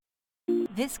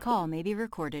This call may be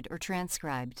recorded or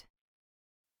transcribed.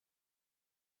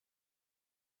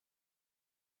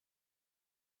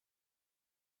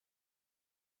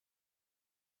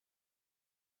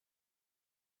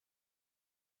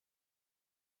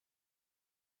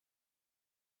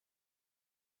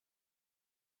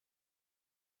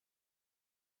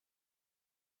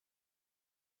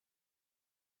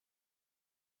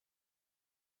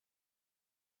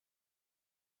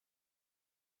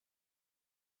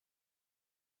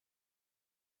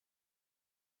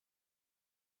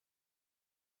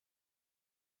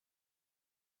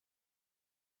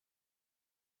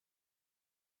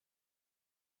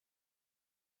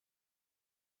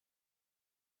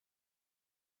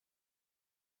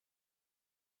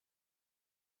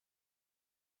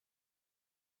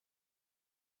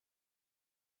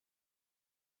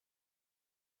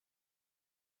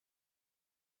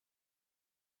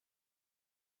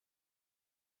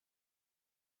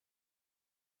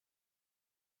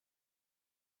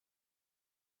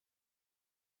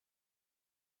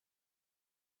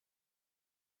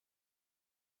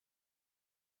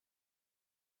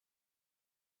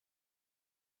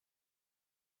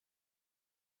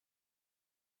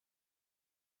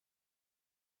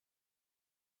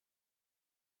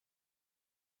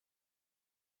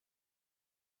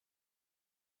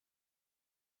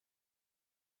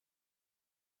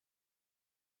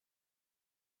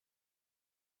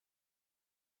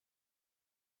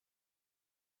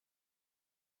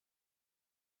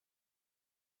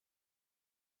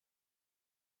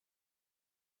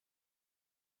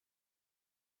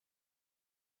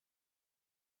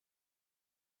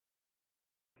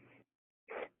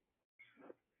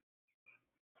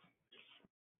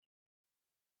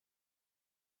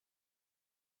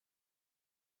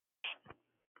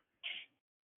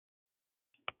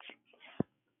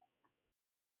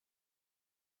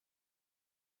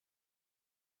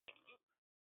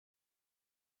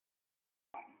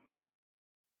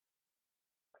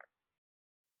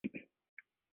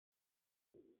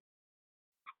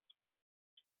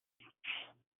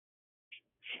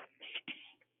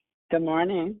 Good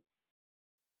morning.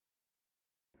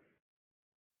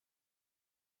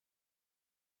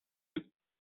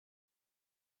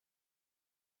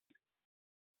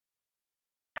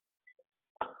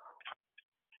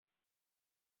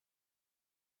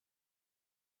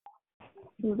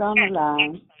 Who's on the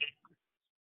line?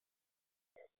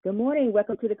 Good morning.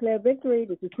 Welcome to Declare Victory.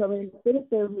 This is Tony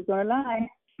Citizen who's on the line.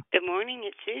 Good morning,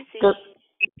 it's Susie.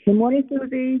 Good morning,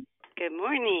 Susie. Good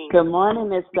morning. Good morning,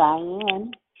 Miss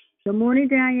Diane. Good morning,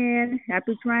 Diane.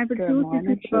 Happy Triumphant Good Tuesday,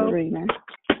 morning, people. Serena.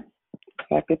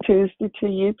 Happy Tuesday to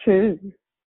you, too.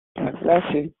 God bless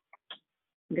you.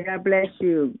 God bless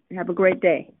you. Have a great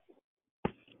day.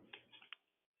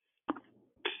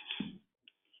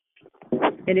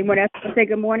 Anyone else want to say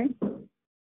good morning?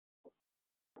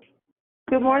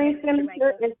 Good morning,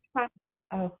 Senator.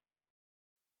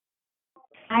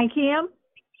 Hi, Kim.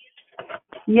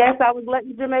 Yes, I was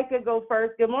letting Jamaica go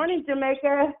first. Good morning,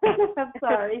 Jamaica. I'm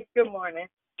sorry. Good morning.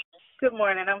 Good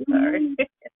morning, I'm sorry.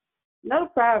 No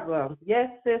problem. Yes,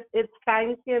 sis, it's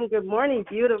kind Kim. Good morning,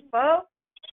 beautiful.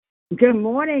 Good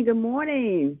morning. Good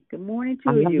morning. Good morning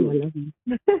to you.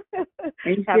 And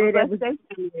you Have a said that blessed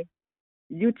day to you.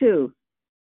 you too.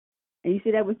 And you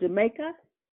said that was Jamaica?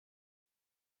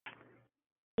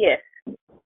 Yes.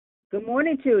 Good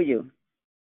morning to you.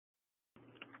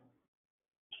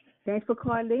 Thanks for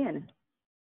calling in.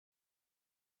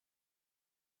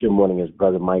 Good morning, it's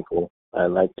Brother Michael.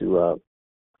 I'd like to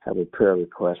have a prayer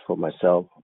request for myself.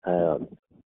 I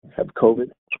have COVID,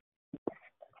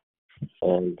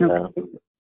 and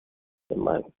in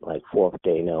my fourth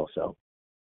day now. So,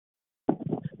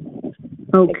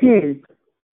 Okay.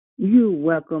 You're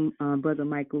welcome, Brother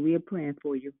Michael. We are praying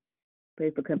for you.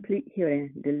 Pray for complete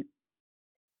healing in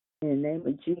the name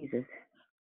of Jesus.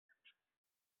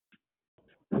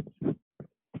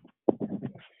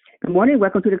 Good morning.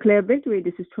 Welcome to Declare Victory.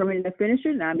 This is Terminating the Finisher,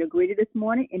 and I'm your greeter this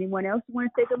morning. Anyone else want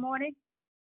to say good morning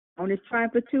on this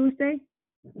Triumphant Tuesday?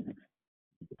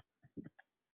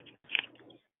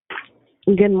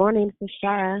 Good morning,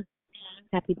 Shara.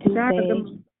 Happy Tuesday.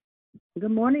 Shara,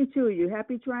 good morning to you.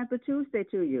 Happy Triumphant Tuesday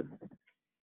to you.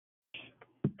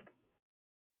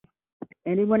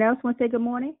 Anyone else want to say good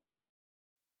morning?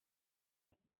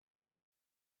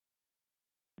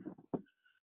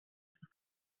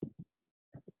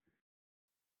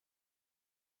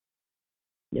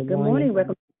 Good morning.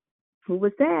 Welcome. Who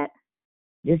was that?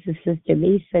 This is Sister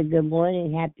Lisa. Good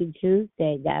morning. Happy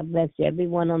Tuesday. God bless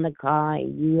everyone on the call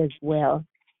and you as well.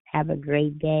 Have a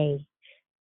great day.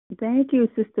 Thank you,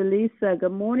 Sister Lisa.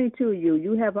 Good morning to you.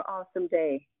 You have an awesome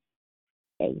day.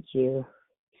 Thank you.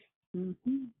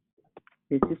 Mm-hmm.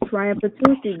 This is Triumph for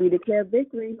Tuesday. We declare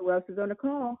victory. Who else is on the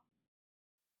call?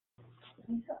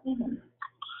 Good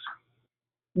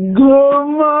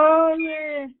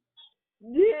morning,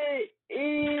 the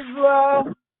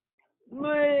Eva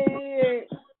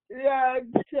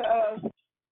Doctor.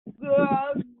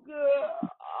 Good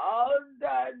all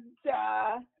the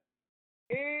time.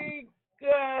 It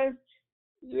gets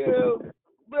you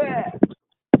back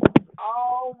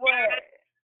always.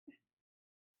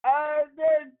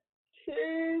 Other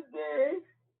Tuesday.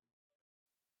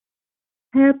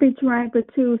 Happy Triumph for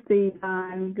Tuesday,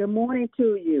 Yvonne. Good morning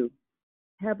to you.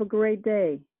 Have a great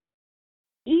day.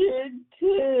 You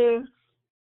too.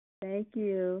 Thank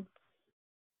you.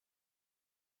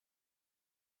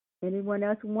 Anyone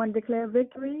else want to declare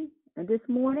victory this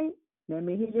morning? Let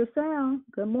me hear your sound.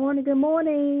 Good morning, good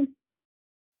morning.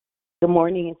 Good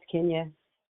morning, it's Kenya.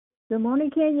 Good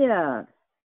morning, Kenya.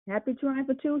 Happy Triumph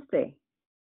for Tuesday.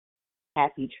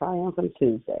 Happy Triumphant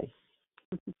Tuesday.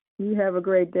 You have a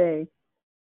great day.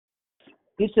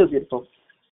 You too, beautiful.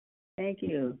 Thank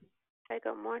you. Hey,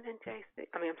 good morning, JC.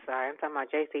 I'm sorry, I'm talking about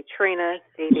JC. Trina,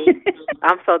 Dee.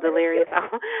 I'm so delirious.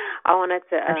 I wanted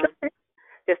to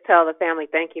just tell the family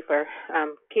thank you for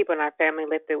keeping our family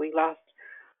lifted. We lost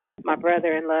my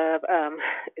brother in love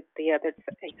he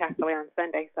passed away on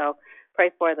Sunday, so pray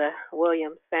for the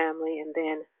Williams family. And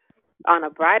then on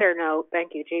a brighter note,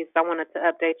 thank you, Jesus, I wanted to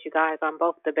update you guys on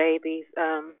both the babies.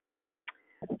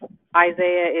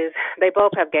 They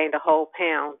both have gained a whole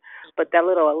pound, but that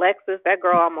little Alexis, that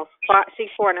girl she's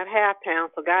 4.5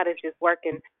 pounds, so God is just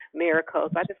working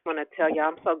miracles. I just want to tell you,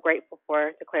 I'm so grateful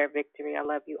for Declare Victory. I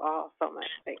love you all so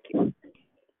much. Thank you.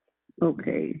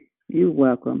 Okay, you're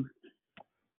welcome.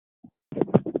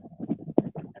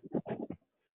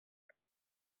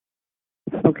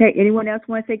 Okay, anyone else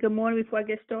want to say good morning before I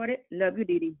get started? Love you,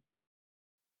 Dee Dee.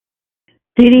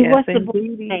 Dee Dee, Yes, what's the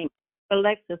boy's name?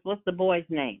 Alexis, what's the boy's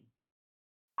name?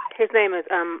 His name is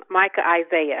Micah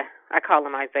Isaiah. I call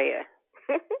him Isaiah.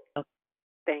 Okay.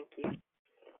 Thank you.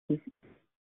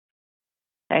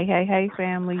 Hey,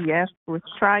 family. Yes, it's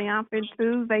Triumphant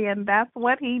Tuesday, and that's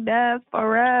what he does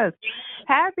for us.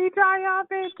 Happy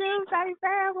Triumphant Tuesday,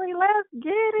 family. Let's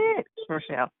get it.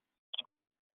 Rochelle.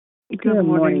 Good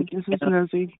morning. This is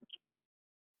Lizzie.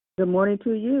 Good morning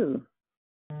to you.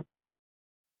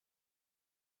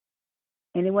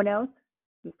 Anyone else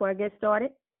before I get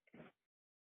started?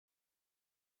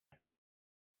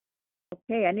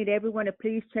 Okay, I need everyone to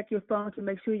please check your phone to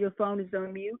make sure your phone is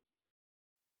on mute.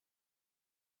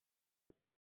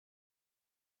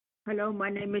 Hello, my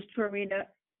name is Torina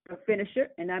Finisher,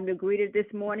 and I'm your greeter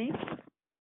this morning.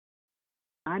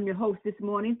 I'm your host this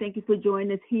morning. Thank you for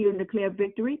joining us here in Declare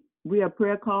Victory. We are a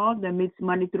prayer call that meets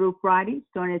Monday through Friday,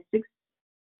 starting at 6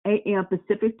 a.m.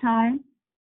 Pacific Time,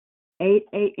 8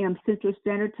 a.m. Central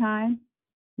Standard Time,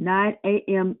 9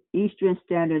 a.m. Eastern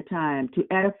Standard Time, to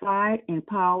edify,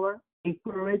 empower,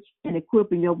 encourage, and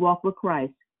equip in your walk with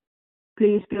Christ.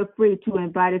 Please feel free to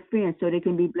invite a friend so they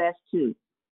can be blessed too.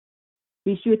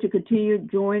 Be sure to continue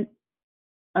join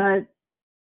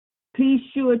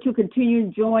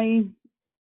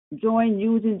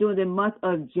using during the month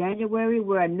of January,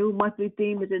 where our new monthly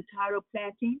theme is entitled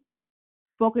Planting,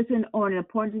 focusing on the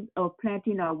importance of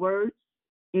planting our words,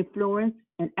 influence,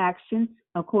 and actions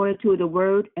according to the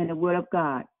word and the will of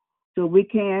God, so we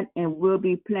can and will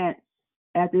be planted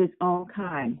after his own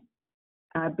kind.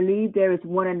 I believe there is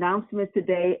one announcement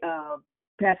today.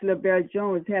 Pastor LaBelle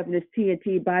Jones is having his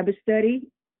TNT Bible study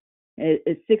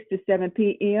at 6 to 7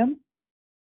 p.m.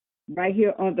 right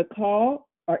here on the call,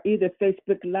 or either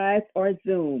Facebook Live or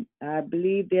Zoom. I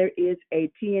believe there is a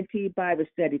TNT Bible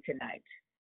study tonight.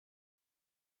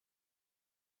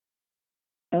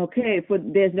 Okay,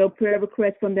 there's no prayer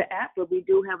request from the app, but we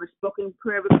do have a spoken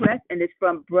prayer request, and it's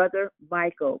from Brother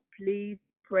Michael. Please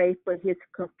pray for his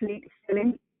complete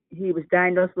healing. He was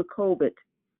diagnosed with COVID.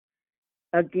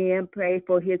 Again, pray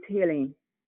for his healing.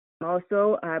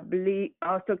 Also, I believe,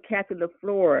 Kathy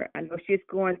LaFleur. I know she's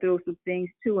going through some things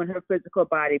too in her physical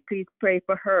body. Please pray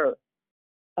for her.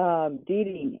 Dee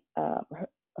Dee,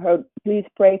 please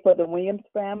pray for the Williams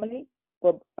family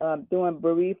for doing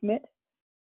bereavement.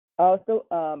 Also,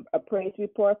 a praise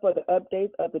report for the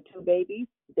updates of the two babies.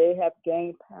 They have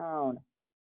gained pound.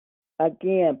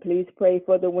 Again, please pray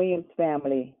for the Williams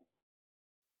family.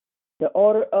 The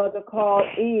order of the call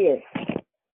is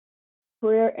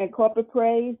prayer and corporate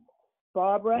praise,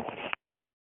 Barbara.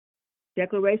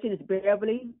 Declaration is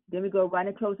Beverly. Then we go right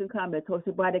in closing comments,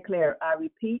 hosted by Declare. I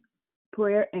repeat,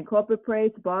 prayer and corporate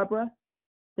praise, Barbara.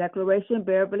 Declaration,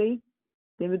 Beverly.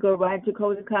 Then we go right into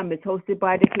closing comments, hosted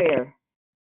by Declare.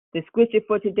 The scripture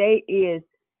for today is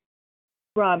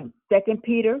from 2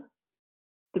 Peter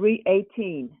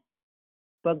 3:18.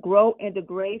 But grow in the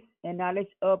grace and knowledge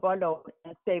of our Lord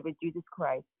and Savior Jesus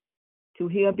Christ. To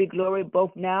him be glory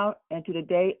both now and to the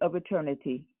day of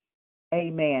eternity.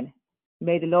 Amen.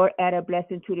 May the Lord add a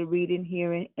blessing to the reading,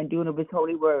 hearing, and doing of his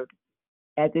holy word.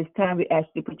 At this time, we ask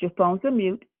you to put your phones on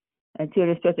mute until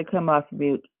the instructor come off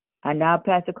mute. I now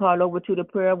pass the call over to the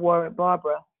prayer warrior,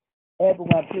 Barbara.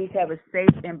 Everyone, please have a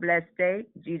safe and blessed day.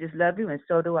 Jesus loves you, and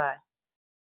so do I.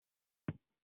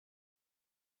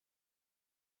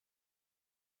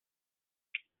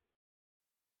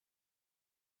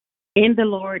 In the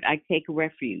Lord I take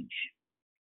refuge.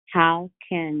 How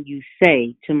can you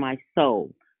say to my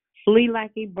soul, flee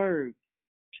like a bird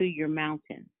to your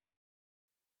mountain?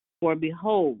 For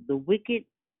behold, the wicked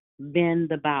bend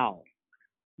the bow.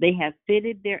 They have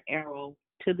fitted their arrow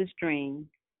to the string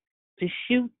to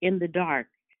shoot in the dark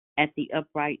at the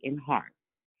upright in heart.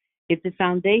 If the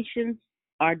foundations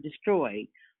are destroyed,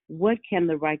 what can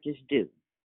the righteous do?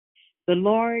 The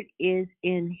Lord is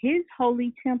in his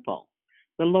holy temple.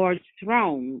 The Lord's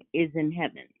throne is in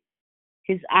heaven.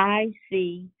 His eyes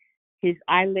see, his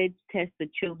eyelids test the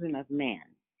children of man.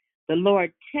 The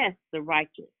Lord tests the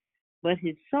righteous, but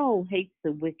his soul hates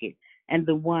the wicked and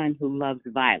the one who loves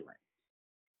violence.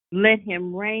 Let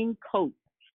him rain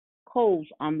coals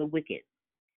on the wicked.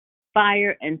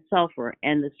 Fire and sulfur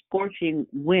and the scorching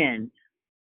wind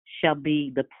shall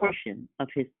be the portion of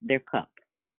their cup.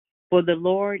 For the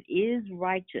Lord is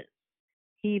righteous.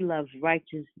 He loves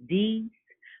righteous deeds.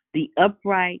 The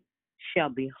upright shall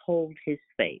behold his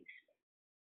face.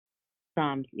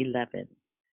 Psalms 11.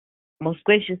 Most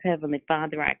gracious Heavenly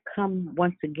Father, I come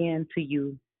once again to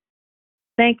you,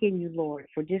 thanking you, Lord,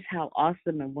 for just how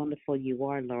awesome and wonderful you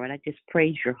are, Lord. I just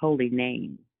praise your holy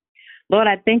name. Lord,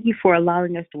 I thank you for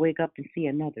allowing us to wake up and see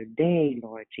another day,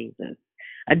 Lord Jesus,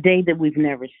 a day that we've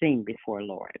never seen before,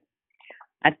 Lord.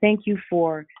 I thank you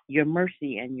for your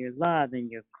mercy and your love and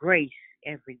your grace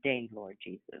every day, Lord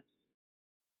Jesus.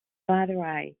 Father,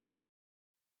 I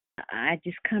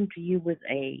just come to you with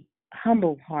a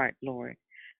humble heart, Lord,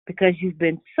 because you've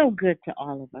been so good to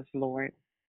all of us, Lord.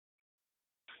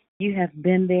 You have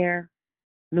been there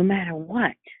no matter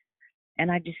what. And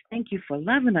I just thank you for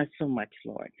loving us so much,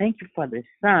 Lord. Thank you for the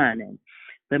sun and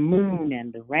the moon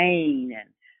and the rain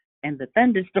and the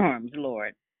thunderstorms,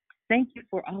 Lord. Thank you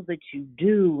for all that you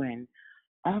do and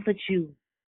all that you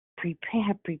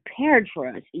have prepared for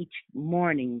us each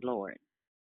morning, Lord.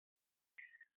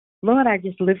 Lord, I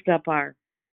just lift up our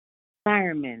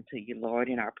firemen to you, Lord,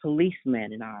 and our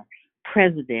policemen and our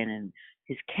president and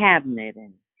his cabinet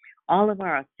and all of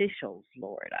our officials,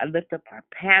 Lord. I lift up our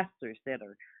pastors that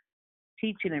are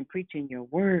teaching and preaching your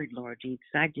word, Lord Jesus.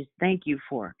 I just thank you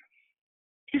for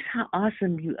just how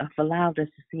awesome you have allowed us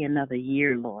to see another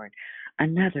year, Lord,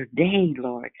 another day,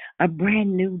 Lord, a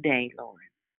brand new day, Lord.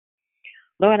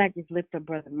 Lord, I just lift up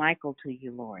Brother Michael to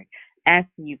you, Lord,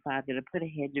 asking you, Father, to put a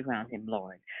hedge around him,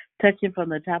 Lord. Touch him from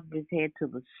the top of his head to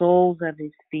the soles of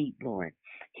his feet, Lord.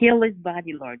 Heal his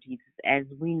body, Lord Jesus, as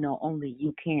we know only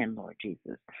you can, Lord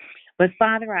Jesus. But,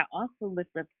 Father, I also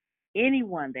lift up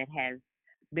anyone that has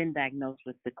been diagnosed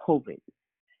with the COVID,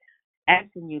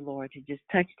 asking you, Lord, to just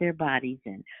touch their bodies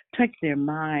and touch their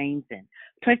minds and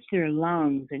touch their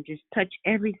lungs and just touch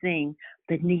everything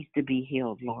that needs to be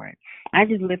healed, Lord. I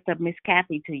just lift up Miss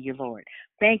Kathy to you, Lord,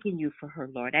 thanking you for her,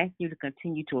 Lord, asking you to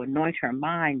continue to anoint her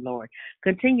mind, Lord,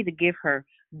 continue to give her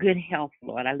good health,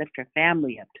 Lord. I lift her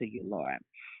family up to you, Lord.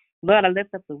 Lord, I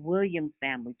lift up the Williams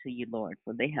family to you, Lord,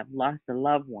 for they have lost a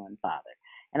loved one, Father.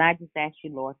 And I just ask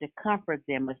you, Lord, to comfort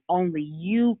them as only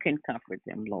you can comfort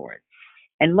them, Lord.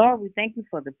 And Lord, we thank you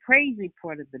for the praise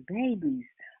report of the babies,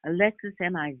 Alexis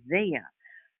and Isaiah.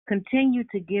 Continue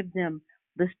to give them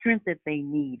the strength that they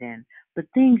need and the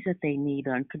things that they need,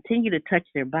 and continue to touch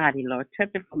their body, Lord.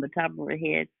 Touch it from the top of their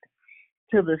head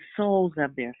to the soles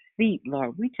of their feet,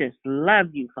 Lord. We just love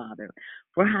you, Father,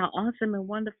 for how awesome and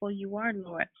wonderful you are,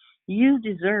 Lord. You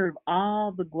deserve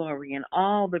all the glory and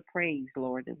all the praise,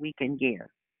 Lord, that we can give.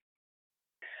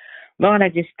 Lord, I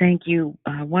just thank you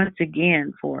once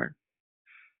again for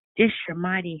just your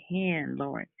mighty hand,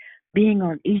 Lord, being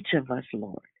on each of us,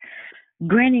 Lord,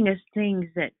 granting us things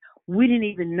that we didn't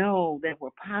even know that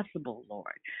were possible,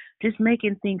 Lord, just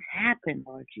making things happen,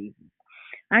 Lord Jesus.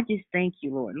 I just thank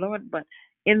you, Lord. Lord, but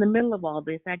in the middle of all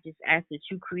this, I just ask that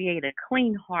you create a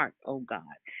clean heart, oh God,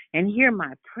 and hear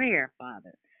my prayer,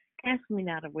 Father. Cast me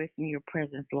not away from your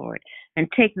presence, Lord, and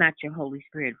take not your Holy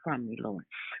Spirit from me, Lord,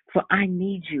 for I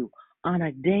need you. On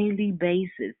a daily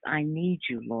basis, I need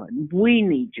you, Lord. We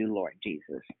need you, Lord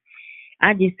Jesus.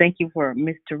 I just thank you for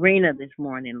Miss Tarina this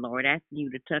morning, Lord. Asking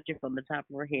you to touch her from the top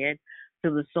of her head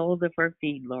to the soles of her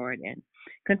feet, Lord, and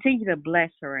continue to bless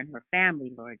her and her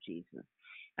family, Lord Jesus.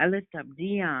 I lift up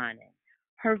Dion and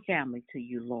her family to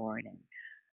you, Lord,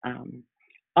 and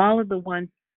all of the ones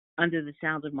under the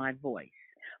sound of my voice.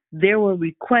 There were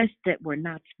requests that were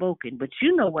not spoken, but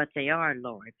you know what they are,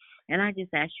 Lord. And I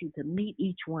just ask you to meet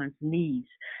each one's needs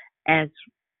as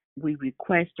we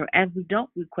request or as we don't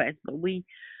request, but we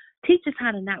teach us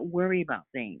how to not worry about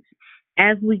things.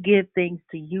 As we give things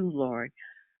to you, Lord,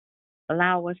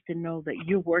 allow us to know that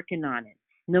you're working on it,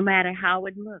 no matter how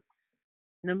it looks,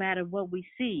 no matter what we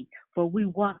see, for we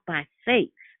walk by faith,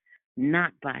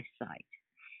 not by sight.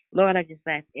 Lord, I just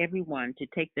ask everyone to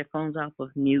take their phones off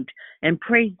of mute and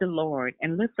praise the Lord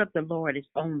and lift up the Lord as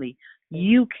only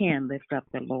you can lift up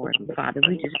the Lord. And Father,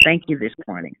 we just thank you this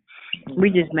morning. We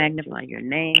just magnify your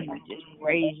name. We just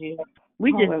praise you.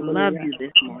 We just love you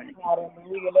this morning.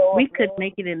 We could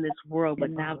make it in this world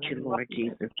without you, Lord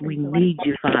Jesus. We need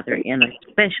you, Father, in a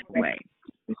special way.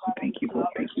 Thank you, Lord.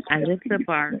 Thank you. I lift up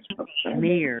our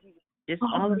mayor, just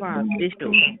all of our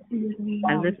officials.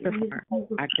 I lift up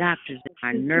our doctors and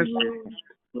our nurses.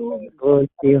 Glory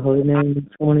to your holy name this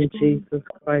morning, Jesus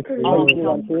Christ. Oh, you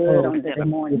are good on this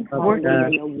morning.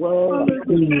 Working your word.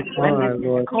 You are,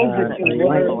 Lord God,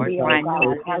 Lord, right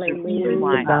now.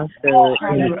 Hallelujah.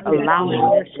 You're allowing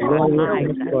us to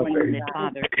lives. I thank you that,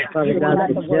 Father, Father God,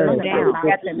 the judge, down.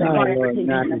 Lord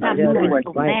God, the Stop judge moving is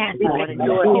so right. fast, Lord, and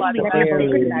you're only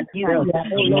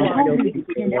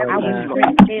I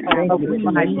was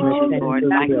Lord,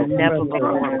 like never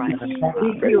before, right now.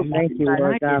 Thank you,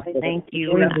 Lord God, for thank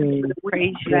you.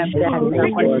 Praise you. I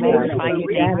magnify your name. I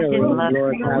just love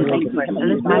you. I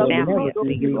lift my family up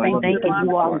to you. I thank you for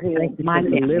my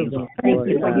family. Thank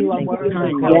you for you are working.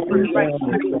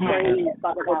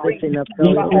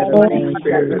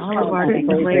 All of our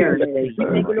declares to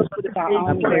you.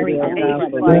 I'm very thankful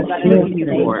for you,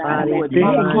 Lord. This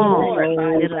call,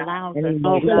 it allows us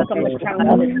to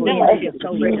fellowship so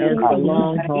a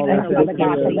long haul for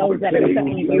those that are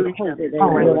suffering with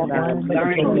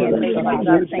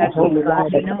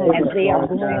as they are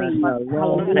growing.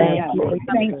 Hallelujah.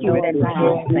 Thank you,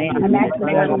 God. I'm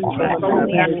asking God to go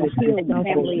in and heal the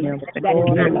family that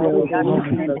is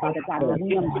in the Father God, the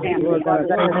Williams family,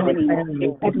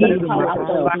 as we call out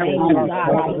those names,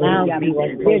 God, hallelujah.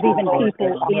 There's even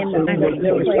people in the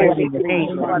prayer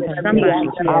somebody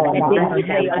that didn't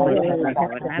say a word.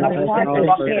 My heart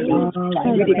is heavy.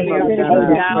 We declare where the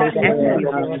next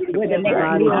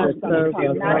meal is going to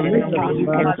come, not in the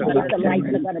the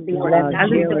lights are going to be on. I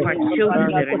lift up our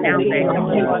children that are down there.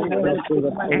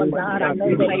 And God, I know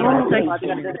that you are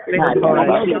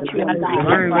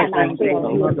learn with them.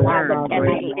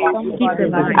 Keep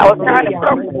them on. I was trying to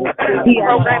program it.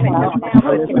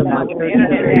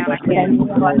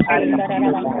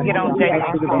 Get on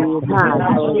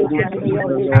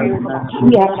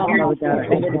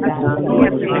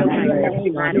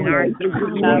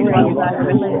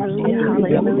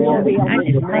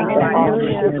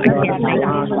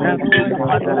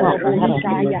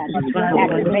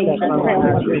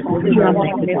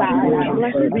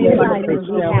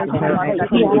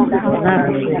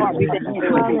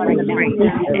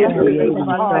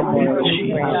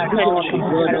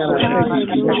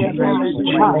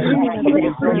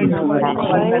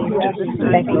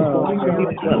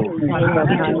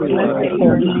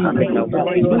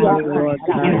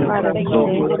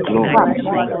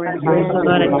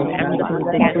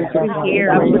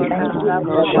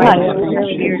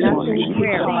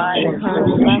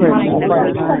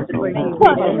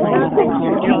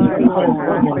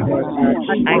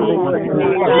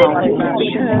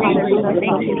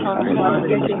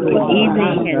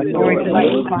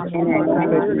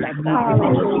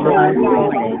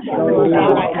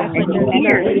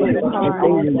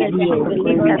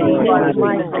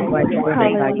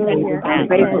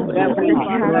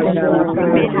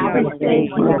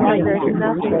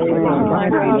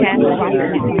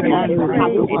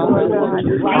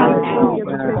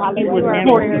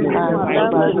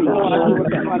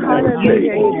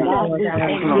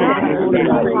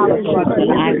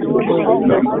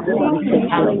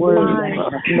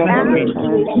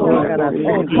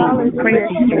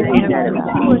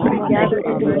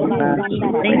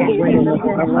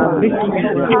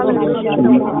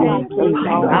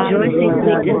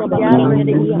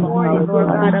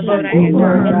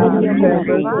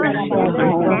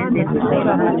Yes,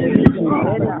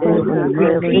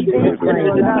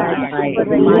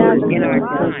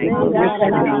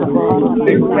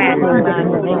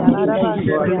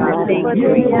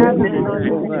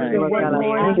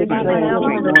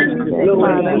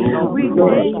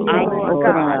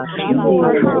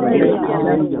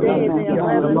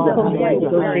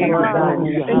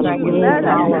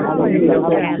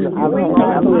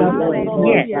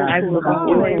 I will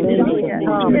rejoice in it.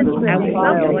 I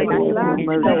will rejoice in it.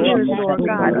 Lord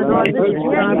God, Lord, this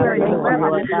January, your grace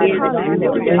and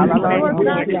your tender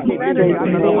compassion,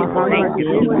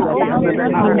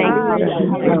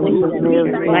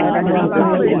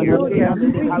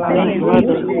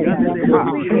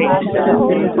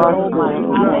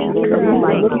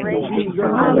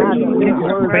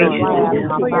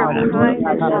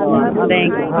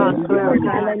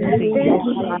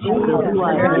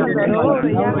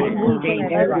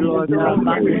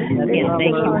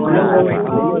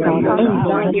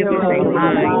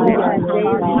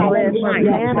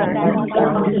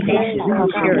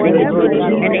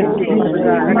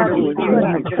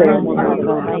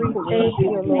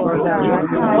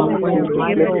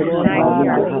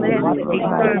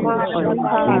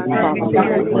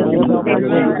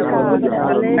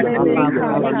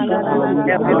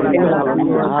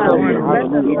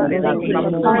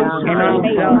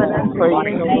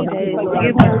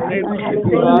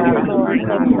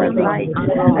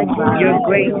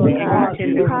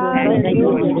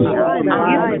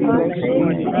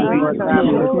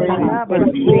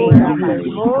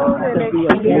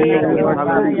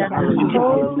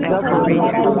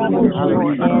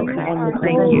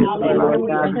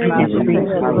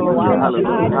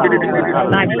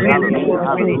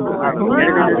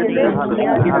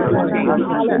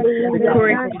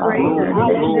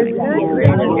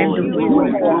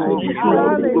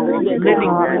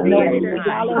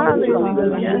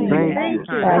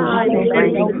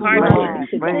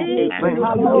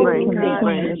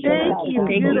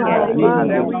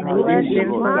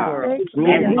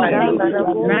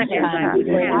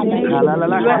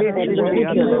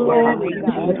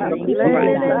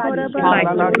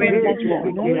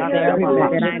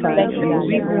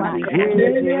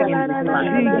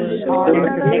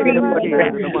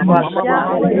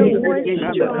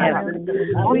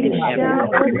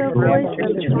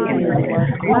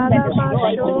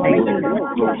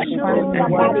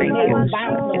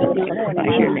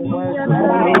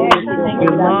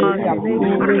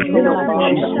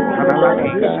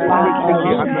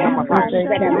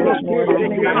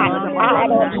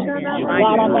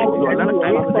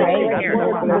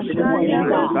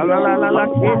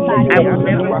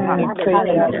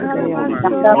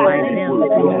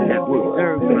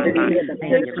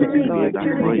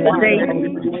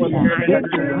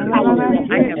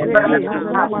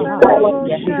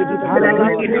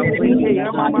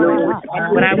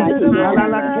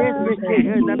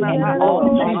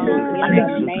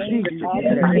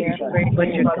 Lord. But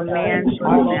your commands are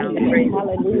boundary.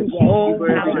 Oh,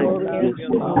 how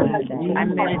I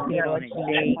meditate on it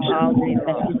today, all day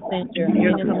long.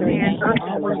 Your commands are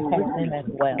always as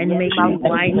well, and make me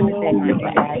wise in my way.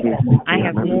 I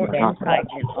have more insight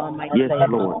than all my Yes,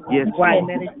 Lord. Yes, why Lord.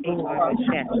 meditate on your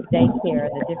chest. Daycare,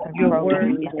 the different Your programs.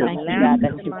 word is a Thank you, God, lamp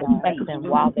that to you my protect feet them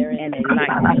while they're in and a the light.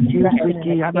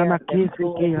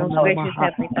 Most gracious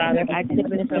Heavenly Father, I just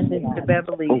lift up Sister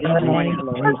Beverly this morning,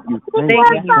 Lord.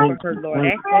 Thanking you for her, Lord.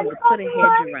 Asking you to put a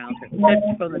hedge around her.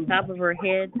 Touch from the top of her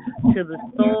head to the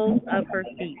soles of her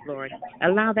feet, Lord.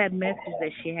 Allow that message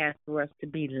that she has for us to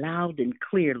be loud and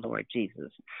clear, Lord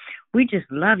Jesus. We just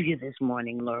love you this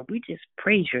morning, Lord. We just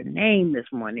praise your name this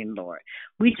morning, Lord.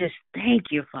 We just thank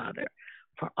you, Father,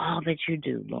 for all that you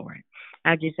do, Lord.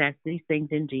 I just ask these things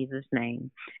in Jesus'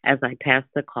 name as I pass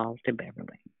the call to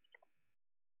Beverly.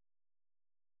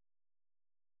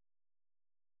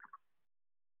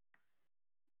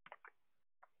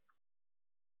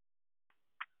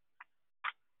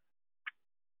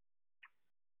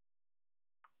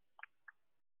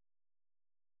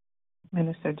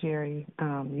 Minister Jerry,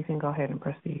 you can go ahead and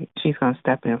proceed. She's going to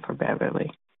step in for Beverly.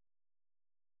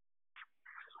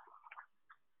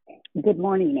 Good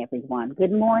morning, everyone.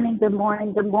 Good morning, good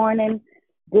morning, good morning.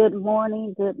 Good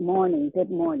morning, good morning, good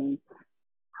morning.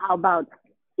 How about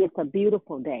it's a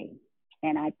beautiful day,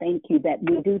 and I thank you that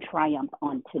we do triumph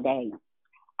on today.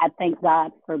 I thank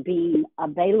God for being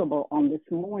available on this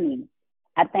morning.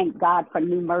 I thank God for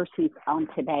new mercies on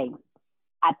today.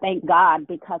 I thank God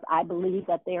because I believe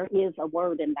that there is a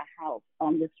word in the house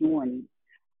on this morning.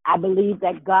 I believe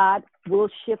that God will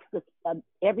shift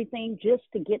everything just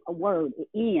to get a word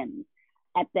in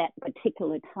at that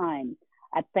particular time.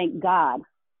 I thank God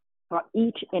for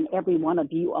each and every one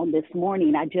of you on this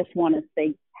morning. I just want to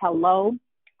say hello.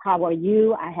 How are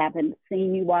you? I haven't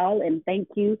seen you all, and thank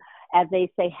you. As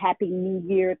they say, Happy New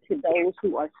Year to those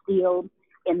who are still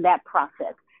in that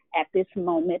process. At this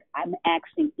moment, I'm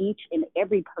asking each and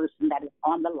every person that is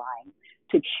on the line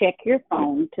to check your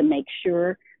phone to make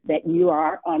sure that you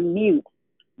are on mute.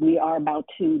 We are about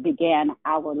to begin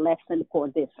our lesson for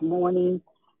this morning.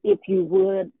 If you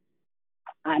would,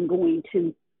 I'm going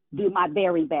to do my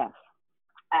very best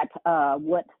at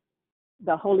what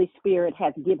the Holy Spirit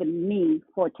has given me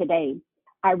for today.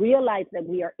 I realize that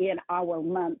we are in our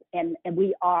month and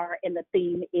we are, and the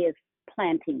theme is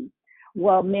planting.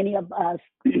 Well, many of us,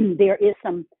 there is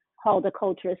some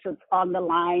horticulturists on the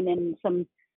line and some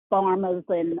farmers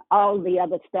and all the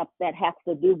other stuff that has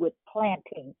to do with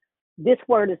planting. This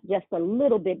word is just a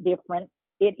little bit different.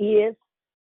 It is,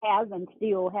 has, and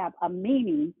still have a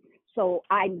meaning. So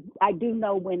I do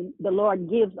know when the Lord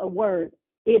gives a word,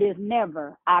 it is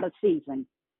never out of season.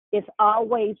 It's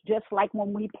always just like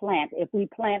when we plant. If we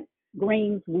plant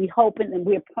greens, we hoping and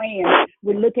we're praying,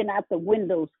 we're looking out the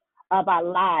windows of our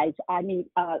lives. I need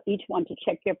each one to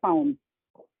check your phone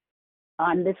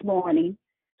on this morning.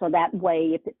 So that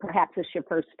way, if perhaps it's your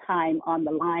first time on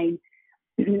the line,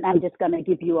 I'm just going to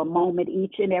give you a moment,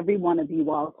 each and every one of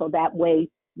you all, so that way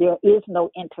there is no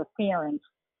interference.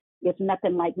 It's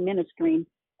nothing like ministering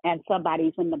and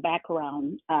somebody's in the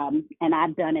background. And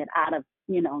I've done it out of,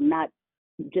 not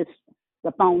just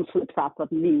the phone slips off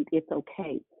of mute. It's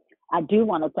okay. I do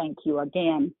want to thank you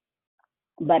again.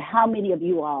 But how many of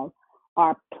you all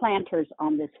are planters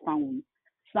on this phone?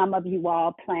 Some of you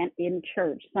all plant in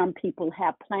church. Some people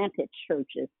have planted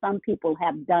churches. Some people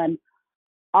have done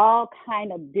all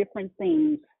kind of different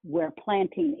things where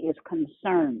planting is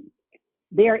concerned.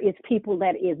 There is people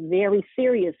that is very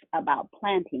serious about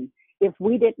planting. If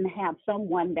we didn't have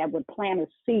someone that would plant a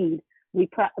seed, we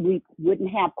wouldn't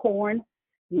have corn,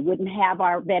 we wouldn't have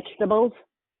our vegetables,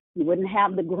 we wouldn't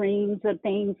have the greens and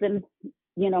things. And,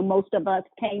 most of us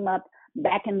came up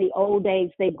back in the old days,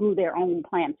 they grew their own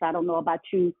plants. I don't know about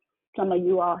you. Some of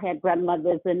you all had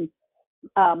grandmothers and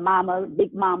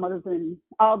big mamas and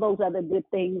all those other good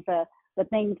things, the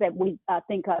things that we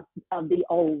think of the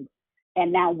old.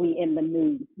 And now we in the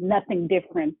new. Nothing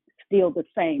different, still the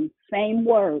same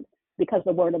word, because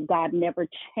the word of God never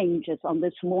changes. On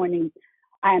this morning,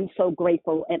 I am so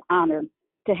grateful and honored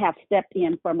to have stepped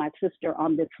in for my sister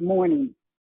on this morning.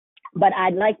 But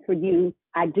I'd like for you,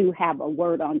 I do have a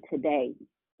word on today.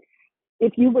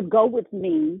 If you would go with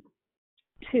me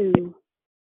to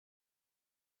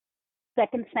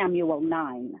 2 Samuel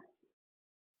 9.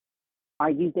 Are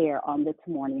you there on this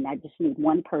morning? I just need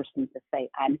one person to say,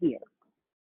 I'm here.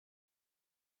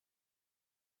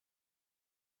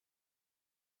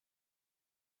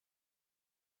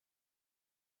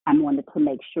 I wanted to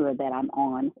make sure that I'm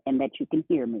on and that you can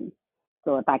hear me.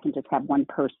 So if I can just have one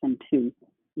person to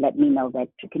let me know that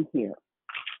you can hear.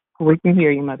 We can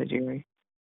hear you, Mother Jerry.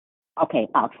 Okay,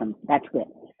 awesome. That's good.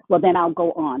 Well, then I'll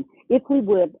go on. If we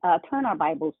would turn our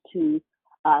Bibles to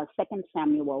 2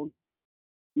 Samuel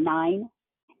 9,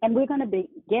 and we're going to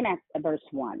begin at verse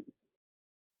 1.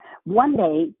 One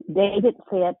day, David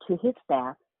said to his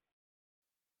staff,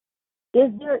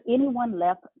 "Is there anyone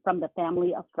left from the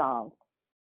family of Saul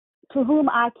to whom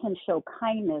I can show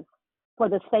kindness for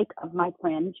the sake of my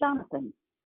friend Jonathan?"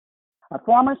 A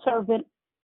former servant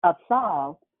of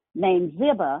Saul named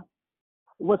Ziba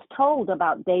was told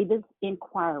about David's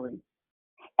inquiry,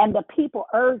 and the people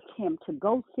urged him to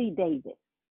go see David.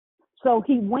 So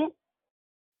he went,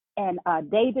 and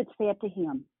David said to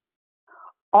him,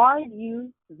 "Are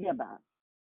you Ziba,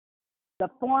 the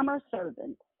former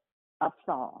servant of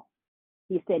Saul?"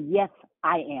 He said, "Yes,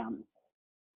 I am."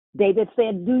 David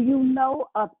said, "Do you know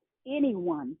of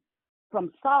anyone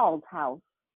from Saul's house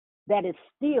that is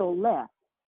still left?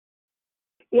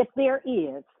 If there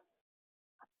is,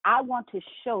 I want to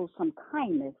show some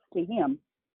kindness to him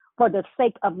for the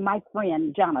sake of my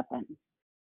friend Jonathan."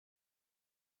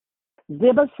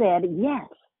 Ziba said, "Yes,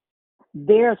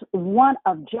 there's one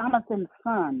of Jonathan's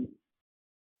sons.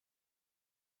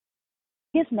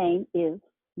 His name is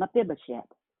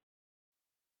Mephibosheth,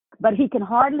 but he can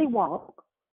hardly walk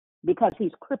because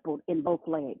he's crippled in both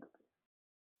legs."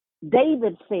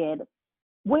 David said,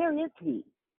 "Where is he?"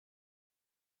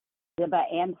 Ziba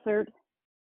answered,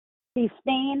 "He's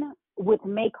staying with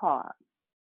Machir,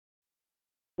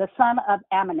 the son of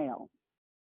Ammiel,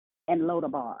 and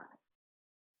Lodabar."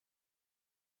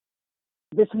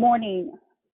 This morning,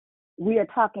 we are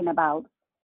talking about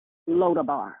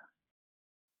Lodabar.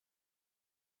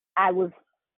 I was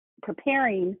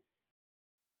preparing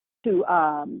to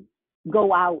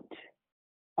go out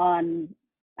on,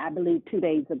 I believe, 2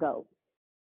 days ago.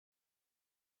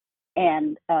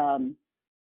 And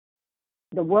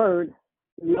the word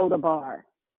Lodabar,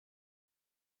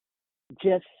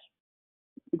 the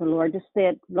Lord just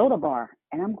said Lodabar.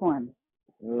 And I'm going,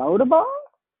 Lodabar?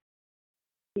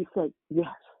 He said, yes,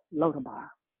 Lodabar.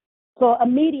 So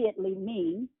immediately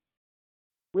me,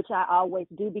 which I always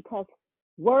do because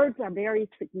words are very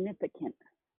significant.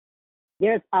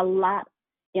 There's a lot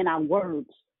in our words.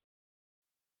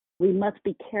 We must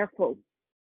be careful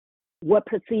what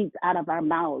proceeds out of our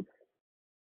mouths.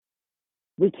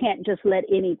 We can't just let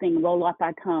anything roll off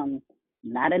our tongue,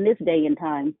 not in this day and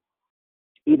time,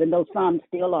 even though some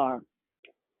still are.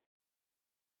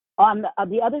 On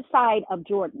the other side of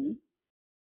Jordan,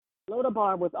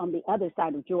 Lodabar was on the other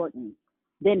side of Jordan.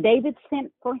 Then David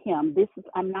sent for him.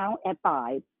 I'm now at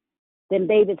 5. Then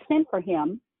David sent for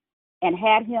him and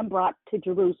had him brought to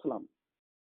Jerusalem.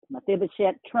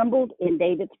 Mephibosheth trembled in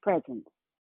David's presence,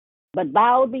 but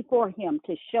bowed before him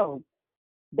to show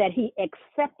that he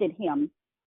accepted him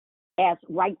as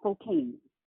rightful king.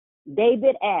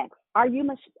 David asked, are you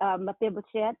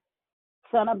Mephibosheth,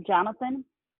 son of Jonathan?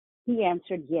 He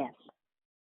answered, yes.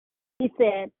 He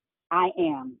said, I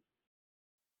am,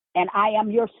 and I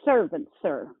am your servant,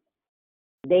 sir.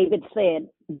 David said,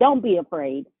 don't be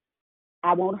afraid.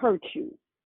 I won't hurt you.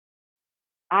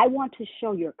 I want to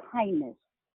show your kindness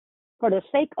for the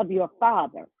sake of your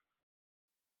father,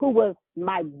 who was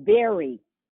my very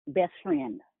best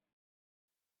friend.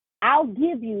 I'll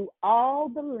give you all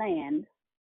the land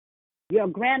your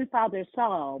grandfather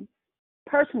Saul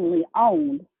personally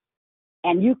owned,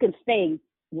 and you can stay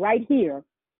right here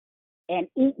and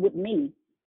eat with me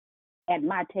at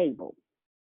my table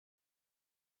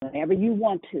whenever you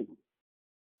want to.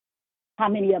 How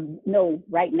many of you know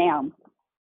right now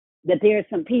that there are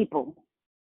some people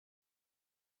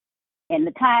in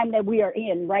the time that we are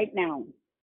in right now,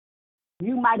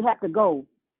 you might have to go,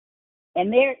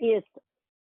 and there is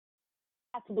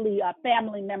possibly a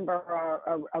family member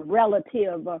or a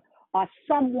relative or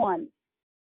someone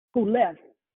who left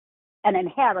an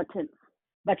inheritance,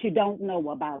 but you don't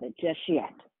know about it just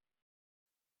yet.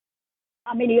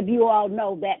 How many of you all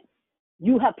know that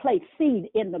you have placed seed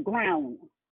in the ground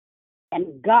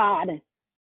and God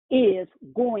is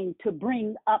going to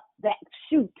bring up that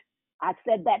shoot? I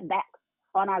said that back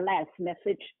on our last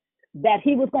message, that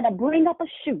he was going to bring up a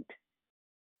shoot.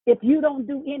 If you don't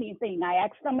do anything, I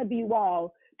asked some of you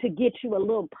all to get you a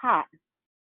little pot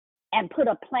and put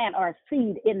a plant or a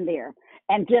seed in there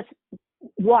and just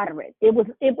water it. It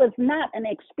was not an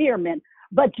experiment,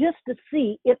 but just to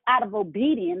see if out of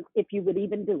obedience, if you would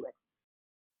even do it.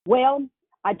 Well,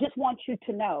 I just want you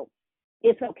to know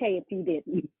it's okay if you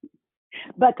didn't,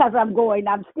 because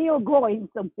I'm still going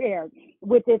somewhere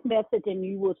with this message, and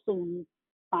you will soon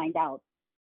find out.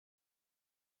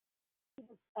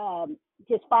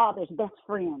 His father's best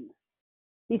friend.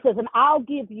 He says, and I'll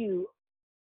give you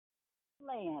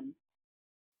land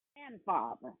and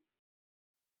father.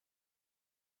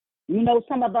 You know,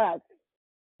 some of us,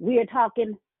 we are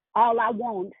talking, all I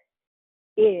want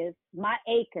is my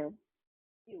acre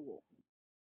fuel.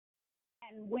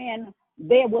 And when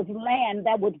there was land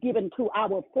that was given to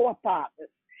our forefathers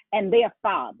and their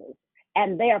fathers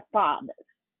and their fathers.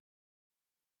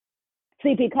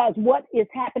 See, because what is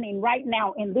happening right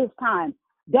now in this time,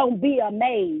 don't be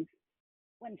amazed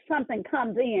when something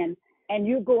comes in and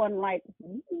you're going like,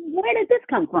 where did this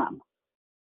come from?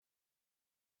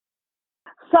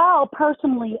 Saul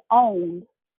personally owned,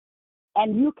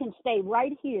 and you can stay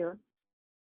right here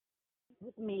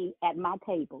with me at my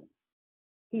table.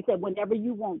 He said, whenever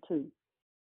you want to.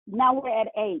 Now we're at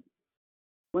 8.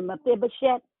 When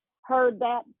Mephibosheth heard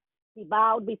that, he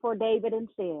bowed before David and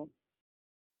said,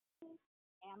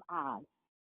 am I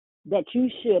that you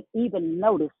should even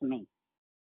notice me?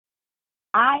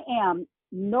 I am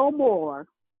no more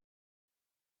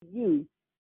you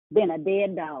than a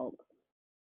dead dog.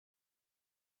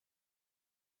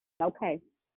 Okay.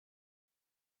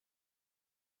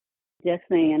 Just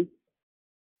saying.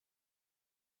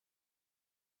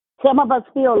 Some of us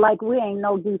feel like we ain't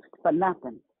no use for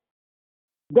nothing.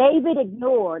 David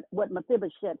ignored what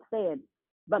Mephibosheth said,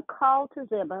 but called to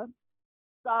Ziba,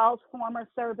 Saul's former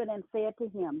servant, and said to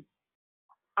him,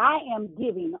 I am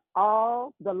giving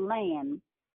all the land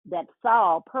that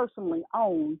Saul personally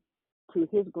owned to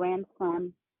his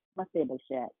grandson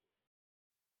Mephibosheth.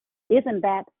 Isn't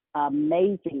that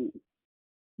amazing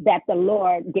that the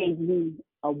Lord gave you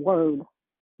a word,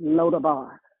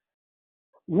 Lodabar?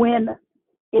 When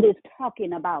it is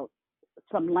talking about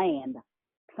some land,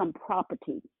 some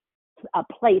property, a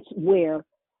place where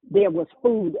there was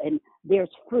food and there's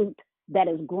fruit that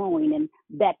is growing, and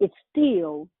that it's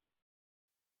still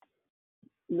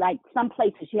like some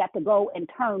places you have to go and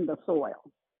turn the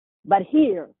soil. But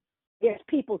here, there's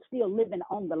people still living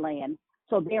on the land.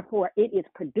 So therefore, it is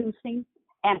producing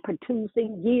and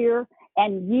producing year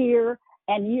and year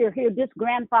and year. Here, this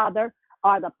grandfather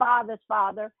or the father's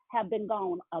father have been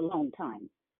gone a long time.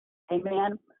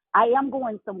 Amen. I am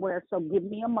going somewhere, so give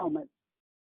me a moment.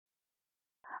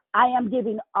 I am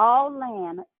giving all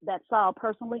land that Saul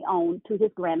personally owned to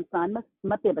his grandson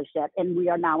Mephibosheth, and we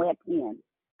are now at 10.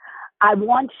 I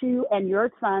want you and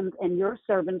your sons and your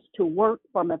servants to work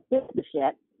for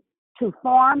Mephibosheth, to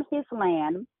farm his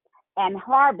land and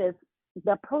harvest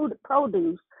the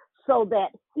produce, so that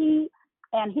he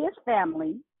and his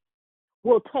family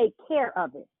will take care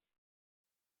of it.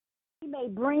 He may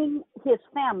bring his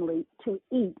family to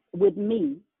eat with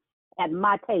me at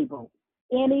my table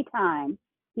anytime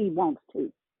he wants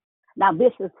to. Now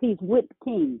he's with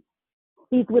King.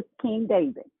 He's with King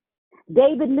David.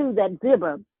 David knew that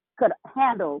Ziba could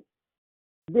handle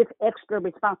this extra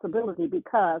responsibility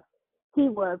because he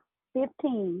was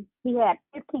 15. He had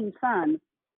 15 sons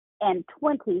and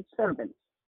 20 servants.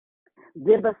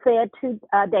 Ziba said to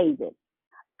David,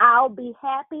 I'll be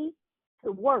happy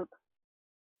to work,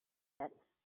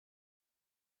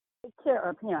 take care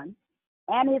of him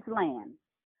and his land,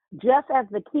 just as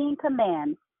the king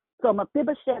commands. So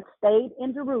Mephibosheth stayed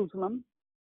in Jerusalem,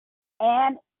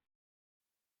 and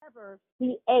whenever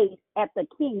he ate at the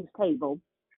king's table,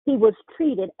 he was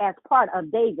treated as part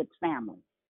of David's family.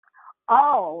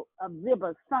 All of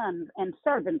Ziba's sons and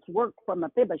servants worked for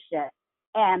Mephibosheth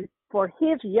and for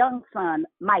his young son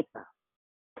Micah,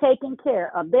 taking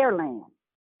care of their land.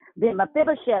 Then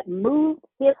Mephibosheth moved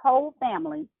his whole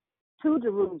family to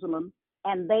Jerusalem,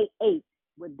 and they ate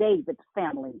with David's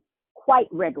family quite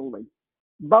regularly.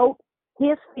 Both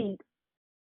his feet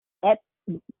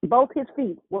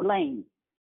were lame.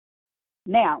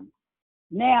 Now,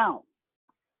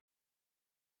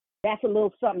 that's a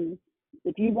little something.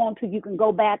 If you want to, you can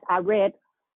go back. I read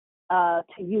to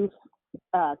you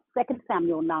 2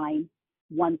 Samuel 9,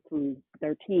 1 through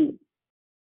 13.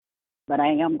 But I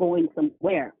am going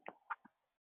somewhere,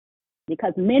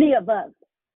 because many of us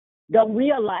don't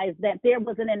realize that there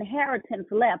was an inheritance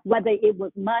left, whether it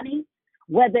was money,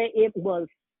 whether it was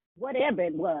whatever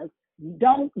it was.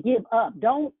 Don't give up.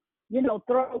 Don't,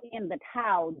 throw in the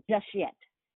towel just yet.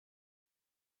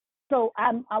 So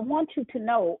I want you to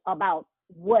know about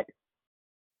where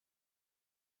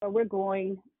we're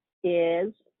going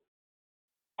is,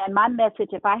 and my message,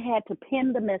 if I had to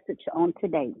pin the message on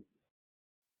today,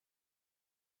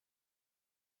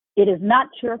 it is not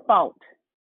your fault.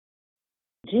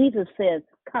 Jesus says,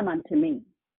 come unto me.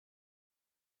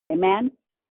 Amen.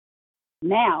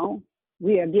 Now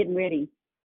we are getting ready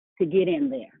to get in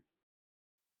there.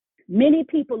 Many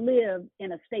people live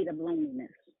in a state of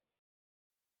loneliness.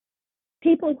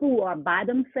 People who are by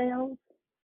themselves,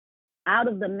 out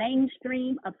of the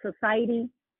mainstream of society,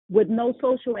 with no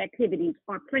social activities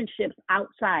or friendships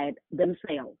outside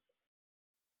themselves.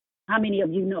 How many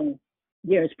of you know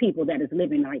there's people that is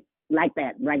living like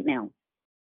that right now?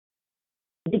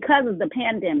 Because of the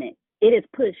pandemic, it has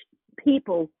pushed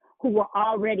people who were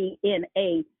already in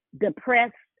a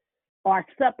depressed or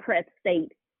suppressed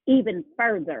state even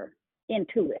further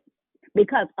into it,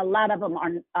 because a lot of them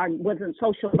wasn't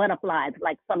social butterflies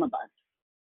like some of us.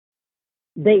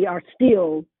 They are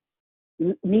still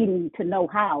needing to know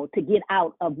how to get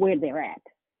out of where they're at.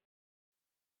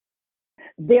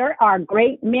 There are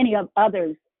great many of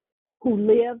others who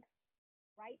live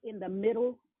right in the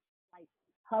middle, like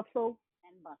hustle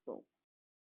and bustle.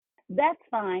 That's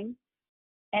fine,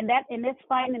 and that's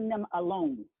finding them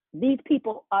alone. These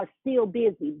people are still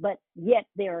busy, but yet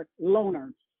they're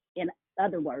loners. In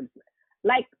other words,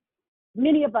 like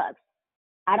many of us.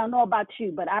 I don't know about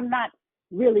you, but I'm not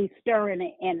really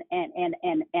stirring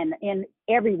in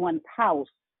everyone's house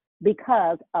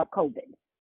because of COVID.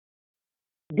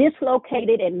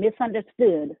 Dislocated and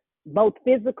misunderstood, both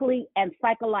physically and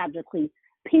psychologically,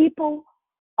 people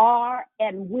are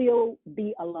and will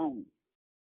be alone.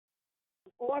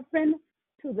 Orphan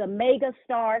to the mega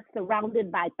stars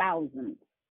surrounded by thousands.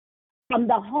 From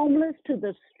the homeless to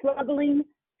the struggling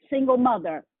single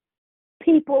mother,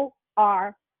 people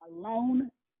are alone and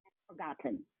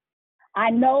forgotten. I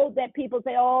know that people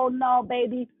say, oh, no,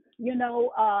 baby,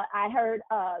 I heard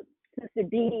Sister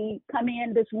Dee come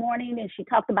in this morning and she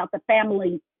talked about the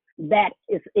family that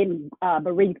is in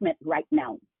bereavement right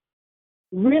now.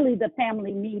 Really, the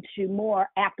family needs you more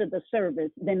after the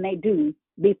service than they do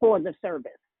before the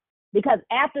service. Because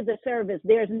after the service,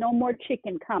 there's no more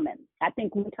chicken coming. I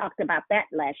think we talked about that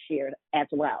last year as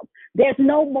well. There's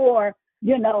no more,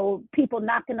 people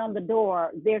knocking on the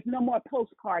door. There's no more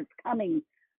postcards coming.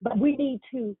 But we need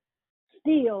to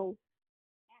still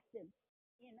active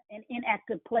in an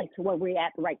inactive place where we're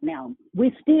at right now.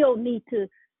 We still need to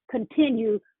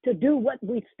continue to do what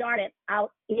we started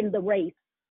out in the race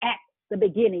at the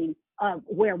beginning of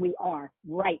where we are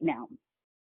right now.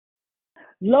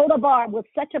 Lodabar was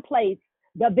such a place,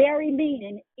 the very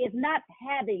meaning is not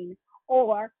having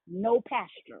or no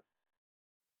pasture.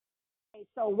 Okay,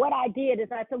 so what I did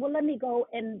is I said, well, let me go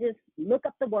and just look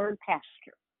up the word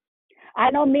pasture. I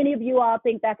know many of you all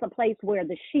think that's a place where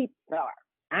the sheep are.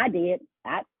 I did,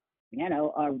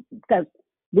 because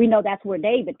we know that's where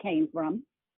David came from.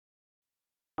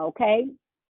 Okay,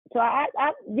 so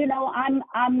I'm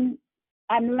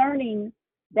learning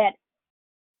that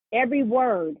every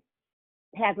word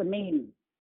has a meaning,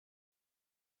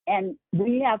 and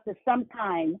we have to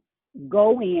sometimes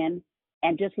go in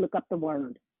and just look up the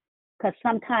word, because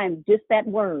sometimes just that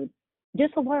word,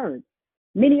 just a word.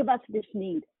 Many of us just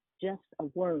need just a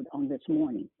word on this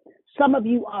morning. Some of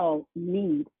you all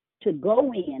need to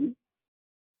go in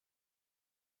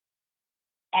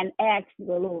and ask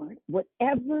the Lord,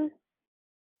 whatever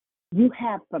you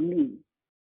have for me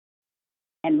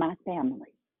and my family,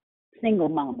 single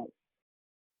mamas,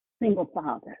 single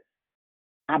father,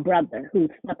 our brother who's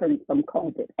suffering from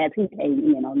COVID as he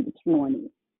came in on this morning,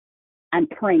 I'm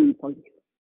praying for you.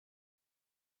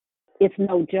 It's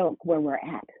no joke where we're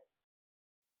at.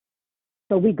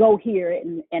 So we go here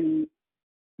and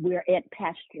we're at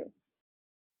pasture.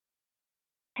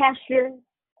 Pasture,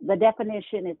 the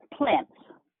definition is plants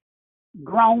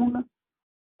grown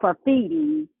for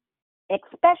feeding,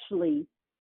 especially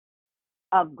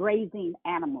of grazing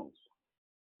animals,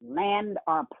 land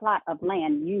or plot of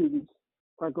land used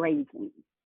for grazing.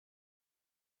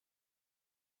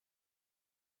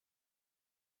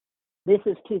 This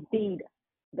is to feed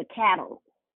the cattle.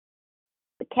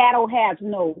 The cattle has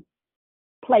no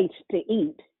place to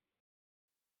eat,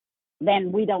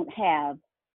 then we don't have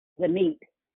the meat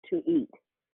to eat.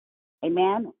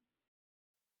 Amen?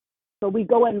 So we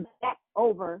going back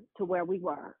over to where we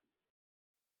were.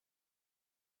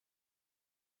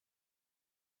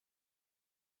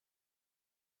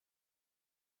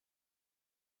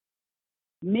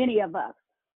 Many of us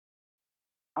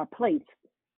are placed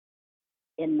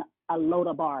in a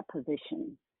Lodabar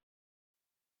position.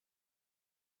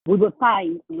 We will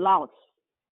find lost,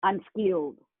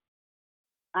 unskilled,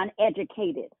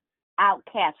 uneducated,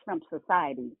 outcast from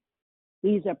society.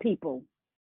 These are people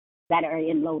that are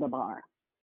in Lodabar.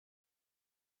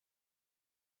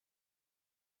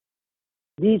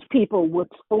 These people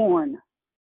would scorn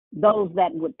those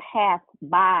that would pass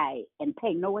by and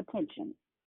pay no attention.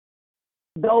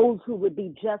 Those who would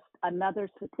be just another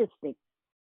statistic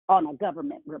on a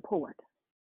government report.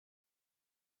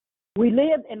 We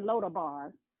live in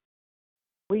Lodabar.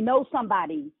 We know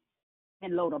somebody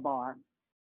in Lodabar.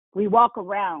 We walk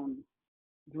around,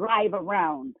 drive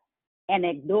around, and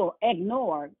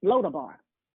ignore Lodabar.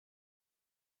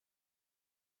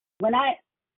 When I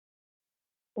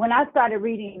started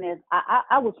reading this,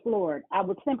 I was floored. I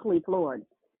was simply floored,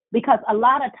 because a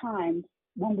lot of times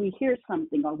when we hear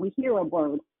something or we hear a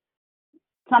word,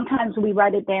 sometimes we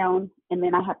write it down and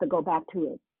then I have to go back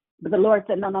to it. But the Lord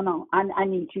said, no, I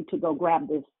need you to go grab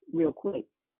this real quick,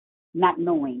 not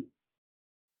knowing.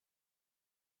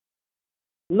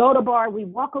 Lodabar, we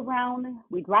walk around,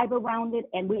 we drive around it,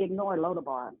 and we ignore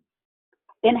Lodabar.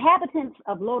 Inhabitants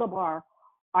of Lodabar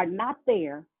are not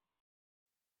there.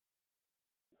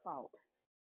 Fault.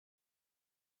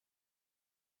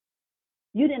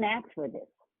 You didn't ask for this.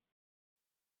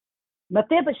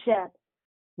 Mephibosheth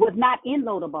was not in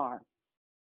Lodabar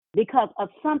because of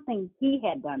something he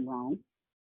had done wrong.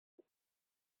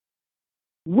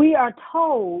 We are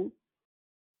told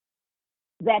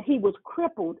that he was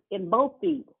crippled in both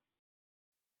feet,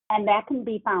 and that can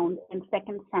be found in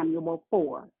 2 Samuel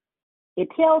 4. It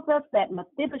tells us that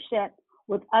Mephibosheth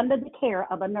was under the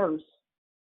care of a nurse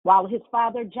while his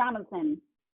father Jonathan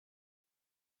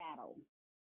battled.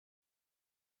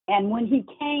 And when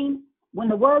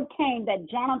the word came that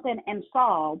Jonathan and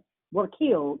Saul were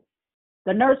killed,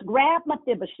 the nurse grabbed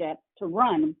Mephibosheth to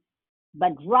run,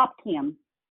 but dropped him,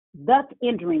 thus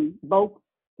injuring both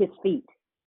his feet.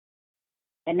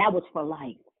 And that was for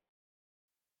life.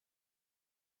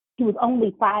 He was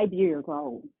only 5 years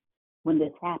old when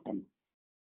this happened.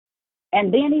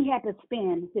 And then he had to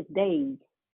spend his days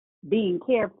being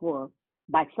cared for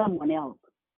by someone else,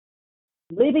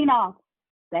 living off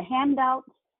the handouts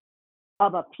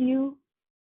of a few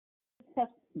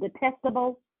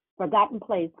detestable, forgotten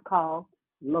place called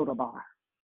Lodabar.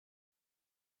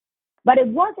 But it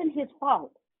wasn't his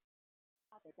fault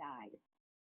father died.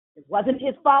 It wasn't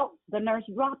his fault the nurse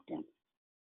dropped him.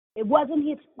 It wasn't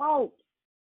his fault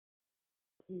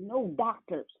no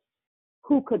doctors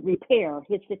who could repair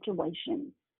his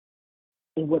situation.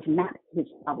 It was not his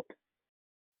fault.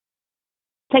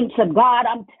 Saints of God,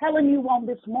 I'm telling you on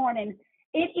this morning,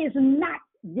 it is not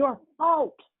your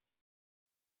fault.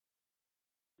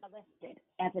 Molested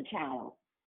as a child.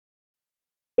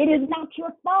 It is not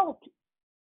your fault.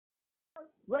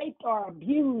 Raped or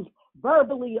abused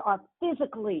verbally or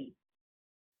physically.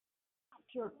 Not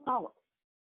your fault.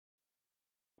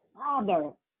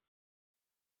 Father,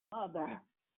 mother,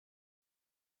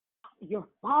 not your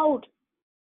fault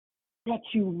that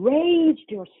you raised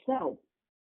yourself.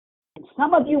 And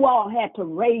some of you all had to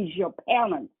raise your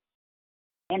parents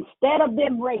instead of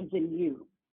them raising you.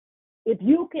 If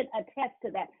you can attest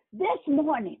to that, this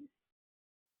morning,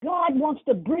 God wants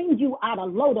to bring you out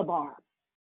of Lodabar.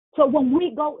 So when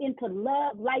we go into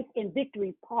Love, Life, and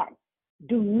Victory Park,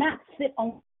 do not sit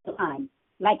on the line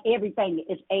like everything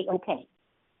is A-okay.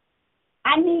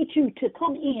 I need you to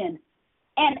come in,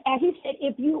 and as he said,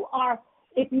 if you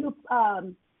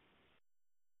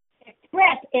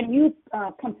express and you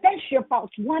confess your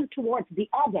faults one towards the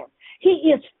other,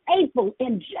 he is faithful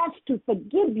and just to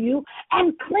forgive you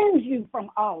and cleanse you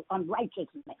from all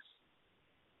unrighteousness.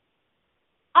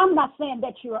 I'm not saying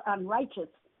that you're unrighteous,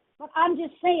 but I'm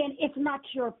just saying it's not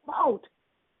your fault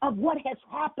of what has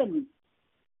happened.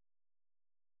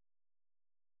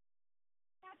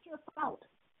 Not your fault.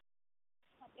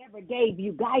 Whoever gave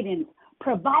you guidance,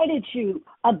 provided you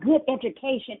a good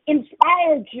education,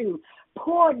 inspired you,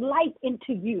 poured life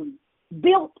into you,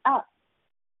 built up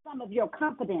some of your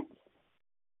confidence.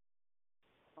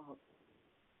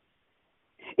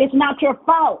 It's not your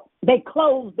fault they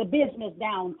closed the business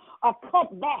down or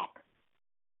cut back.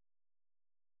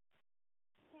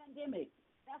 Pandemic,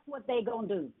 that's what they gonna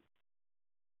do.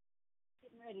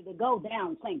 Getting ready to go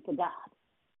down, thanks to God.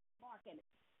 Mark it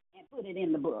and put it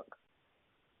in the book.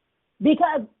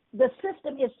 Because the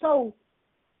system is so,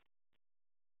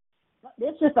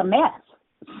 it's just a mess.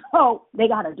 So they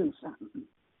got to do something.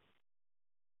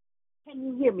 Can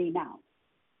you hear me now?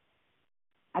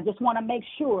 I just want to make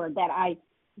sure that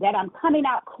I'm coming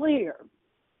out clear.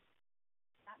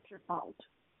 Not your fault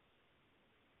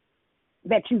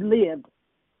that you lived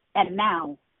and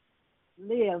now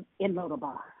live in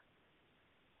Lodabar.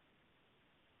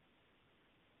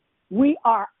 We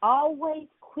are always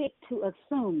quick to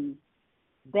assume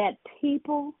that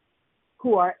people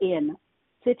who are in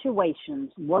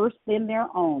situations worse than their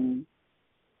own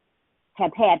have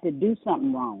had to do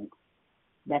something wrong.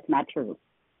 That's not true.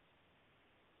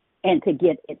 And to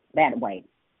get it that way,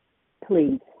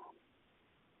 please.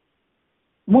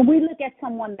 When we look at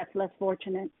someone that's less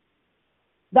fortunate,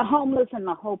 the homeless and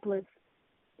the hopeless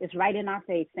is right in our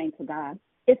face, thanks to God.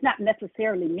 It's not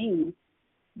necessarily mean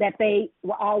that they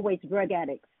were always drug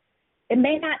addicts. It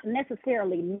may not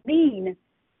necessarily mean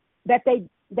that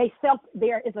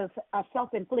there is a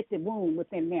self-inflicted wound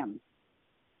within them.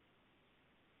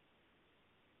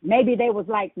 Maybe they was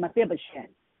like Mephibosheth.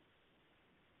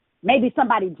 Maybe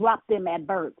somebody dropped them at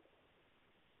birth.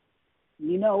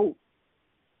 You know,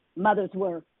 mothers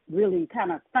were really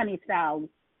kind of funny style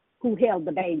who held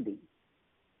the baby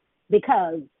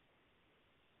because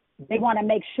they want to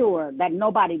make sure that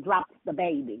nobody drops the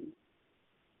baby,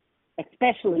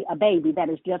 especially a baby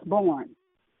that is just born.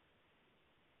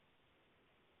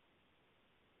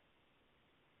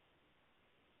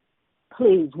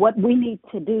 Please, what we need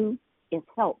to do is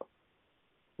help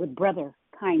with brother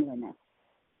kindliness.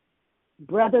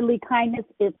 Brotherly kindness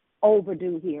is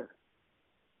overdue here.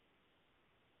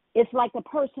 It's like a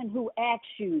person who asks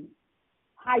you,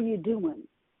 how you doing?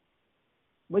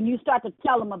 When you start to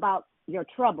tell them about your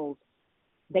troubles,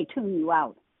 they tune you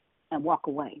out and walk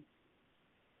away.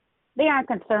 They aren't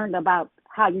concerned about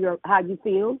how you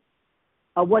feel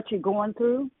or what you're going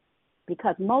through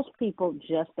because most people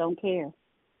just don't care.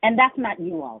 And that's not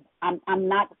you all.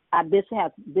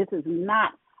 This is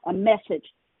not a message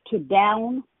to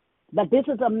down, but this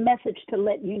is a message to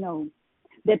let you know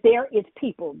that there is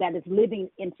people that is living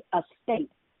in a state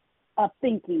of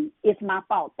thinking it's my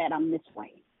fault that I'm this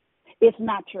way. It's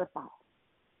not your fault.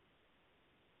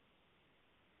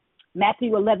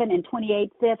 Matthew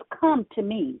 11:28 says, "Come to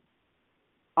me,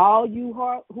 all you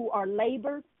who are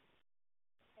labored,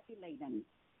 heavy laden,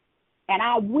 and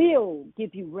I will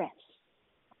give you rest."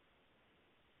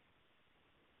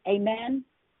 Amen.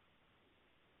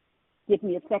 Give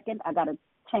me a second. I got to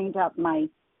change out my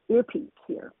earpiece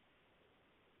here.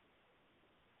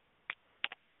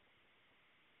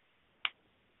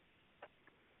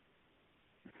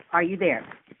 Are you there?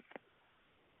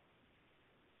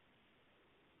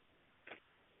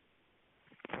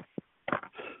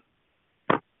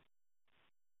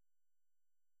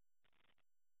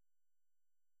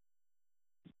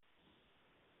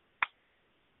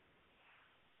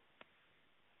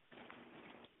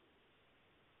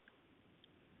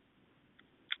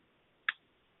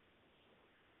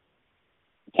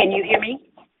 Can you hear me?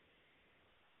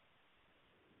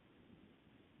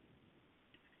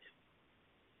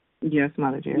 Yes,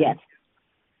 Mother Jerry. Yes.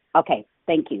 Okay,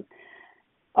 thank you.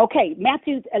 Okay,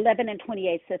 Matthew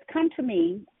 11:28 says, "Come to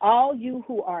me, all you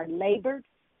who are labored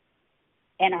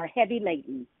and are heavy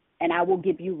laden, and I will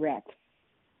give you rest.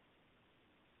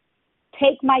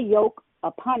 Take my yoke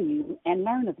upon you and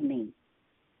learn of me,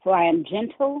 for I am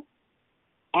gentle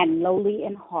and lowly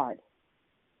in heart,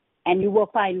 and you will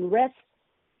find rest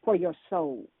for your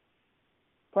soul.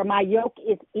 For my yoke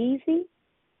is easy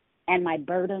and my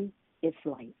burden is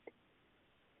light."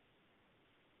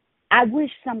 I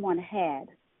wish someone had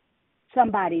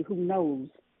somebody who knows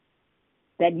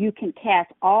that you can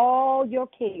cast all your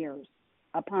cares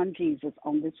upon Jesus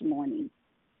on this morning.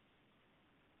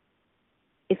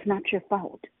 It's not your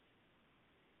fault.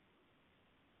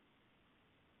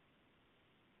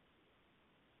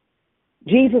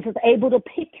 Jesus is able to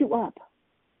pick you up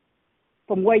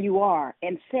from where you are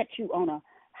and set you on a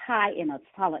high and a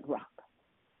solid rock.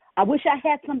 I wish I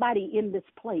had somebody in this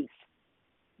place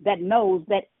that knows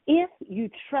that if you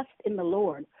trust in the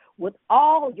Lord with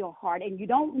all your heart and you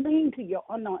don't lean to your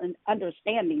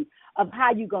understanding of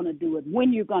how you're going to do it,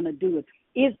 when you're going to do it,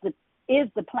 is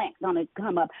the plant going to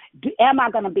come up? Am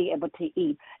I going to be able to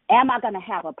eat? Am I going to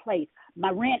have a place? My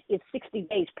rent is 60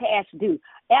 days past due.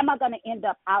 Am I going to end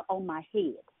up out on my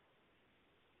head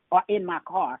or in my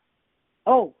car?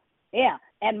 Oh, yeah,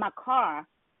 and my car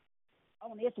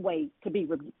on its way to be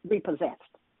repossessed.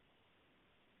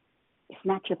 It's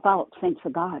not your fault, saints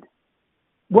of God.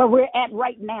 Where we're at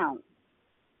right now,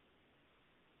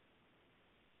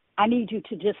 I need you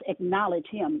to just acknowledge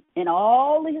him in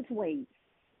all his ways,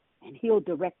 and he'll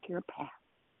direct your path.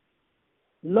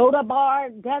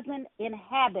 Lodabar doesn't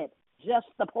inhabit just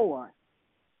the poor.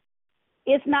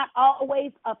 It's not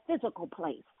always a physical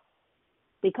place,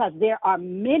 because there are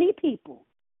many people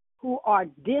who are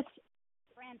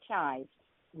disenfranchised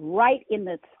right in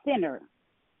the center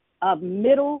of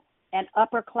middle and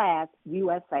upper class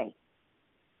USA.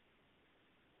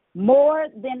 More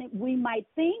than we might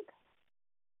think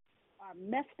are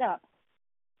messed up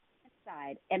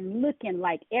inside and looking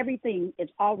like everything is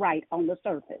all right on the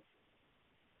surface.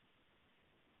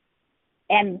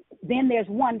 And then there's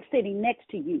one sitting next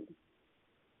to you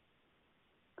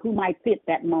who might fit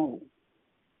that mold.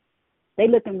 They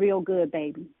looking real good,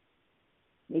 baby.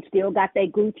 They still got their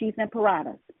Gucci's and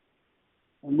Paradas.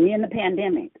 And we're in the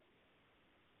pandemic.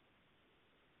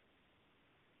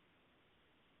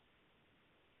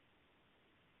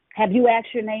 Have you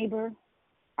asked your neighbor,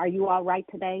 are you all right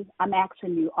today? I'm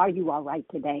asking you, are you all right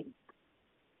today?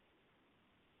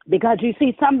 Because you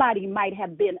see, somebody might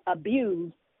have been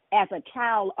abused as a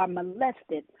child or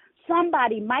molested.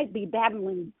 Somebody might be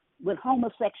battling with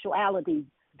homosexuality,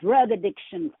 drug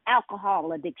addiction,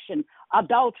 alcohol addiction,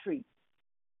 adultery,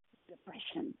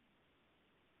 depression.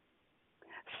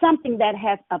 Something that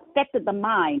has affected the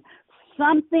mind,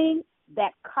 something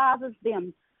that causes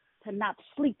them to not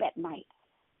sleep at night.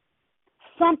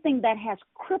 Something that has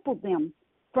crippled them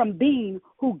from being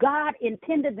who God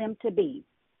intended them to be.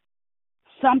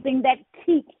 Something that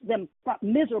keeps them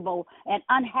miserable and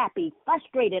unhappy,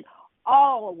 frustrated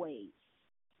always.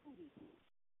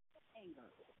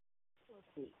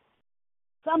 Anger.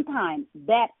 Sometimes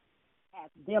that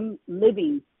has them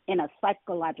living in a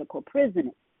psychological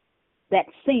prison that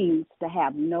seems to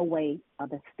have no way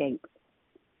of escape.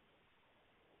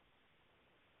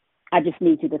 I just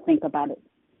need you to think about it.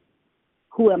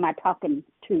 Who am I talking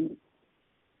to?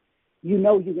 You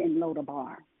know you're in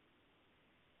Lodabar.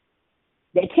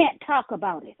 They can't talk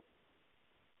about it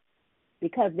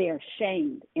because they're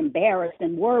ashamed, embarrassed,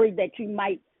 and worried that you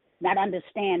might not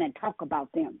understand and talk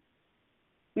about them.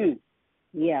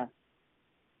 Yeah.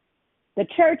 The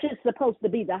church is supposed to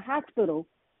be the hospital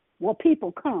where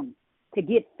people come to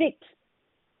get fixed.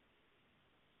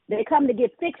 They come to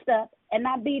get fixed up and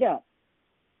not beat up.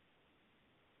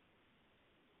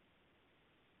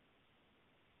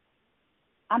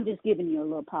 I'm just giving you a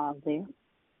little pause there.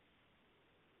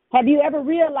 Have you ever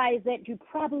realized that you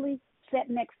probably sat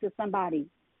next to somebody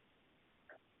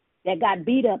that got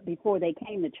beat up before they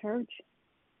came to church?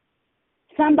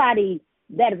 Somebody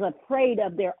that is afraid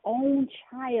of their own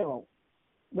child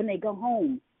when they go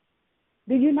home.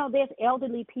 Do you know there's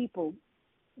elderly people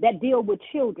that deal with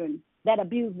children that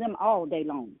abuse them all day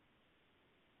long.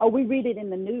 Or we read it in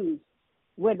the news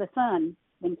where the son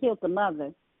then killed the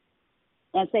mother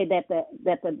and say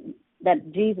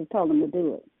that Jesus told him to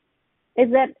do it.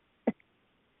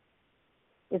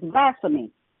 It's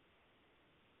blasphemy.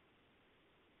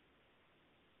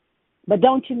 But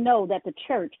don't you know that the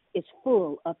church is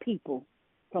full of people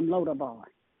from Lodabar?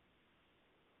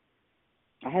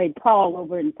 I heard Paul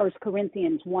over in 1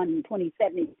 Corinthians 1:27,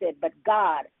 he said, but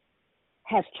God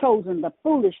has chosen the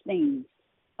foolish things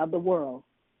of the world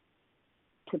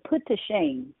to put to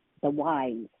shame the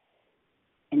wise.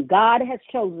 And God has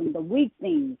chosen the weak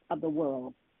things of the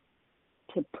world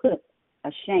to put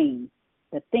ashame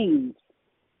the things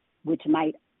which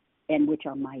might and which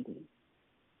are mighty.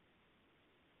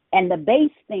 And the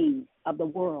base things of the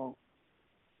world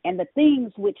and the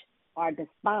things which are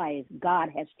despised God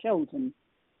has chosen,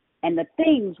 and the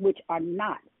things which are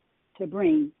not, to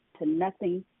bring to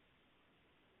nothing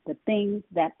the things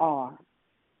that are.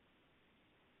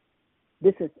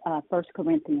 This is 1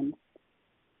 Corinthians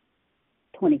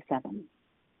 27,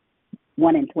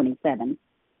 1 and 27.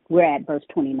 We're at verse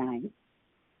 29.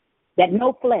 That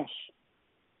no flesh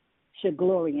should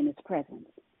glory in his presence.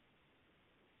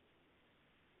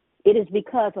 It is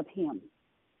because of him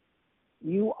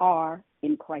you are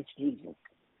in Christ Jesus.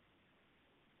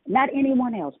 Not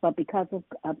anyone else, but because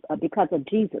of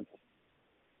Jesus,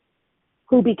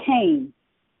 who became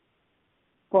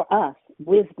for us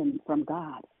wisdom from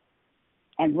God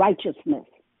and righteousness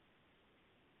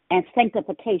and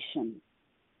sanctification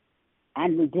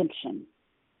and redemption.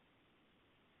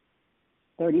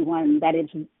 31, that is,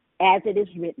 as it is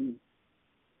written,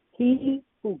 he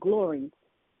who glories,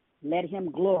 let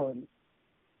him glory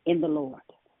in the Lord.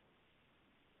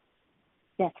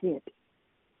 That's it.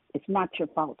 It's not your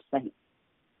fault, saint.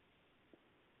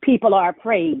 People are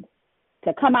afraid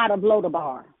to come out of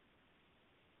Lodabar,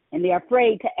 and they're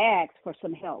afraid to ask for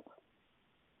some help.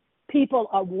 People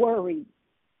are worried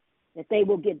that they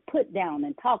will get put down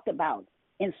and talked about,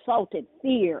 insulted,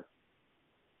 fear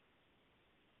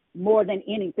more than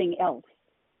anything else.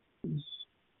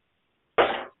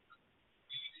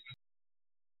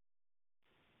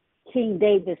 King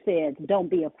David says, don't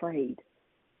be afraid.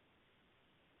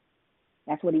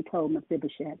 That's what he told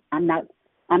Mephibosheth. I'm not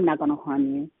going to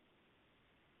harm you.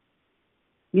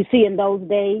 You see, in those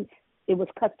days, it was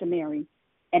customary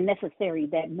and necessary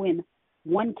that when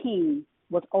one king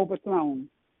was overthrown,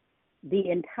 the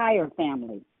entire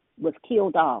family was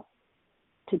killed off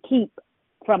to keep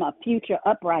from a future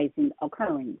uprising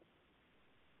occurring.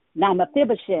 Now,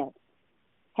 Mephibosheth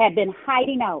had been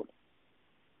hiding out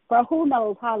for who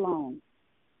knows how long,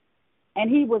 and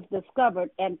he was discovered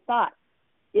and thought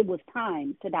it was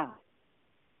time to die.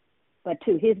 But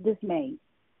to his dismay,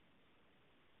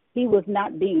 he was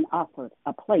not being offered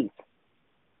a place.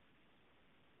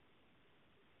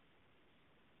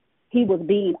 He was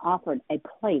being offered a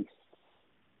place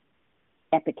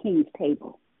at the king's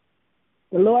table.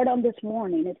 The Lord on this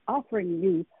morning is offering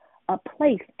you a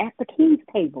place at the king's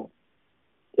table.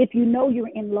 If you know you're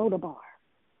in Lodabar,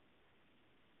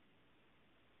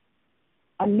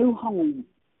 a new home,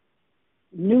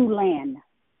 new land,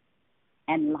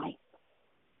 and life.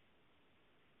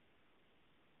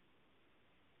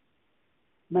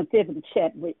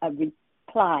 Mephibosheth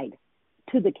replied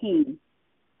to the king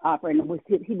offering.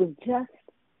 He was just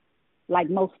like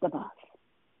most of us.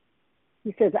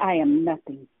 He says, I am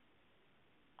nothing.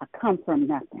 I come from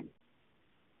nothing.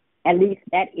 At least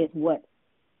that is what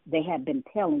they have been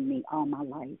telling me all my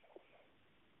life.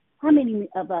 How many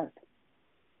of us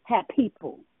have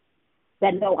people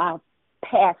that know our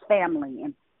past family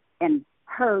and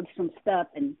heard some stuff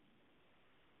and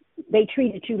they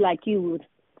treated you like you was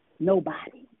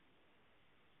nobody?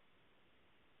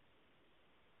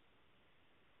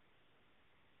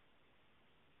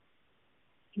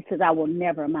 He says, I will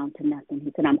never amount to nothing.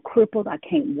 He said, I'm crippled. I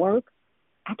can't work.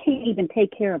 I can't even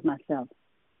take care of myself,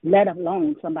 let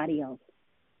alone somebody else.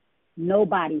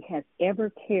 Nobody has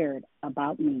ever cared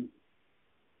about me.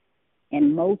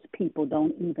 And most people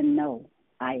don't even know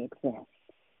I exist.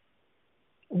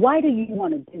 Why do you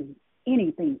want to do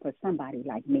anything for somebody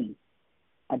like me,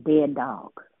 a dead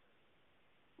dog?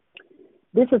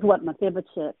 This is what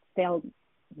Mephibosheth felt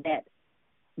that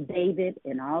David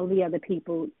and all the other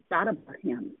people thought about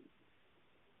him.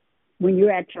 When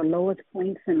you're at your lowest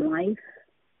points in life,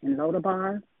 in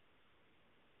Lodabar,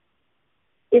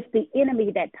 it's the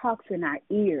enemy that talks in our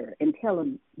ear and tell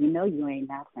him, you know you ain't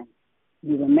nothing.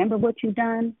 You remember what you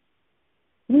done?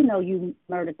 You know you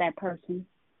murdered that person.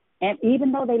 And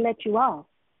even though they let you off,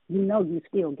 you know you're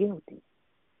still guilty.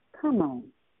 Come on.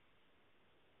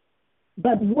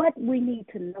 But what we need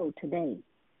to know today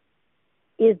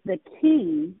is the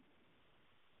King.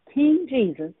 King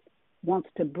Jesus wants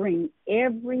to bring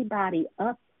everybody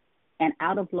up and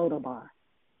out of Lodabar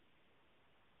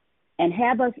and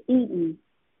have us eating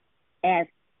at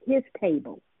his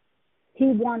table. He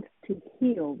wants to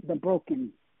heal the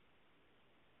broken,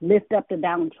 lift up the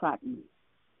downtrodden,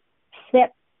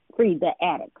 set free the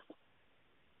addicts,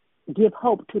 give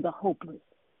hope to the hopeless,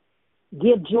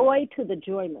 give joy to the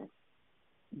joyless,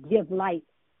 give life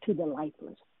to the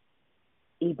lifeless,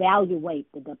 evaluate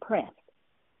the depressed,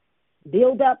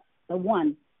 build up the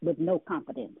one with no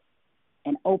confidence,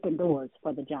 and open doors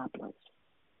for the jobless.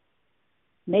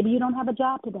 Maybe you don't have a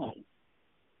job today,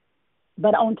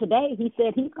 but on today, he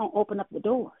said he's going to open up the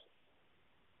doors.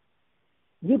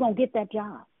 You're going to get that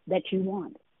job that you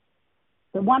want,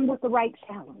 the one with the right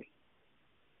salary.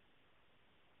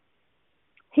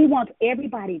 He wants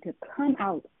everybody to come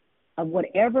out of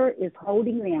whatever is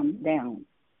holding them down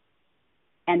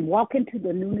and walk into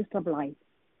the newness of life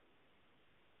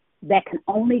that can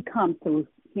only come through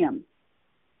him.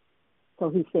 So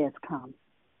he says, come.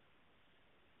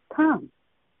 Come.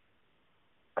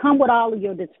 Come with all of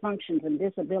your dysfunctions and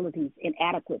disabilities,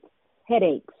 inadequates,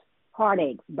 headaches,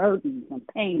 heartaches, burdens, and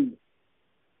pains.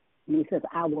 And he says,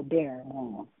 I will bear it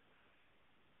all.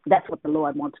 That's what the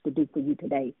Lord wants to do for you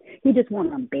today. He just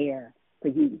wants to bear for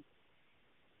you.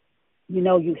 You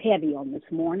know you're heavy on this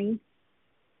morning.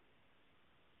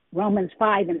 Romans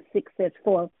 5:6 says,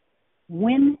 for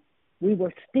when we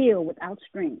were still without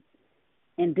strength,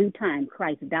 in due time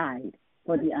Christ died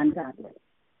for the ungodly.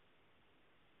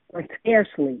 For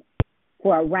scarcely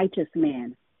for a righteous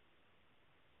man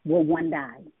will one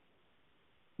die.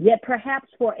 Yet perhaps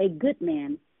for a good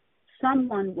man,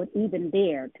 someone would even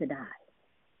dare to die.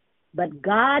 But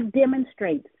God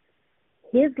demonstrates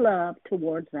his love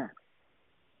towards us.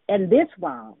 And this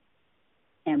while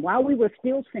we were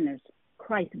still sinners,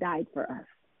 Christ died for us.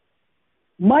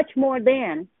 Much more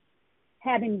than,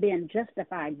 having been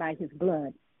justified by his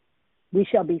blood, we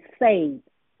shall be saved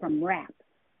from wrath.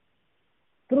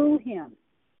 Through him,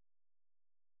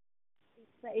 he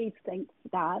saves, thanks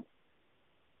God.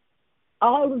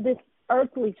 All of this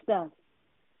earthly stuff,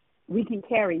 we can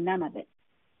carry none of it.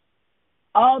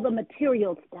 All the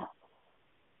material stuff,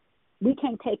 we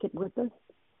can't take it with us.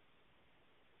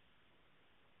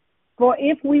 For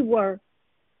if we were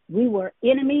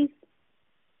enemies,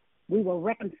 we were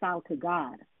reconciled to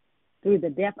God through the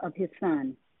death of his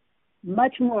Son.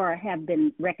 Much more have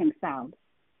been reconciled.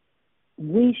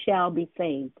 We shall be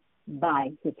saved by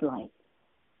his life.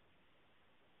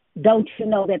 Don't you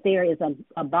know that there is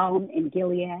a balm in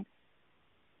Gilead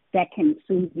that can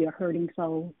soothe your hurting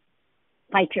soul,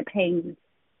 fight your pains,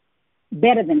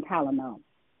 better than Tylenol?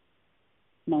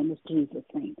 Name is Jesus,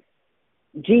 saints.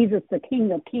 Jesus, the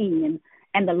King of Kings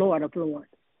and the Lord of Lords.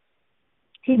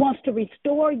 He wants to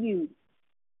restore you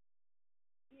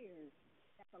years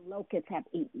that the locusts have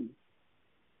eaten.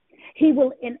 He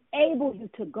will enable you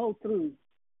to go through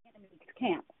enemy's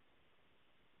camp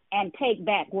and take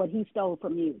back what he stole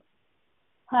from you.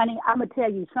 Honey, I'm going to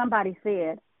tell you, somebody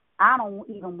said, I don't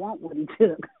even want what he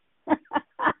took,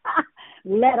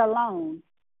 let alone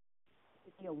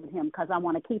deal with him, because I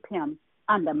want to keep him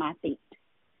under my feet.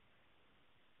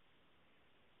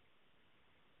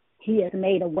 He has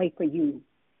made a way for you.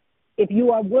 If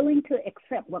you are willing to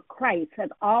accept what Christ has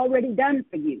already done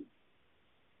for you,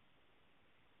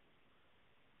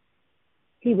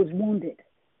 he was wounded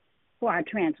for our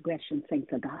transgressions,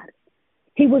 saints of God.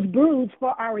 He was bruised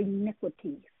for our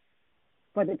iniquities,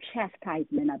 for the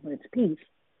chastisement of his peace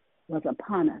was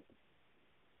upon us.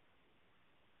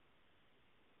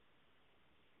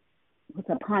 It was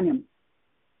upon him.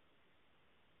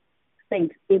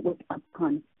 Saints, it was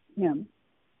upon him,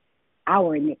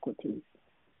 our iniquities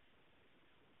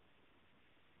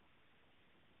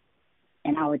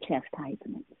and our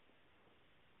chastisements.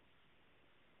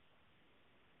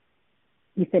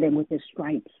 He said, and with his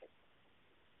stripes,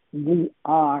 we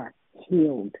are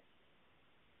healed.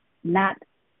 Not,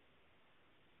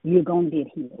 you're going to get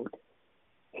healed.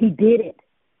 He did it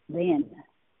then.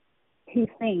 He's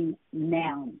saying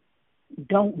now,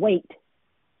 don't wait.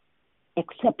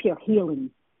 Accept your healing.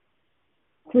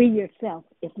 Free yourself.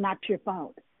 It's not your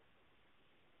fault.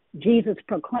 Jesus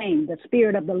proclaimed, the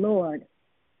Spirit of the Lord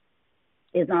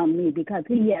is on me because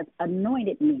he has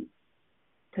anointed me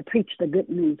to preach the good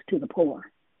news to the poor.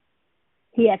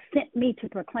 He has sent me to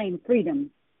proclaim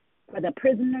freedom for the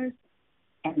prisoners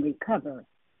and recover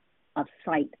of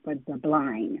sight for the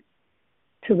blind,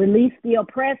 to release the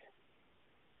oppressed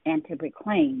and to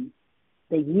proclaim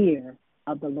the year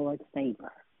of the Lord's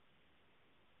favor.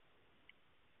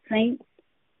 Saints,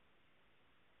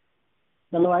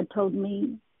 the Lord told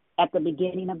me at the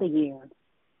beginning of the year.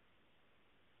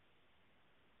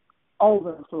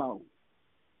 Overflow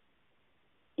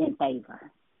in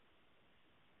favor.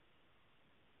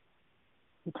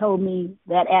 He told me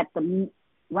that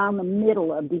around the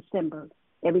middle of December,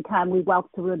 every time we walk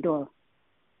through a door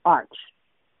arch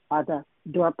or the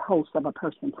doorpost of a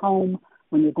person's home,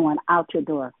 when you're going out your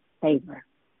door, favor.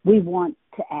 We want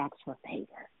to ask for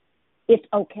favor. It's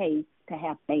okay to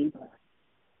have favor.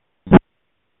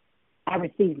 I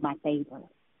received my favor.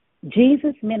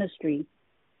 Jesus' ministry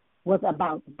was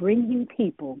about bringing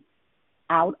people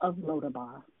out of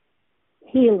Lodabar,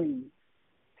 healing,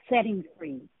 setting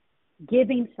free,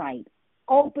 giving sight,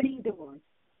 opening doors,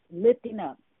 lifting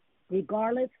up,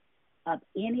 regardless of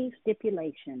any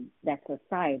stipulation that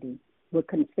society would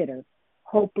consider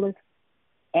hopeless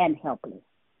and helpless.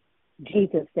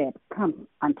 Jesus said, "Come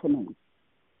unto me."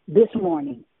 This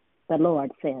morning, the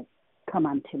Lord says, "Come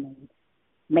unto me."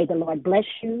 May the Lord bless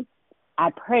you.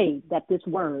 I pray that this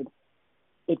word,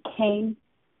 it came,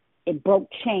 it broke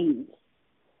chains.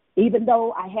 Even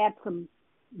though I had some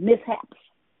mishaps,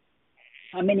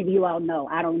 how many of you all know,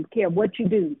 I don't care what you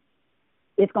do,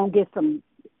 it's going to get some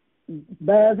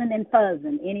buzzing and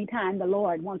fuzzing anytime the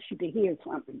Lord wants you to hear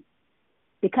something,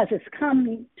 because it's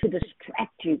coming to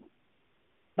distract you.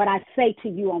 But I say to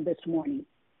you on this morning,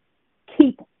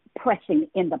 keep pressing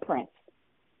in the press.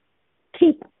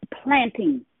 Keep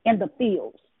planting in the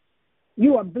fields.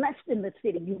 You are blessed in the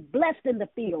city. You're blessed in the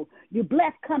field. You're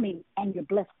blessed coming and you're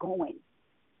blessed going.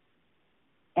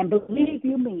 And believe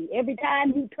you me, every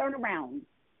time you turn around,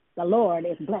 the Lord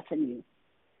is blessing you.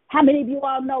 How many of you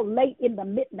all know late in the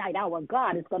midnight hour,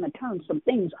 God is going to turn some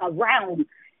things around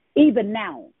even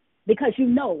now? Because you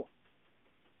know,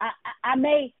 I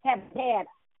may have had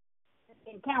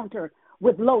an encounter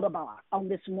with Lodabar on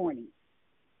this morning.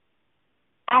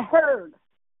 I heard,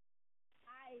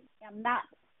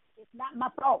 it's not my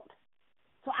fault.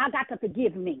 So I got to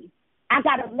forgive me. I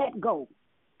got to let go.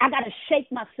 I got to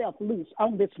shake myself loose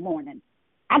on this morning.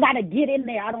 I got to get in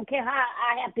there. I don't care how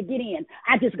I have to get in.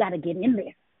 I just got to get in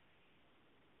there.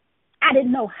 I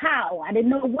didn't know how. I didn't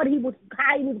know how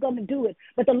he was going to do it.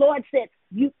 But the Lord said,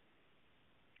 "You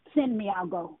send me, I'll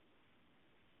go.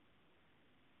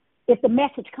 If the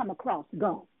message come across,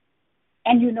 go."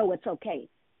 And you know it's okay.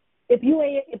 If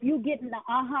you getting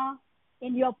the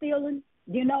in your feeling,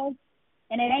 you know,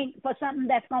 and it ain't for something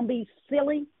that's going to be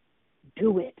silly,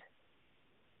 do it.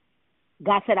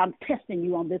 God said, "I'm testing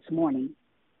you on this morning."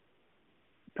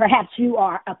 Perhaps you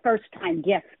are a first-time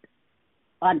guest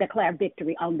on Declare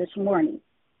Victory on this morning.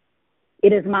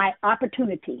 It is my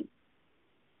opportunity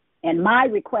and my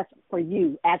request for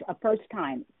you as a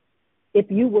first-time, if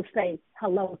you will say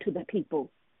hello to the people.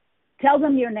 Tell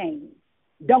them your name.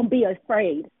 Don't be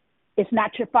afraid. It's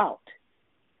not your fault.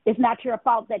 It's not your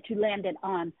fault that you landed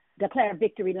on Declare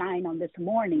Victory line on this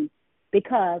morning,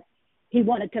 because he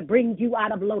wanted to bring you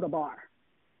out of Lodabar.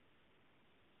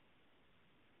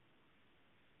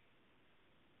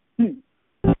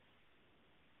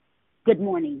 Good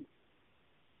morning.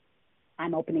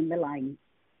 I'm opening the line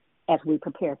as we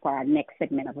prepare for our next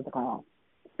segment of the call.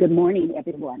 Good morning,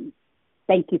 everyone.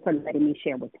 Thank you for letting me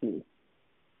share with you.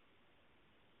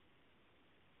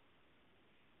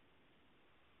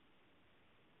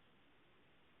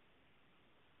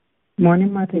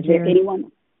 Morning, Mother Is there Jerry.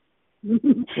 anyone?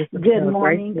 Good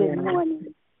morning, good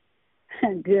morning.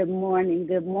 Good morning,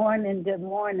 good morning, good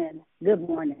morning, good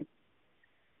morning.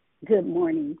 Good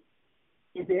morning.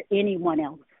 Is there anyone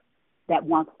else that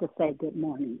wants to say good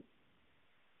morning?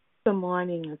 Good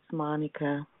morning, it's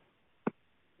Monica.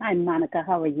 Hi, Monica.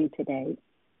 How are you today?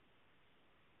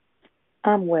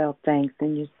 I'm well, thanks,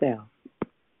 and yourself?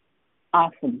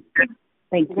 Awesome.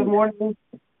 Thank you. Good morning.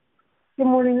 Good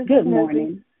morning. Good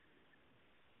morning.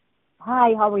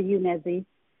 Hi, how are you, Nezzy?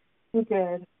 I'm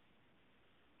good.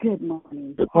 Good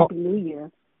morning. Happy New Year.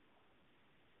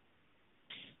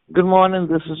 Good morning.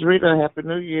 This is Rita. Happy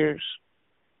New Year's.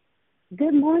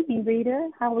 Good morning,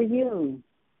 Rita. How are you?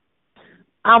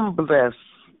 I'm blessed.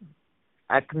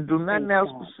 I can do nothing Praise else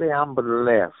God. but say I'm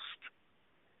blessed.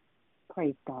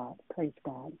 Praise God. Praise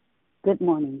God. Good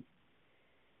morning.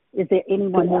 Is there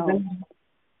anyone else?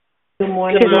 Good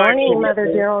morning. Good morning, Mother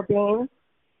Geraldine.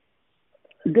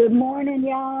 Good morning,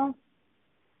 y'all.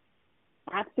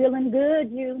 I'm feeling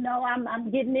good. You know,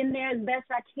 I'm getting in there as best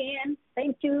I can.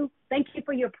 Thank you. Thank you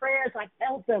for your prayers. I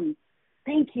felt them.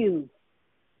 Thank you.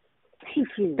 Thank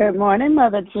you. Good morning,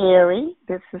 Mother Jerry.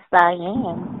 This is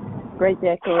Diane. Great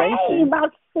decoration. Hey, my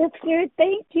sister.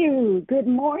 Thank you. Good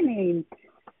morning.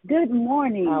 Good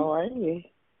morning. How are you?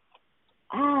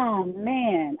 Ah,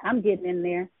 man. I'm getting in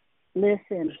there.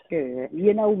 Listen, Good.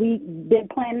 you know, we've been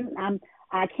planning.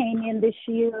 I came in this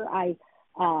year. I,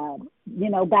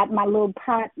 got my little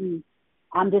pot, and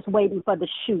I'm just waiting for the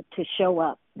shoot to show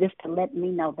up, just to let me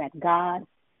know that God,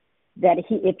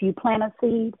 if you plant a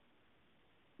seed,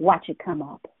 watch it come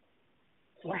up.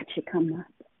 Watch it come up.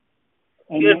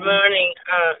 Amen. Good morning.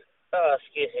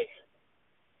 Excuse me.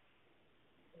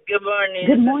 Good morning.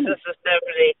 Good morning. This is Sister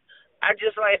Stephanie. I'd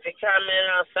just like to comment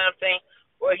on something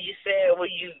where you said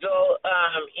when you go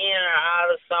in or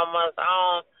out of someone's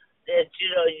home that,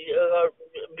 you're going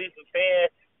to be prepared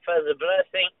for the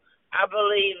blessing. I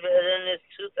believe that in this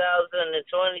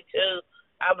 2022,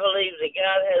 I believe that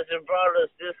God hasn't brought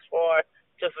us this far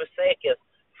to forsake us.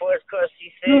 For of course,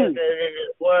 He says that in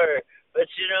His Word. But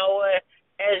you know what?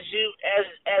 As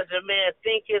a man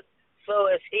thinketh, so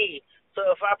is he. So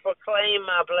if I proclaim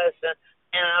my blessing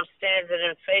and I'm standing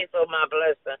in faith of my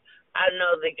blessing, I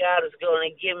know that God is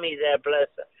going to give me that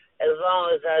blessing as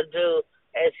long as I do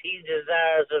as He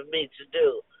desires of me to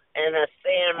do. And I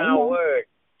stand my word.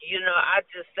 I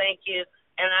just thank you.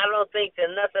 And I don't think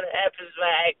that nothing happens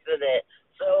by accident.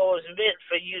 So it was meant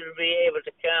for you to be able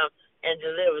to come and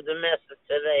deliver the message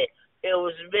today. It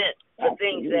was meant for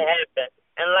things to happen.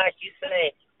 And like you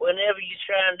say, whenever you're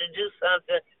trying to do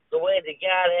something the way that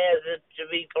God has it to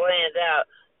be planned out,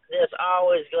 there's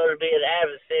always going to be an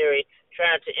adversary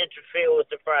trying to interfere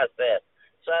with the process.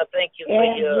 So I thank you for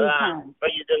your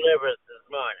deliverance this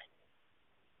morning.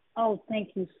 Oh,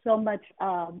 thank you so much.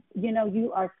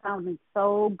 You are sounding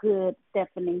so good,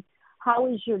 Stephanie. How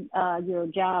is your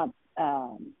job?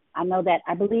 I know that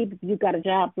I believe you got a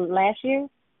job last year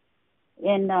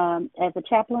as a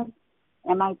chaplain.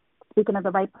 Am I speaking of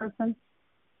the right person?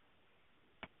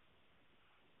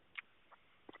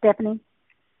 Stephanie?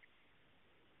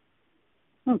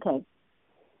 Okay.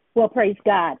 Well, praise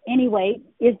God. Anyway,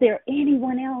 is there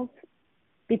anyone else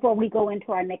before we go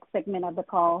into our next segment of the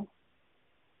call?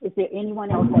 Is there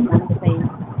anyone else that wants to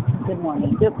say good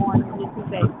morning? Good morning. This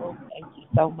is April. Thank you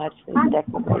so much for the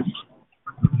declaration.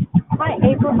 Hi,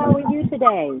 April. How are you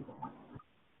today?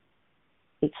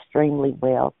 Extremely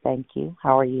well, thank you.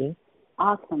 How are you?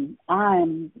 Awesome.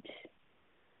 I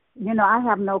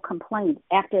have no complaints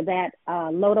after that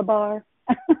Lodabar.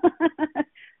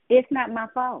 It's not my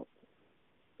fault.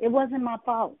 It wasn't my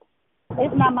fault.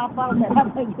 It's not my fault that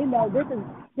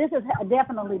this is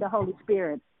definitely the Holy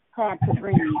Spirit had to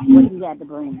bring what He had to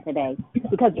bring today,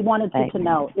 because He wanted you to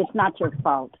know it's not your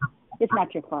fault. It's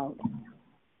not your fault.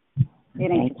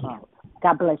 It ain't your fault.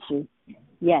 God bless you.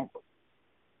 Yes.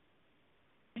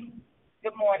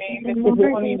 Good morning.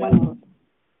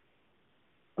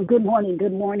 Good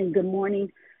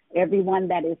morning, everyone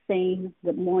that is saying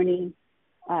good morning.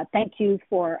 Thank you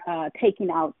for taking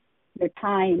out your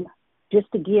time just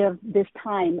to give this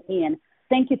time in.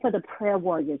 Thank you for the prayer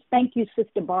warriors. Thank you,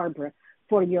 Sister Barbara,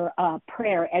 for your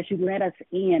prayer as you led us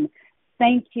in.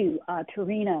 Thank you,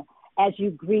 Tarina, as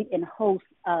you greet and host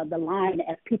the line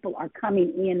as people are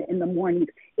coming in the mornings.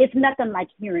 It's nothing like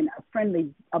hearing a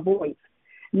friendly voice.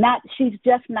 She's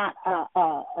not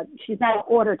an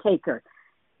order taker.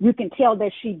 You can tell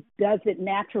that she does it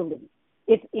naturally.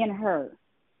 It's in her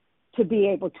to be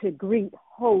able to greet,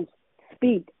 host,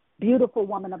 speak. Beautiful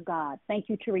woman of God. Thank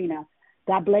you, Tarina.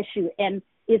 God bless you. And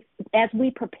as we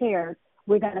prepare,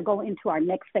 we're going to go into our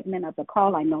next segment of the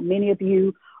call. I know many of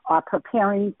you are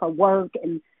preparing for work,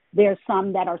 and there's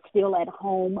some that are still at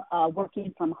home,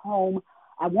 working from home.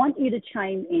 I want you to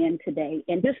chime in today.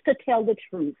 And just to tell the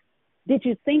truth, did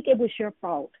you think it was your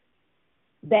fault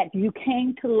that you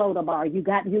came to Lodabar?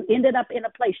 You ended up in a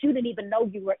place you didn't even know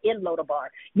you were in Lodabar.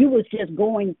 You was just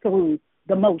going through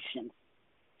the motions.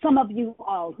 Some of you,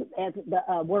 as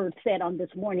the word said on this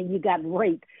morning, you got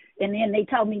raped, and then they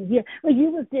told me, you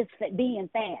was just being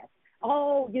fast.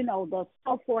 The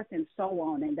so forth and so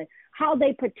on, and how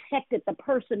they protected the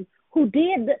person who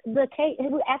did the case,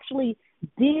 who actually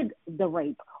did the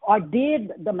rape or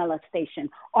did the molestation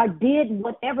or did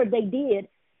whatever they did.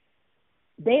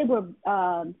 They were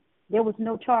there was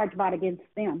no charge brought against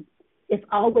them. It's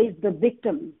always the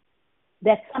victim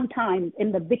that sometimes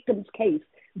in the victim's case,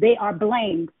 they are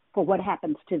blamed for what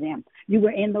happens to them. You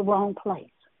were in the wrong place.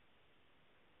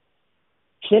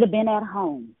 Should have been at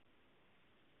home.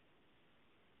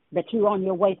 That you're on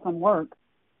your way from work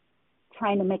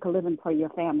trying to make a living for your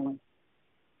family,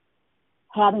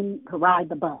 having to ride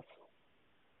the bus.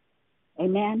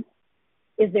 Amen?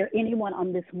 Is there anyone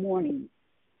on this morning,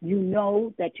 you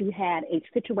know that you had a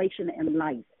situation in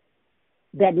life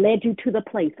that led you to the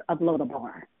place of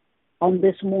Lodabar on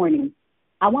this morning?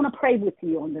 I want to pray with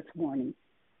you on this morning.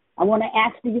 I want to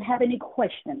ask, do you have any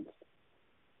questions?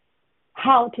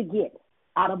 How to get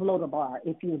out of Lodabar,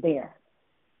 if you're there,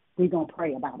 we're going to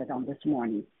pray about it on this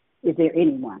morning. Is there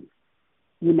anyone?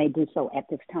 You may do so at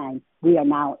this time. We are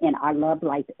now in our love,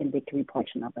 life, and victory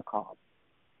portion of the call.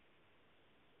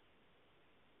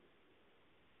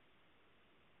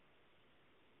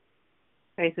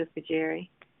 Hey, Sister Jerry.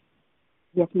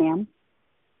 Yes, ma'am.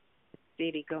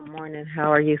 Dee Dee, good morning.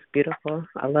 How are you? Beautiful.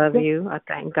 I love you. I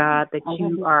thank God that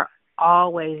you are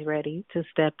always ready to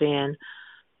step in.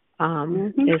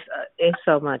 It's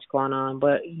so much going on,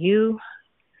 but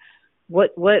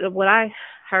what I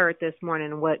heard this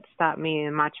morning, what stopped me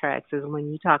in my tracks is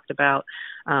when you talked about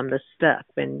the stuff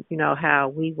and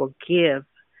how we will give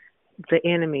the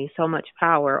enemy so much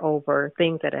power over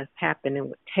things that have happened and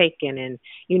were taken, and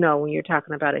when you're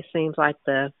talking about it seems like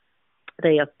the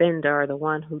offender or the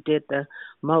one who did the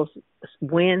most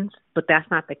wins, but that's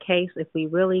not the case. If we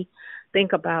really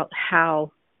think about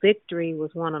how victory was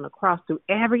won on the cross through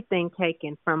everything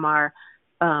taken from our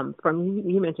from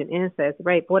you mentioned incest,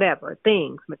 rape, whatever,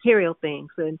 things, material things.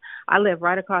 And I live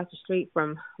right across the street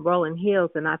from Rolling Hills,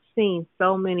 and I've seen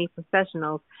so many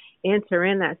professionals enter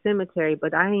in that cemetery,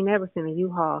 but I ain't never seen a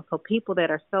U-Haul. So people that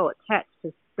are so attached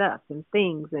to stuff and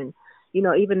things, and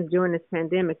even during this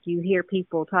pandemic, you hear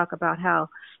people talk about how,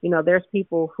 there's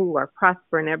people who are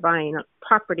prospering, they're buying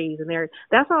properties, and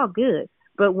that's all good.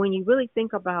 But when you really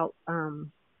think about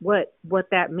what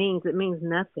that means, it means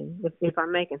nothing, if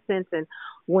I'm making sense. And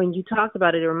when you talked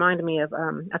about it, it reminded me of,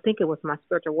 I think it was my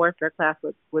spiritual warfare class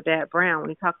with Dad Brown, when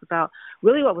he talked about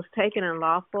really what was taken and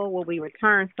lawful will be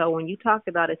returned. So when you talked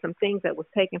about it, some things that was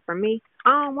taken from me,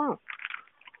 I don't want.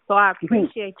 So I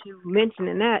appreciate you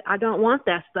mentioning that. I don't want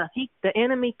that stuff. The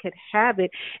enemy could have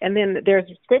it. And then there's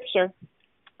a scripture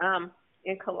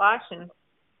in Colossians.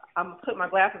 I'm going to put my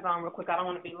glasses on real quick. I don't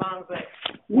want to be long, but...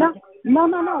 No,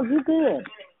 you're good.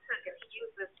 He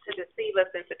uses to deceive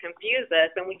us and to confuse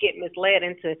us, and we get misled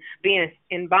into being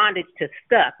in bondage to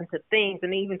stuff and to things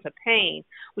and even to pain.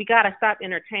 We got to stop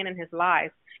entertaining his lies.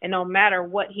 And no matter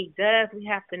what he does, we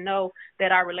have to know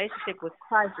that our relationship with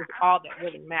Christ is all that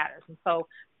really matters. And so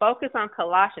focus on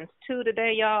Colossians 2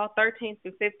 today, y'all, 13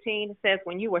 through 15. It says,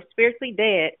 when you were spiritually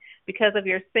dead because of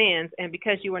your sins and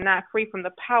because you were not free from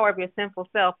the power of your sinful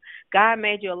self, God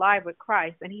made you alive with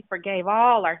Christ, and he forgave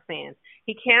all our sins.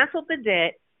 He canceled the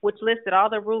debt, which listed all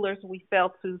the rules we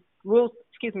failed to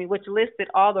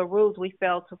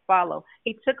follow.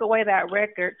 He took away that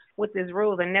record with his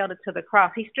rules and nailed it to the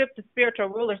cross. He stripped the spiritual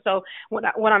ruler. So what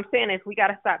I'm saying is we got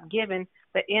to stop giving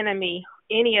the enemy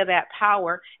any of that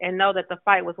power and know that the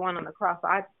fight was won on the cross. So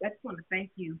I just want to thank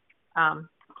you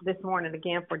this morning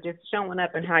again for just showing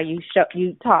up and how you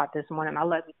taught this morning. I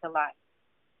love you a lot.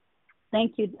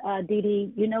 Thank you, Dee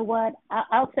Dee. You know what?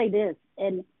 I'll say this,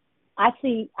 and I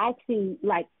see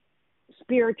like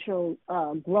spiritual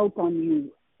growth on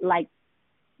you like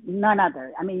none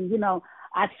other. I mean,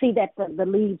 I see that the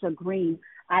leaves are green.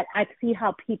 I see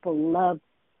how people love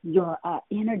your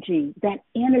energy. That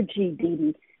energy, Dee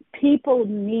Dee. People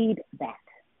need that.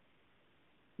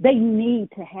 They need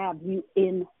to have you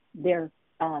in their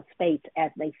space,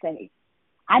 as they say.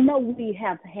 I know we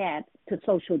have had to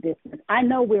social distance. I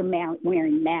know we're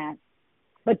wearing masks.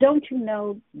 But don't you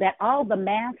know that all the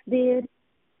masks did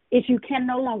is you can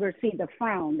no longer see the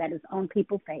frown that is on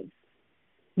people's face.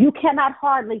 You cannot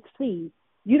hardly see.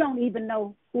 You don't even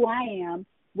know who I am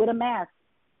with a mask.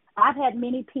 I've had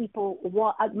many people,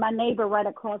 my neighbor right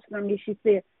across from me, she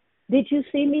said, did you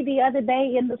see me the other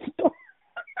day in the store?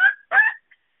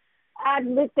 I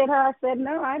looked at her, I said,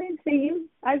 no, I didn't see you.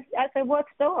 I said, what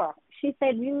store? She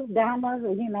said, you down there,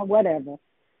 whatever.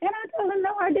 And I told her,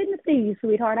 no, I didn't see you,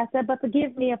 sweetheart. I said, but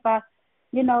forgive me if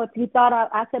if you thought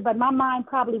I said, but my mind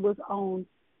probably was on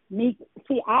me.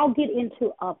 See, I'll get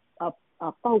into a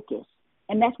focus,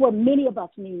 and that's what many of us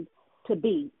need to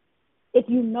be. If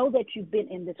you know that you've been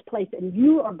in this place and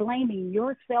you are blaming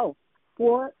yourself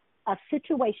for a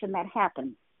situation that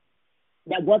happened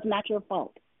that was not your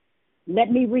fault,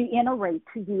 let me reiterate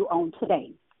to you on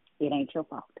today, it ain't your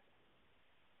fault.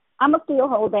 I'm going to still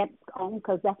hold that on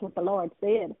because that's what the Lord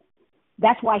said.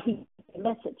 That's why he sent the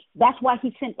message. That's why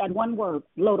he sent that one word,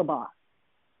 Lodabar.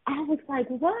 I was like,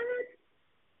 what?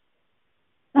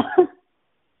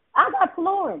 I got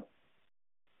floored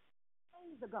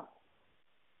days ago.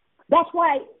 That's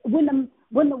why when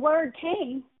the word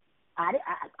came, I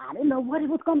didn't know what it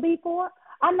was going to be for.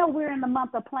 I know we're in the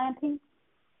month of planting,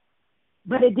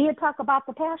 but it did talk about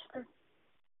the pasture,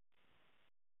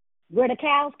 where the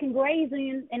cows can graze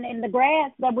in the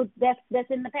grass that's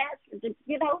in the pasture.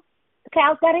 The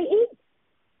cows got to eat.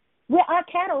 Where our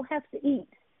cattle has to eat.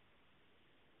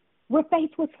 We're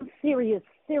faced with some serious,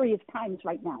 serious times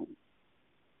right now.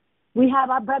 We have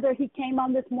our brother, he came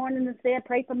on this morning and said,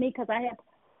 pray for me because I have,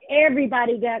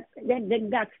 everybody got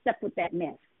stuck with that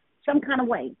mess, some kind of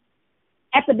way.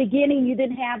 At the beginning, you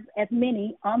didn't have as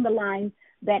many on the line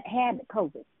that had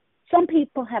COVID. Some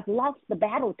people have lost the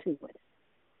battle to it.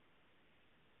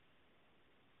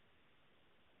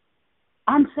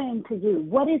 I'm saying to you,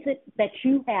 what is it that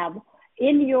you have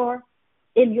in your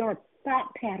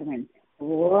thought pattern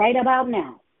right about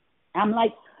now? I'm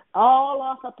like all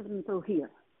off up and through here.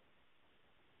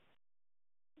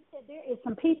 He said there is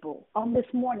some people on this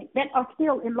morning that are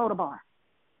still in Lodabar.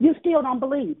 You still don't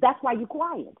believe. That's why you're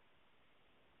quiet.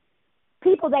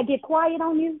 People that get quiet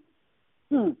on you,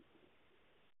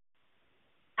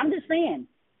 I'm just saying.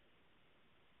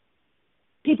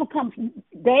 People come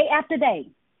day after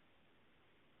day.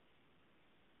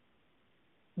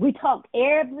 We talk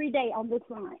every day on this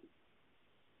line.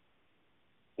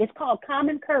 It's called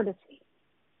common courtesy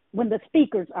when the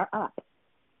speakers are up.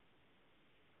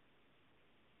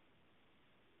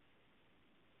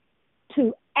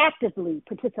 To actively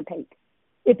participate.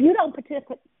 If you don't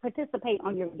participate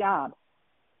on your job,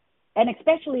 and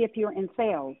especially if you're in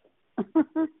sales,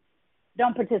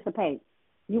 don't participate.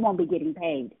 You won't be getting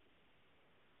paid.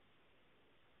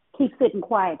 Keep sitting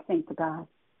quiet, thanks to God.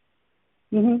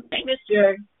 Mm-hmm. Hey, Miss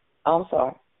Jerry. Oh, I'm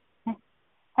sorry.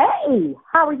 Hey,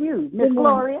 how are you, Miss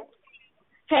Gloria?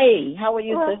 Hey, how are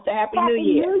you, sister? Happy New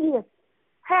Year. New Year.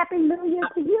 Happy New Year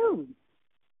to you.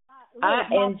 I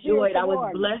enjoyed. I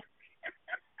was blessed.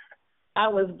 I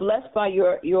was blessed by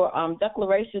your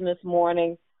declaration this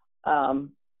morning.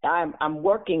 I'm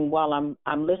working while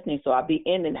I'm listening, so I'll be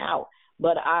in and out.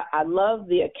 But I love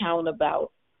the account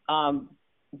about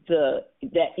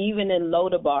that even in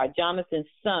Lodabar, Jonathan's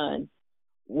son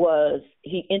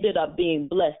he ended up being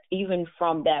blessed even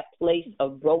from that place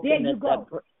of brokenness,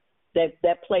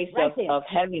 that place of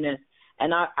heaviness.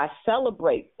 And I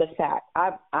celebrate the fact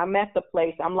I'm at the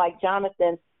place. I'm like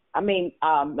Jonathan.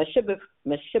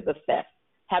 Mephibosheth,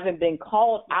 having been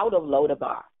called out of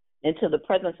Lodabar into the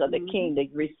presence of the king, they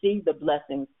received the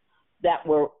blessings that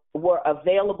were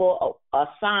available,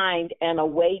 assigned, and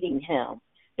awaiting him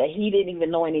that he didn't even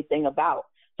know anything about.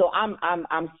 So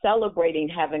I'm celebrating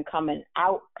having come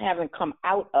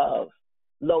out of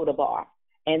Lodabar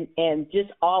and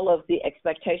just all of the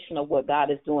expectation of what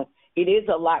God is doing. It is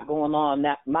a lot going on.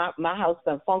 Now, my house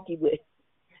been funky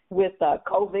with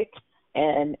COVID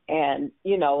and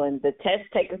the test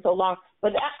taking so long,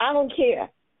 but I don't care.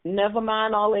 Never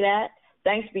mind all of that.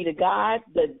 Thanks be to God.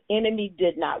 The enemy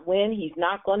did not win. He's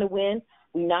not going to win.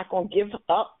 We're not going to give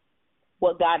up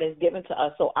what God has given to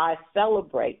us. So I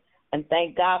celebrate and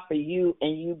thank God for you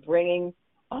and you bringing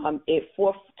it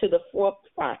forth to the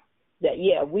forefront. That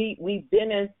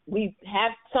we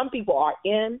have some people are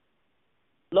in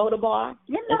Lodabar,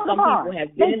 and some people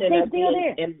have been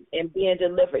and being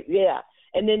delivered. Yeah,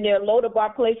 and then there are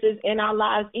Lodabar places in our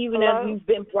lives, even as we've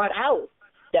been brought out,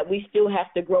 that we still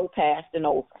have to grow past and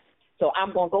over. So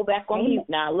I'm going to go back on mute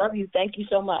now. I love you. Thank you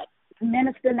so much.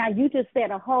 Minister, now you just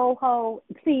said a whole,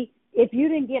 see, if you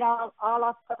didn't get all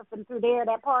our stuff and through there,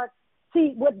 that part,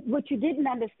 see, what you didn't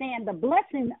understand, the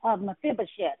blessing of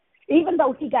Mephibosheth, even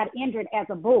though he got injured as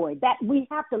a boy, that we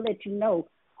have to let you know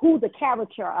who the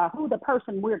character or who the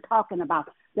person we're talking about.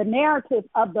 The narrative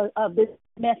of this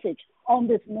message on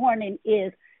this morning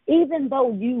is, even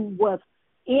though you was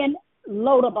in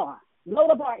Lodabar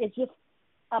is just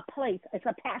a place, it's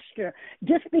a pasture.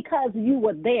 Just because you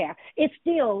were there, it's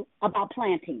still about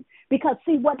planting. Because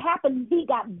see what happened, he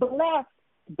got blessed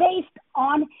based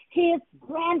on his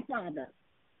grandfather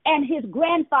and his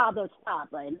grandfather's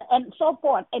father and so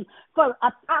forth, and for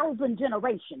 1,000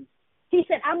 generations. He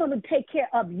said, I'm going to take care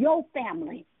of your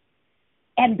family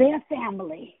and their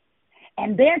family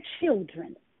and their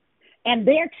children and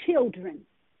their children.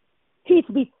 He's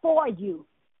before you.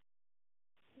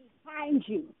 He's behind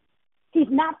you. He's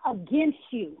not against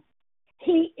you.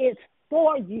 He is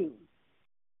for you.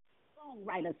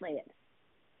 The songwriter said.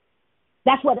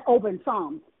 That's what over in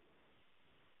Psalms.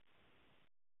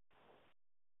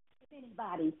 If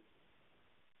anybody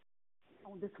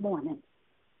on this morning.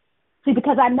 See,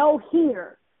 because I know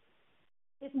here,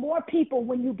 it's more people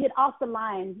when you get off the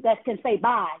line that can say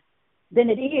bye than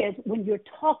it is when you're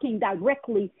talking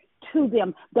directly to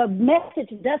them. The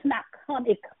message does not come.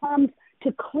 It comes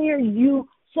to clear you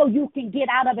so you can get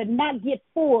out of it, not get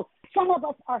full. Some of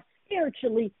us are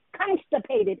spiritually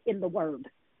constipated in the word,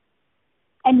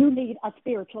 and you need a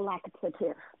spiritual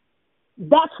laxative.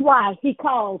 That's why he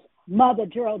calls Mother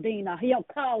Geraldine, or he'll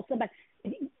call somebody.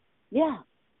 Yeah.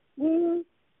 Mm-hmm.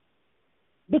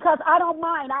 Because I don't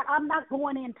mind. I'm not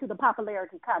going into the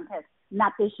popularity contest.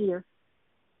 Not this year.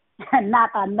 And not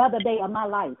another day of my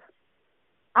life.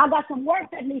 I got some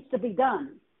work that needs to be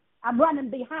done. I'm running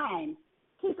behind,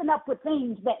 keeping up with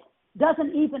things that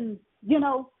doesn't even,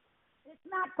 it's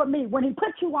not for me. When he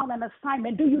puts you on an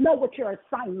assignment, do you know what your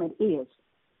assignment is?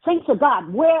 Saints of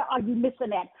God, where are you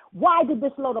missing at? Why did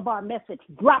this Lodabar message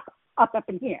drop up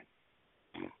in here?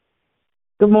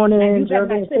 Good morning, And you better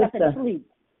Jeremy not sit up and sister. sleep.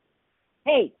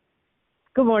 Hey.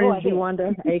 Good morning, Go ahead.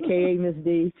 Wanda, a.k.a. Miss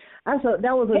D. That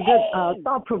was a good,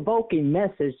 thought-provoking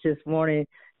message this morning.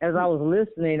 As I was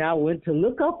listening, I went to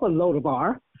look up a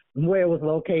Lodabar, where it was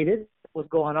located, what's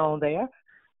going on there,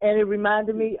 and it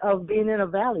reminded me of being in a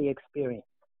valley experience.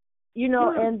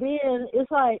 And then it's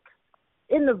like,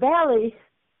 in the valley,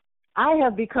 I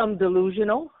have become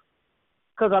delusional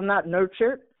because I'm not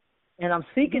nurtured, and I'm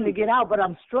seeking to get out, but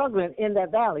I'm struggling in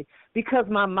that valley because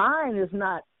my mind is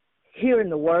not hearing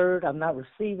the word. I'm not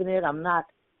receiving it. I'm not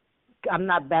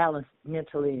balanced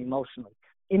mentally and emotionally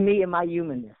in me and my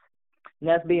humanness. And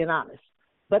that's being honest.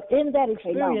 But in that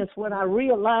experience, when I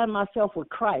realign myself with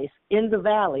Christ in the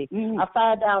valley, I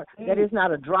find out that it's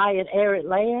not a dry and arid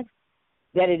land,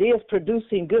 that it is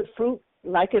producing good fruit,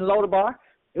 like in Lodabar.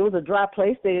 It was a dry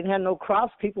place. They didn't have no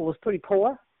crops. People was pretty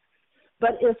poor.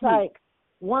 But it's like,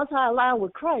 once I align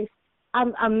with Christ,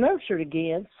 I'm nurtured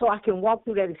again so I can walk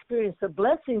through that experience. The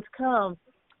blessings come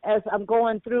as I'm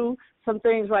going through some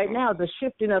things right now, the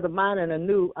shifting of the mind and a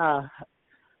new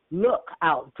look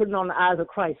out, putting on the eyes of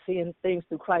Christ, seeing things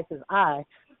through Christ's eye.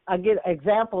 I get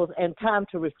examples and time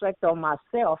to reflect on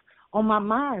myself, on my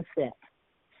mindset.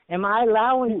 Am I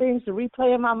allowing things to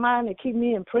replay in my mind and keep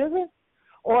me in prison?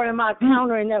 Or am I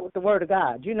countering that with the word of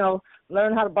God?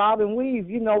 Learn how to bob and weave,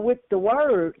 with the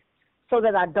word, so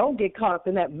that I don't get caught up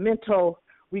in that mental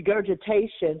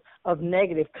regurgitation of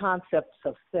negative concepts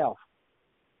of self.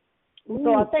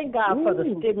 So I thank God for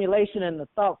the stimulation and the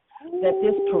thought that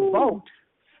this provoked,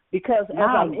 because as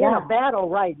I'm in a battle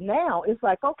right now, it's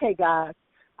like, okay, God,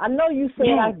 I know you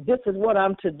said this is what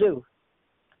I'm to do.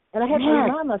 And I had to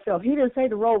remind myself, he didn't say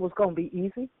the road was going to be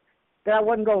easy, that I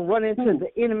wasn't going to run into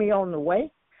the enemy on the way.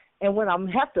 And when I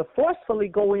have to forcefully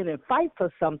go in and fight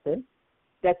for something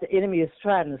that the enemy is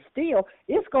trying to steal,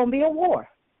 it's going to be a war.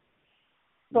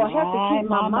 So I have to keep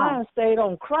my mind stayed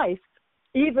on Christ,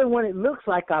 even when it looks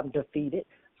like I'm defeated,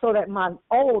 so that my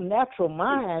old natural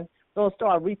mind don't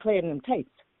start replaying them tapes.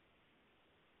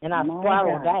 And I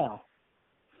spiral down.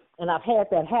 And I've had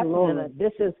that happen, and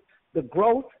this is the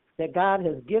growth that God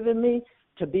has given me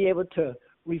to be able to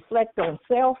reflect on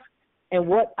self and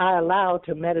what I allow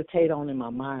to meditate on in my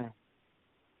mind.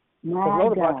 Because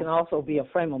Lodabar can also be a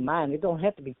frame of mind. It don't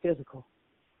have to be physical.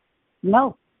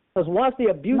 No. Because once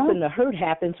the abuse and the hurt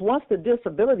happens, once the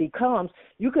disability comes,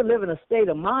 you can live in a state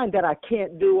of mind that I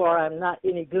can't do, or I'm not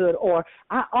any good, or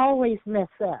I always mess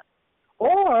up.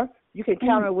 Or you can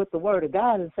counter it with the word of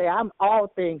God and say, I'm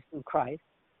all things through Christ.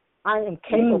 I am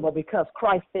capable because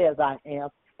Christ says I am,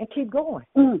 and keep going.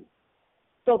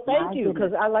 So thank you,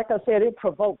 because like I said, it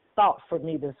provoked thought for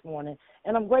me this morning,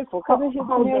 and I'm grateful because it's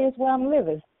the areas where I'm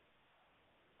living.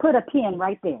 Put a pin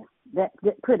right there.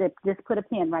 Just put a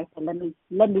pin right there.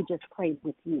 Let me just pray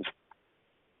with you.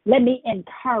 Let me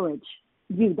encourage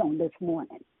you on this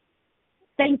morning.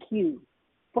 Thank you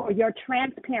for your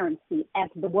transparency as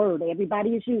the word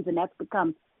everybody is using. That's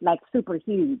become like super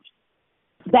huge.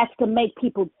 That's to make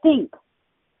people think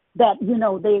that,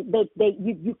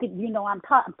 you could,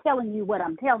 I'm telling you what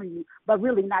I'm telling you, but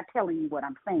really not telling you what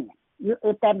I'm saying,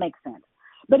 if that makes sense.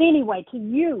 But anyway, to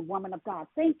you, woman of God,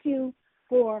 thank you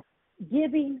for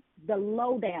giving the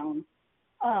lowdown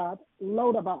of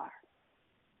Lodabar.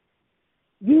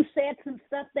 You said some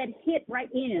stuff that hit right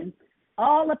in,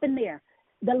 all up in there.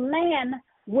 The land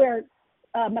where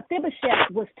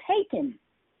Mephibosheth was taken,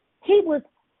 he was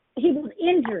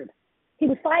injured. He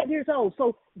was 5 years old,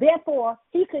 so therefore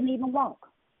he couldn't even walk.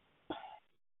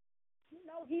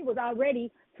 He was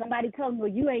already, somebody told him, well,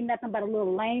 you ain't nothing but a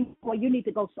little lame, or you need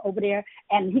to go over there.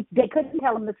 And they couldn't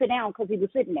tell him to sit down because he was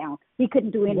sitting down. He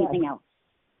couldn't do anything else.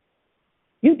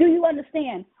 Do you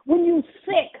understand? When you're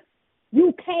sick,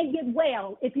 you can't get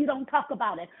well if you don't talk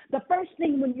about it. The first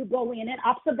thing when you go in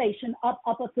observation of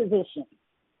a physician,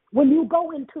 when you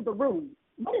go into the room,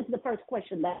 what is the first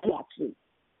question that they ask you?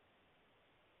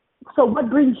 So what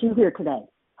brings you here today?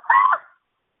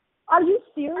 Are you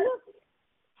serious?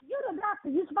 You're the doctor.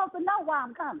 You're supposed to know why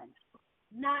I'm coming.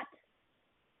 Not.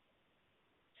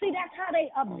 See, that's how they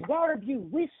observe you.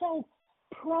 We're so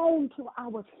prone to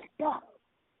our stuff.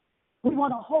 We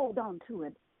want to hold on to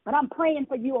it. But I'm praying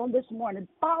for you on this morning.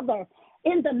 Father,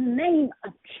 in the name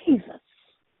of Jesus,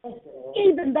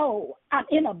 even though I'm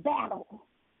in a battle,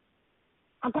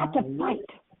 I got to fight.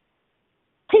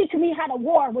 Teach me how to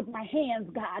war with my hands,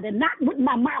 God, and not with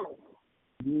my mouth.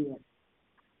 Yes.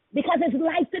 Because it's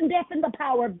life and death in the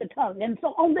power of the tongue. And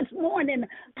so on this morning,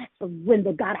 I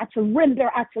surrender, God. I surrender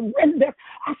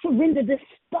this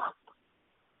stuff.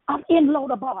 I'm in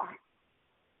Lodabar.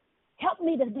 Help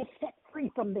me to be set free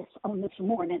from this on this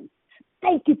morning.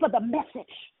 Thank you for the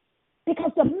message.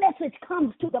 Because the message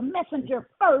comes to the messenger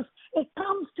first. It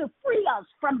comes to free us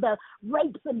from the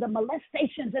rapes and the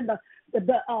molestations and the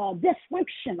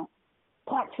dysfunctional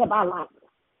parts of our life.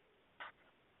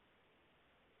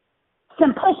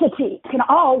 Simplicity can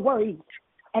all worry,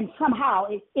 and somehow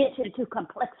it gets into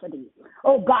complexity.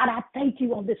 Oh, God, I thank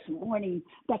you on this morning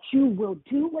that you will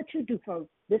do what you do for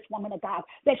this woman of God,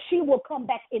 that she will come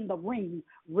back in the ring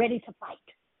ready to fight.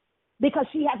 Because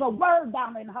she has a word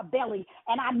down in her belly,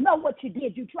 and I know what you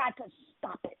did. You tried to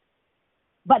stop it.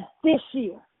 But this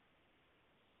year,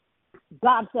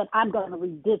 God said, I'm going to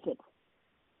revisit,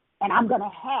 and I'm going to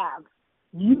have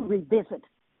you revisit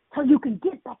so you can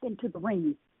get back into the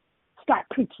ring, start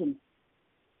preaching.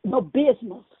 Your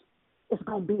business is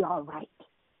going to be all right.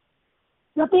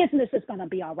 Your business is going to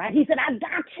be all right. He said, I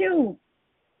got you,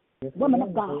 woman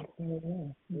of God.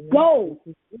 Go.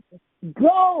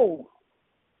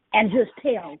 And just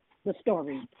tell the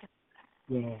story.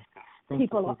 Yeah.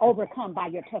 People are overcome by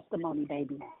your testimony,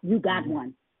 baby. You got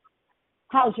one.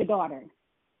 How's your daughter?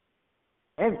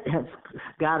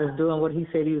 God is doing what he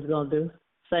said he was going to do.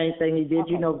 Same thing he did,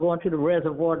 going to the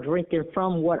reservoir, drinking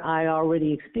from what I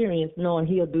already experienced, knowing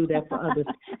he'll do that for others.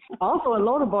 Also, in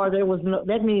Lodabar,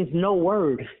 that means no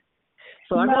word.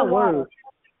 So I got word.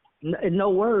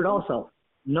 No word also.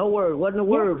 No word. Wasn't a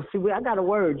word. See, I got a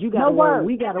word. You got a word.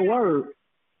 We got a word.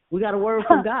 We got a word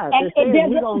from God. We're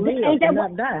going to live and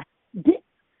not die.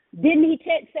 Didn't he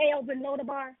say over in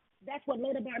Lodabar? That's what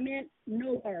Lodabar meant?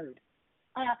 No word.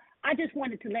 I just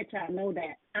wanted to let y'all know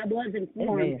that. I was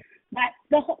informed. But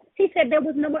he said there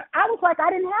was no word. I was like, I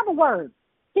didn't have a word.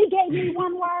 He gave me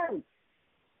one word.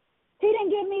 He didn't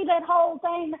give me that whole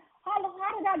thing. How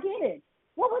did I get it?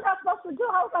 What was I supposed to do?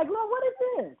 I was like, Lord, what is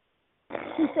this?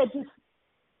 He said,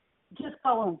 just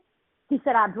go on. He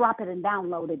said, I'll drop it and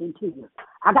download it into you.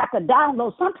 I got to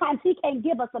download. Sometimes he can't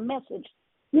give us a message.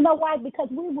 You know why? Because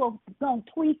we will going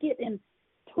to tweak it and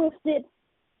twist it.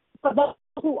 For those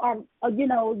who are,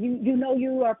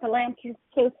 you are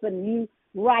philanthropist and you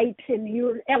write and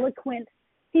you're eloquent.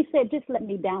 He said, just let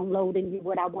me download in you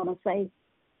what I want to say.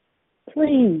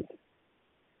 Please.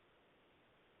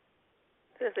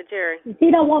 Sister Jerry. He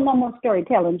don't want no more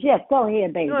storytelling. Jeff, go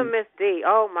ahead, baby. You and Miss D.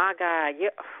 Oh, my God.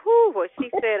 What she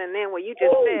said and then what you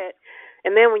just said.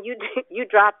 And then when you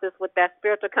dropped us with that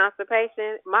spiritual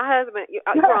constipation, my husband, you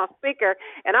were on speaker,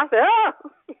 and I said, oh,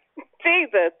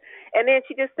 Jesus. And then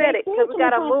she just said it, because we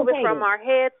got to move it from our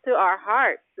heads to our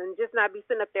hearts and just not be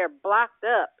sitting up there blocked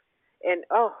up. And,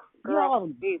 oh, girl,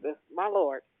 Jesus, my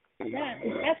Lord. Yeah,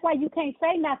 that's why you can't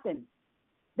say nothing.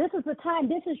 This is the time.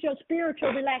 This is your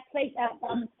spiritual relaxation.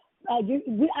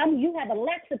 You have a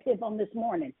laxative on this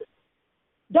morning.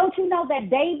 Don't you know that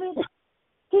David,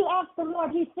 he asked the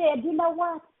Lord, he said, you know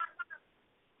what?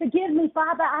 Forgive me,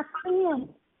 Father, I sinned.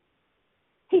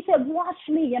 He said, wash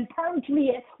me and purge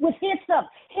me with hyssop.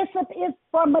 Hyssop is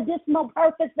for medicinal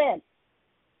purposes.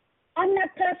 I'm not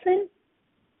cussing.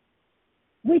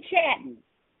 We chatting.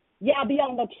 Y'all be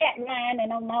on the chat line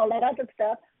and on all that other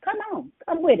stuff. Come on,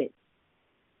 come with it.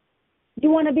 You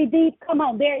want to be deep? Come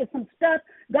on. There is some stuff.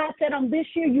 God said on this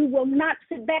year, you will not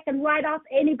sit back and write off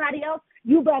anybody else.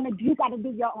 You got to do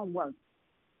your own work.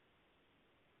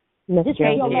 Miss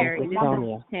Jerry,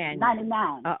 Sonia.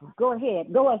 99. Go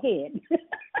ahead. Go ahead.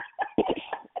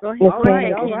 All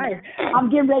right. I'm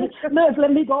getting ready. Look,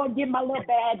 let me go and get my little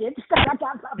baggage. I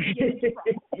got something to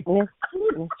get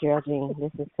Miss Geraldine,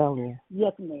 this is Sonia.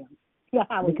 Yes, ma'am. Yeah,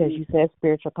 because you said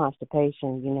spiritual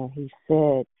constipation, he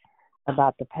said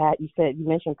about you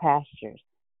mentioned pastures.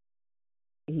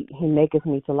 He maketh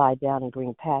me to lie down in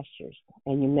green pastures,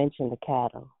 and you mentioned the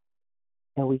cattle.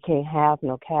 And we can't have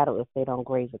no cattle if they don't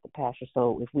graze at the pasture.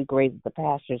 So if we graze at the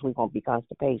pastures, we won't be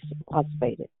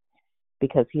constipated.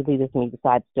 Because he leadeth me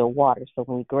beside still waters. So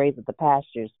when we graze at the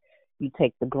pastures, you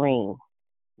take the green,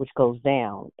 which goes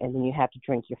down, and then you have to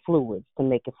drink your fluids to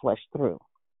make it flush through.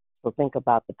 So think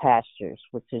about the pastures,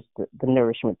 which is the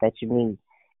nourishment that you need,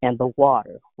 and the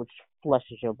water, which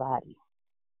flushes your body.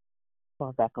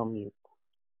 Fall back on mute.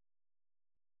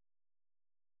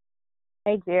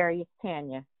 Hey, Jerry, it's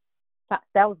Tanya.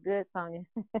 That was good, Sonia.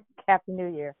 Happy New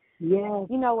Year. Yes.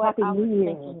 You know what? Happy I was New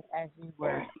Year. thinking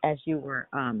as you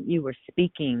were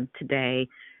speaking today,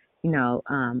 in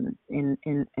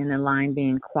the line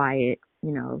being quiet,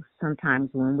 sometimes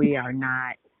when we are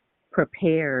not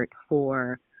prepared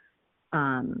for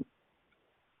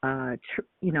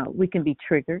we can be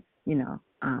triggered,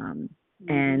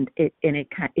 and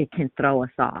it can throw us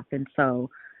off. And so,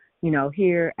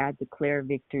 here at Declare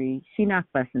Victory, she's not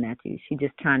fussing at you. She's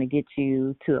just trying to get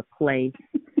you to a place.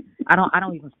 I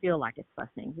don't even feel like it's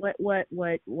fussing. What,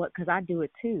 because I do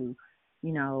it too,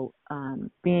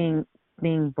 being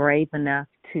brave enough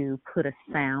to put a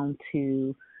sound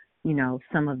to,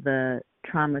 some of the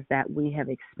traumas that we have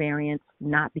experienced,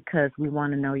 not because we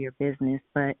want to know your business,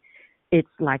 but it's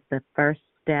like the first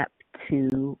step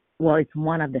to, it's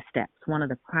one of the steps, one of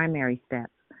the primary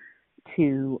steps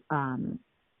to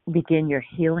begin your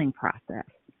healing process.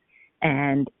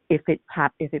 And if it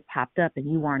popped up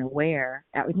and you weren't aware,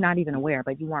 not even aware,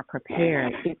 but you weren't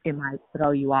prepared, it might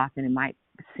throw you off, and it might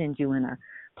send you in a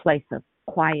place of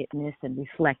quietness and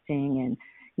reflecting, and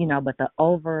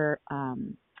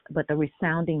but the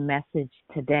resounding message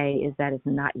today is that it's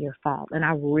not your fault. And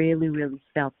I really, really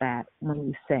felt that when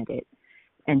you said it,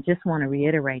 and just want to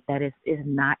reiterate that it's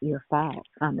not your fault,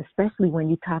 especially when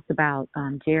you talked about,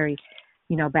 Jerry,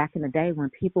 back in the day when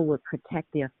people would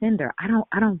protect the offender. I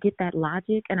don't get that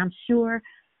logic, and I'm sure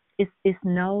it's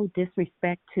no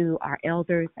disrespect to our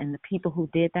elders and the people who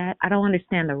did that. I don't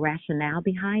understand the rationale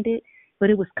behind it, but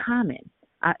it was common.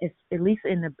 It's, at least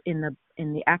in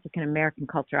the African American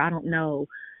culture. I don't know,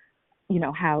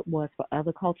 how it was for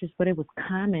other cultures, but it was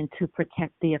common to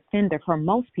protect the offender for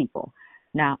most people.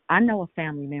 Now, I know a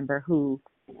family member who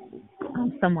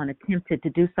someone attempted to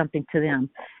do something to them,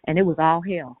 and it was all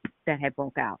hell that had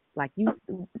broke out. Like, you,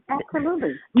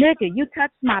 absolutely, nigga, you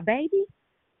touched my baby,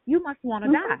 you must want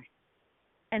to die,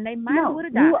 and they might would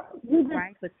have died,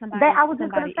 right? But somebody, I was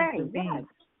just going to say, intervened.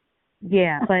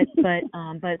 Yeah,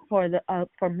 but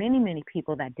for many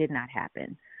people that did not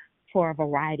happen for a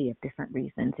variety of different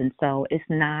reasons, and so it's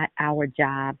not our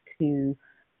job to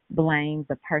blame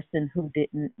the person who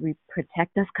didn't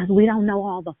protect us, because we don't know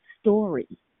all the stories.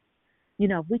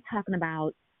 If we're talking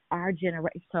about our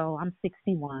generation, so I'm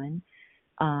 61.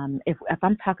 If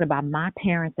I'm talking about my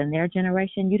parents and their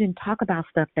generation, you didn't talk about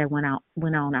stuff that went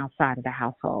on outside of the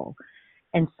household,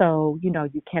 and so you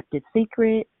kept it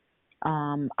secret.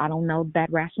 I don't know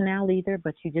that rationale either,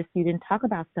 but you didn't talk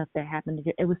about stuff that happened.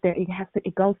 It was there.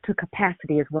 It goes to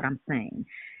capacity, is what I'm saying.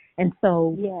 And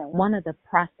so one of the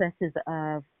processes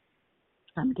of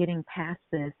getting past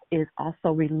this is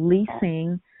also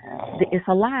releasing. It's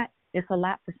a lot. It's a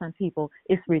lot for some people.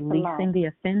 It's releasing the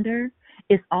offender.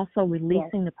 It's also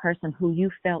releasing the person who you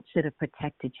felt should have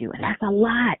protected you, and that's a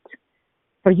lot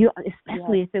for you,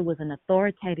 especially if it was an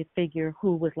authoritative figure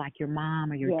who was like your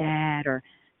mom or your dad or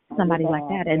somebody like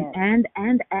that.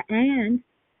 And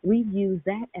we've used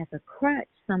that as a crutch,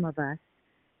 some of us,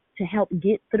 to help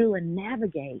get through and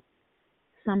navigate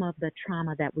some of the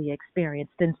trauma that we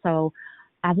experienced. And so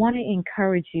I want to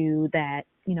encourage you that,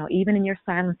 even in your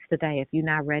silence today, if you're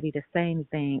not ready to say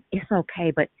anything, it's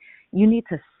okay, but you need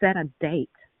to set a date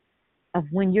of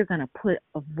when you're going to put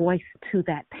a voice to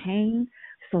that pain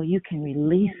so you can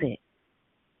release it.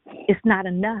 It's not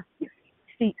enough.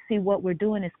 See, what we're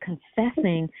doing is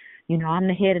confessing, I'm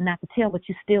the head and not the tail, but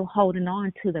you're still holding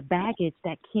on to the baggage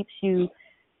that keeps you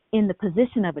in the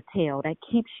position of a tail, that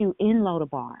keeps you in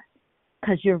Lodabar,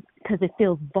 because it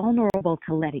feels vulnerable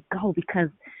to let it go, because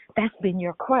that's been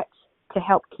your crutch to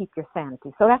help keep your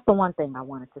sanity. So that's the one thing I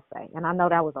wanted to say, and I know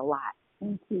that was a lot.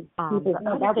 Thank you.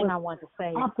 The other thing I wanted to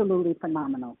say, absolutely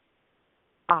phenomenal.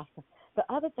 Awesome. The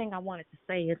other thing I wanted to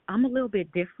say is I'm a little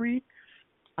bit different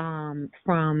from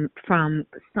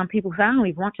some people. I don't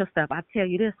even want your stuff. I tell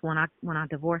you this: when I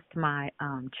divorced my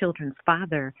children's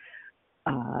father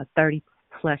 30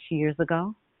 plus years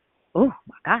ago. Oh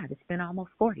my God, it's been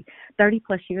almost 30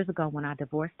 plus years ago when I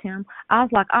divorced him. I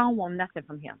was like, I don't want nothing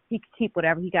from him. He could keep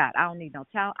whatever he got. I don't need no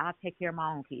child. I'll take care of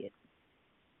my own kids.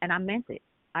 And I meant it.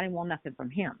 I didn't want nothing from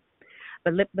him.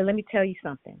 But let me tell you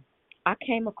something. I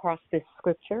came across this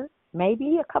scripture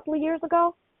maybe a couple of years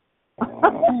ago.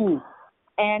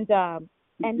 And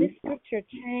this scripture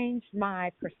changed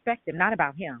my perspective, not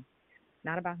about him.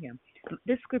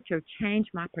 This scripture changed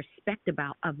my perspective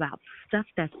about stuff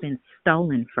that's been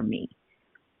stolen from me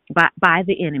by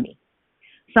the enemy.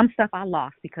 Some stuff I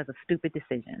lost because of stupid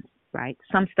decisions, right?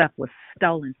 Some stuff was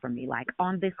stolen from me. Like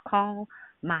on this call,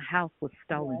 my house was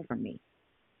stolen from me.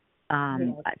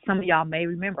 Some of y'all may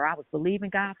remember I was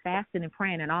believing God, fasting and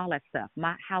praying and all that stuff.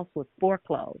 My house was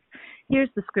foreclosed. Here's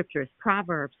the scripture. It's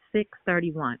Proverbs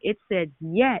 6:31. It said,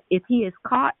 yet if he is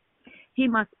caught, he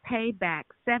must pay back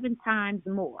 7 times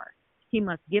more. He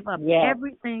must give up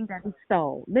everything that he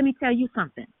stole. Let me tell you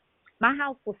something. My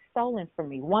house was stolen from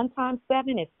me. 1 times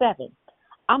 7 is 7.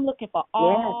 I'm looking for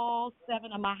all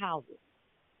 7 of my houses.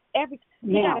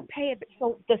 He got to pay it.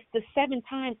 So the 7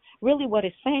 times, really what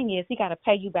it's saying is he got to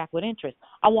pay you back with interest.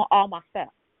 I want all my stuff.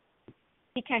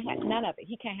 He can't have none of it.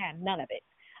 He can't have none of it.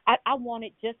 I want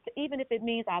it just, even if it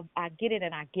means I get it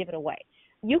and I give it away.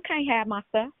 You can't have my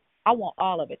stuff. I want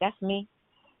all of it. That's me,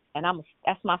 and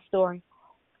that's my story,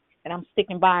 and I'm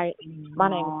sticking by it. My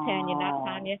name is Tanya, not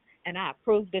Tanya, and I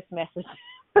approve this message.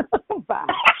 Bye.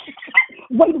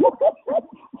 Wait,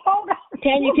 hold on.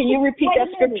 Tanya, can you repeat that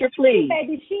scripture, please?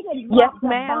 Baby, she done dropped the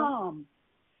bomb.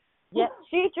 Yes,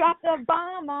 she dropped a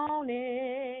bomb on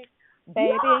it,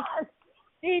 baby. Yes.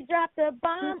 She dropped a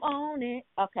bomb on it.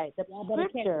 Okay, the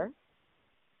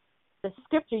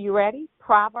scripture, you ready?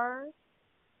 Proverbs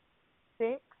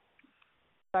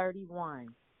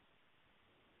 6:31.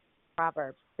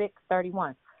 Proverbs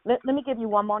 6:31. Let me give you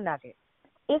one more nugget.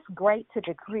 It's great to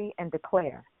decree and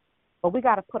declare, but we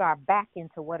got to put our back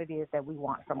into what it is that we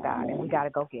want from God, and we got to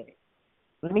go get it.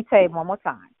 Let me tell you one more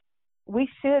time. We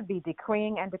should be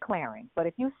decreeing and declaring, but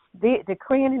if you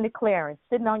decreeing and declaring,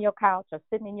 sitting on your couch or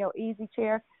sitting in your easy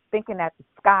chair, thinking that the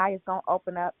sky is going to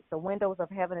open up, the windows of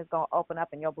heaven is going to open up,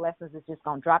 and your blessings is just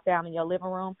going to drop down in your living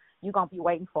room, you're going to be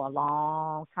waiting for a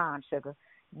long time, sugar.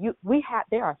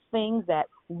 There are things that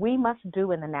we must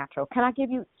do in the natural. Can I give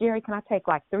you, Jerry, can I take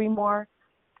like 3 more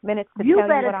minutes to tell you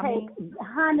what I mean?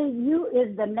 Honey, you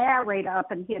is the narrator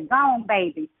up in here. Go on,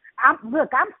 baby. I'm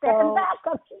stepping back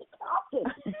because she's talking.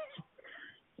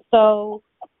 So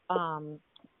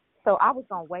I was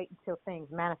gonna wait until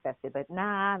things manifested, but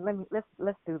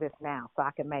let's do this now so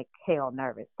I can make Hale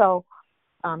nervous. So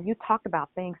you talked about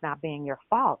things not being your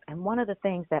fault, and one of the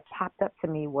things that popped up to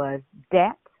me was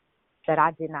debt that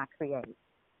I did not create,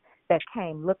 that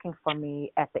came looking for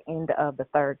me at the end of the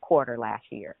 3rd quarter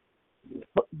last year.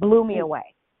 Blew me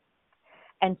away.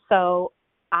 And so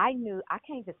I knew I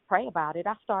can't just pray about it.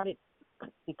 I started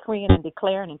decreeing and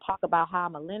declaring and talk about how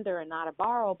I'm a lender and not a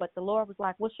borrower, but the Lord was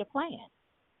like, what's your plan?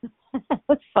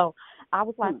 So I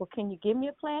was like, well, can you give me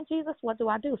a plan, Jesus? What do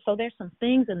I do? So there's some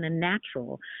things in the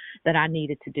natural that I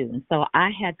needed to do. And so I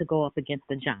had to go up against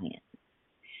the giant.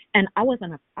 And I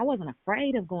wasn't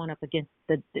afraid of going up against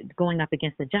the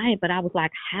giant, but I was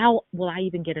like, how will I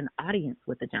even get an audience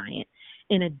with the giant?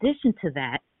 In addition to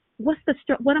that, what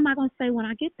am I going to say when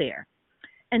I get there?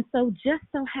 And so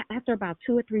after about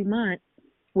 2 or 3 months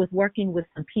with working with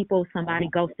some people, somebody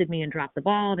ghosted me and dropped the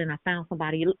ball, and I found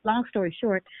somebody. Long story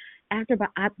short,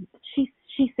 she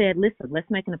said, listen, let's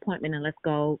make an appointment and let's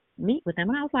go meet with them.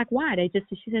 And I was like, why?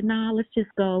 She said, no, let's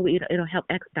just go. It'll help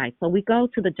expedite. So we go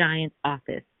to the giant's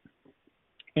office.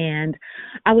 And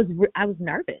I was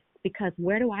nervous because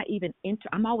where do I even enter?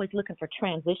 I'm always looking for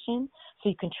transition, so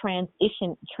you can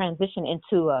transition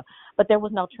into but there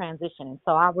was no transition. And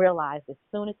so I realized as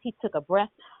soon as he took a breath,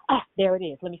 there it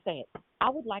is. Let me say it. I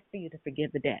would like for you to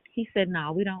forgive the debt. He said,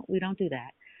 no, we don't do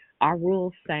that. Our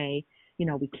rules say,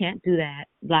 we can't do that,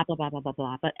 blah, blah, blah, blah, blah,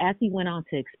 blah. But as he went on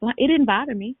to explain, it didn't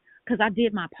bother me because I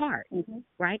did my part,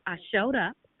 right? I showed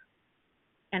up.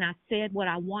 And I said what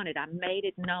I wanted. I made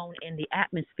it known in the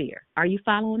atmosphere. Are you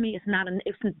following me? It's not.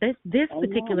 This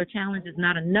particular challenge is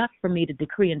not enough for me to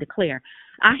decree and declare.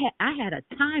 I had a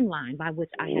timeline by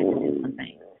which I had to do some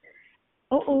things.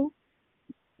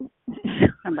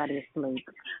 Somebody asleep.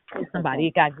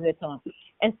 Somebody got good to him.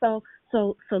 And so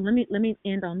let me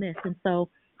end on this. And so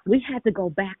we had to go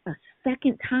back a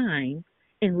second time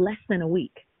in less than a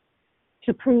week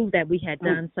to prove that we had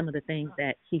done some of the things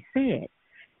that he said.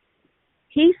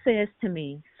 He says to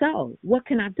me, so what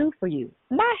can I do for you?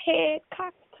 My head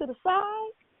cocked to the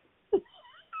side.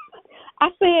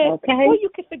 I said, well, you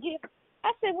can forgive.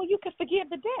 I said, well, you can forgive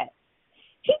the debt.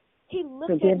 He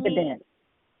looked at me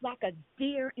like a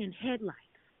deer in headlights.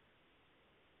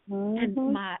 And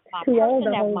my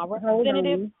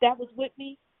representative that was with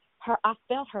me, I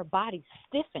felt her body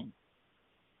stiffen.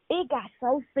 It got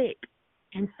so thick.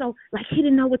 And so, like, he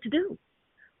didn't know what to do.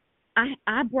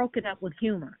 I broke it up with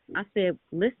humor. I said,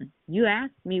 listen, you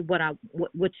asked me what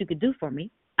you could do for me.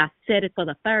 I said it for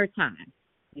the 3rd time.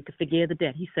 You could forgive the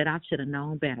debt. He said, I should have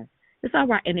known better. It's all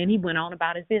right. And then he went on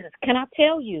about his business. Can I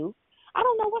tell you, I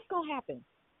don't know what's going to happen.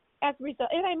 As a result,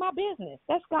 it ain't my business.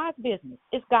 That's God's business.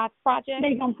 It's God's project.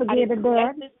 They going to forgive the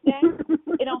debt.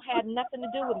 It don't have nothing to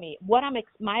do with me. What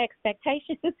my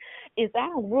expectation is I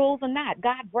don't rules or not.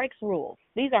 God breaks rules.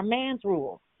 These are man's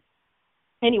rules.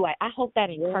 Anyway, I hope that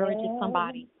encourages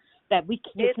somebody that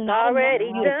it's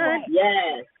already done.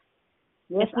 Yes.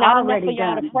 It's not enough for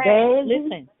y'all to pray.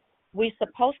 Listen, we're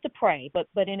supposed to pray, but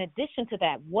in addition to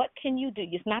that, what can you do?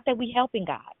 It's not that we're helping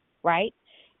God, right?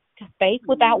 Faith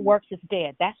without works is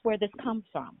dead. That's where this comes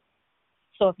from.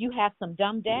 So if you have some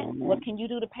dumb debt, what can you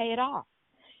do to pay it off?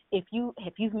 if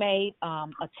you've made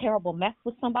a terrible mess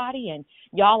with somebody and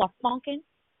y'all are funking,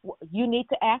 you need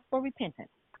to ask for repentance.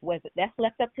 Whether that's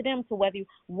left up to them to whether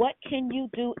what can you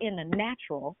do in the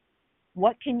natural?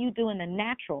 What can you do in the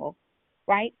natural,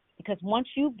 right? Because once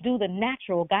you do the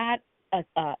natural, God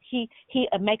he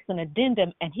makes an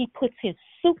addendum and he puts his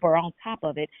super on top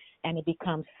of it, and it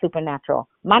becomes supernatural.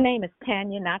 My name is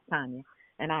Tanya, not Tanya,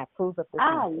 and I approve of this.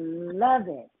 I love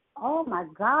it. Oh my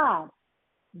God,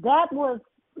 that was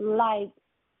like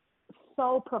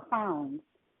so profound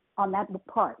on that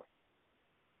part.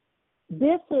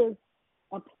 This is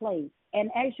a place, and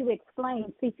as you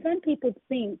explained, see, some people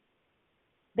think,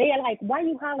 they are like, why are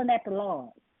you hollering at the Lord?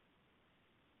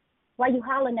 Why are you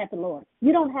hollering at the Lord?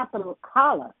 You don't have to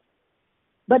holler.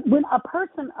 But when a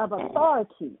person of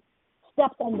authority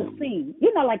steps on the scene,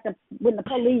 you know, like when the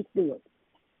police do it,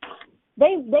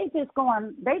 they just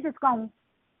going,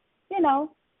 you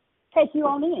know, take you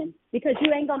on in, because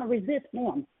you ain't going to resist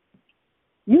them.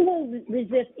 You will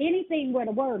resist anything where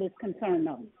the word is concerned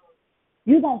on.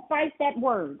 You're going to fight that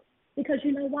word, because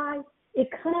you know why? It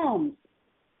comes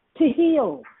to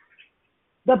heal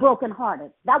the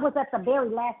brokenhearted. That was at the very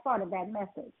last part of that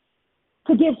message.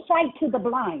 To give sight to the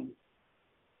blind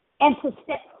and to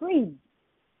set free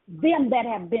them that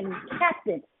have been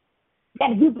captive,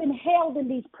 that you've been held in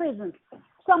these prisons.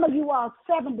 Some of you are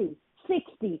 70,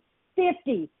 60,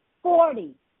 50,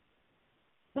 40.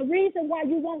 The reason why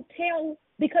you won't tell,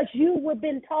 because you have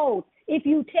been told, if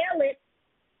you tell it,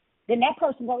 then that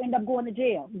person will end up going to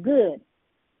jail. Good.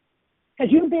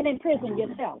 Because you've been in prison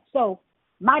yourself. So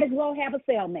might as well have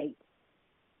a cellmate,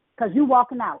 because you're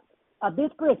walking out of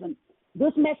this prison.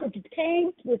 This message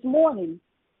came this morning,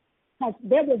 because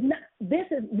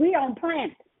we are on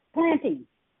planting.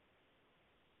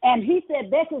 And he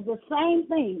said, this is the same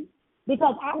thing,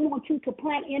 because I want you to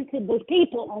plant into the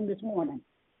people on this morning.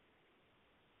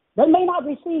 They may not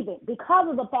receive it, because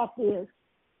of the fact is,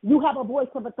 you have a voice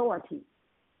of authority.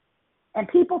 And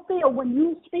people feel when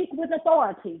you speak with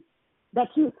authority that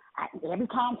every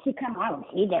time she comes out,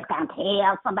 she just going to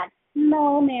tell somebody.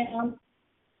 No, ma'am,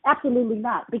 absolutely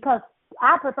not, because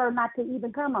I prefer not to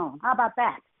even come on. How about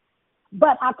that?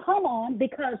 But I come on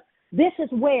because this is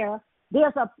where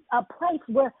there's a place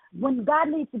where when God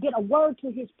needs to get a word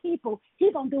to his people,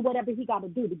 he's going to do whatever he got to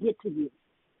do to get to you.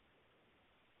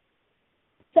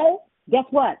 So guess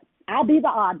what? I'll be the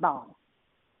oddball.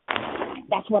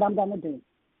 That's what I'm going to do.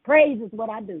 Praise is what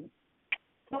I do.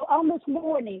 So on this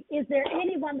morning, is there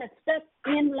anyone that's stuck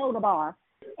in Lodabar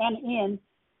and in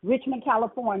Richmond,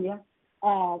 California,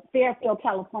 Fairfield,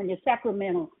 California,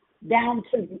 Sacramento, down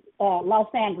to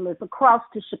Los Angeles, across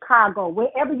to Chicago,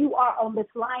 wherever you are on this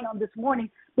line on this morning,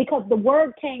 because the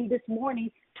word came this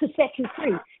morning to set you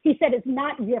free. He said, it's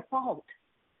not your fault.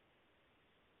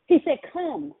 He said,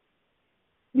 come.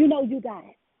 You know you got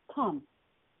it. Come.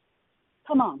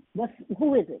 Come on.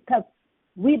 Who is it? Because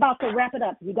we're about to wrap it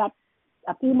up. You got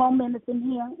a few more minutes in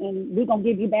here, and we're going to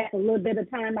give you back a little bit of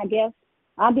time, I guess.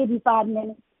 I'll give you 5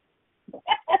 minutes.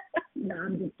 No,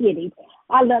 I'm just kidding.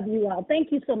 I love you all.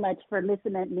 Thank you so much for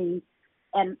listening to me.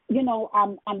 And you know,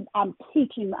 I'm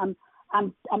teaching.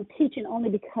 I'm teaching only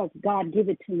because God gave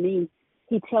it to me.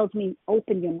 He tells me,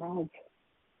 open your mouth,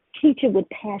 teach it with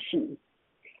passion.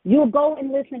 You'll go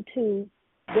and listen to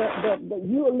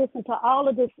you'll listen to all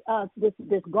of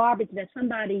this garbage that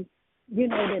somebody, you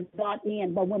know, that brought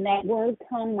in. But when that word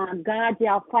comes, my God,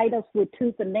 y'all fight us with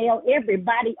tooth and nail.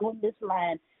 Everybody on this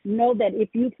line, know that if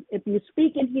you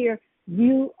speak in here,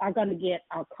 you are going to get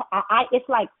it's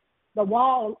like the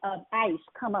wall of ice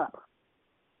come up.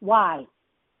 Why?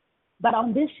 But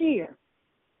on this year,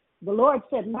 the Lord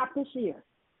said, not this year,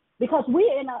 because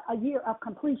we're in a year of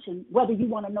completion, whether you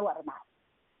want to know it or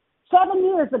not. 7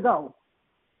 years ago,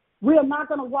 we are not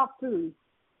going to walk through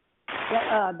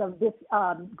this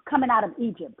coming out of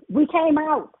Egypt. We came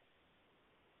out.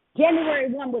 January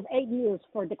 1 was 8 years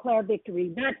for Declare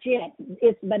Victory. Not yet,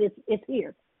 but it's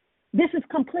here. This is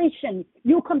completion.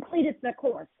 You completed the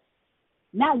course.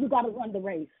 Now you got to run the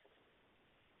race.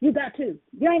 You got to.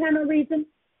 You ain't got no reason.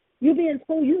 You be in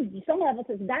school. Some of us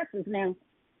is doctors now.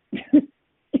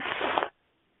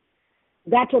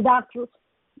 Got your doctors.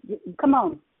 Come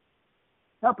on.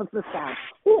 Help us this out.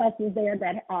 Who else is there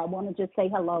that want to just say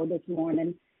hello this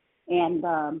morning?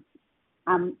 And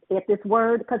if this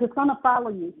word, because it's going to follow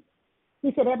you.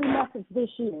 He said every message this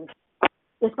year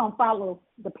is going to follow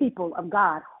the people of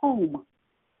God home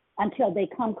until they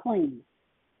come clean,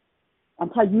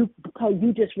 until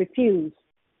you just refuse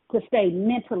to stay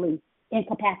mentally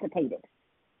incapacitated.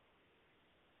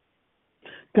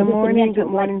 Good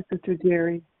morning, Sister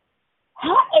Jerry.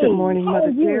 Hi. Good morning,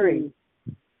 Mother Jerry.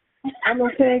 I'm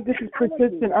okay. This is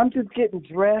persistent. I'm just getting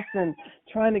dressed and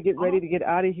trying to get ready to get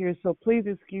out of here. So please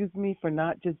excuse me for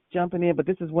not just jumping in, but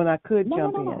this is when I could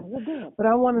jump in. You're good. But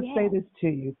I want to say this to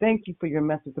you. Thank you for your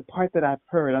message, the part that I've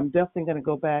heard. I'm definitely going to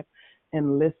go back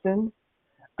and listen.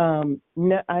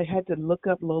 I had to look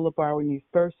up Lola Bar when you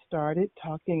first started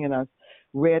talking, and I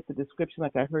read the description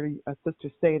like I heard a sister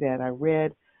say that. I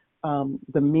read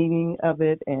the meaning of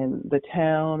it and the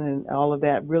town and all of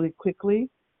that really quickly.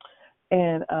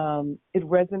 And it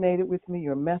resonated with me.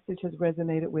 Your message has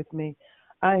resonated with me.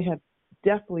 I have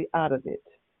definitely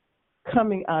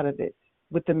coming out of it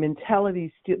with the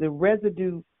mentality still, the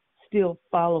residue still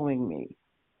following me.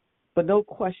 But no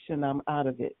question I'm out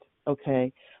of it,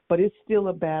 okay? But it's still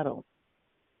a battle.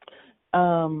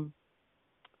 Someone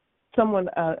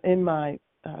in my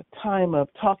time of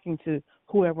talking to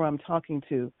whoever I'm talking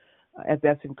to, as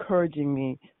that's encouraging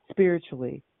me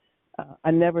spiritually,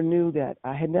 I never knew that.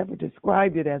 I had never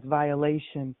described it as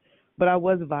violation, but I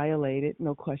was violated,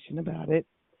 no question about it,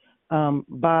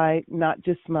 by not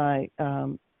just my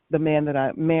the man that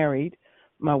I married,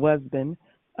 my husband,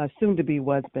 soon-to-be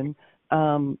husband,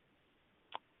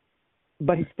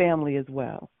 but his family as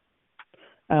well.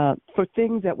 For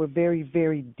things that were very,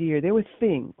 very dear. They were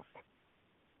things,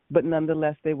 but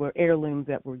nonetheless, they were heirlooms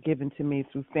that were given to me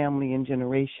through family and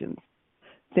generations,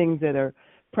 things that are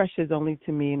precious only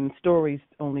to me and stories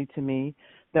only to me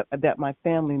that my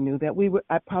family knew that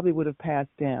I probably would have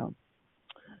passed down.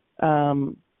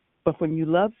 But when you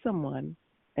love someone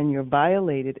and you're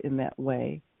violated in that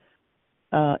way,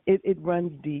 it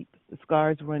runs deep. The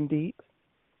scars run deep.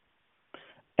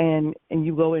 And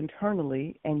you go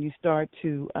internally and you start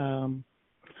to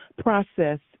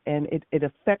process, and it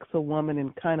affects a woman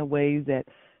in kind of ways that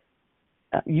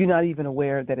you're not even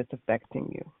aware that it's affecting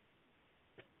you.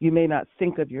 You may not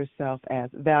think of yourself as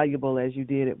valuable as you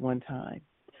did at one time.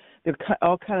 There are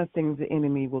all kinds of things the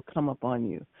enemy will come up on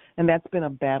you, and that's been a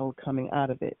battle coming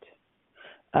out of it.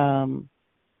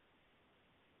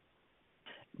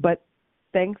 But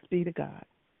thanks be to God,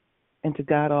 and to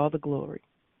God all the glory.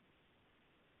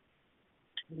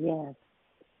 Yes.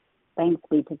 Thanks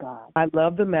be to God. I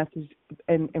love the message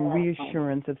and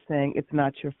reassurance of saying it's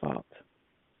not your fault.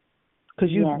 Because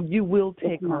you will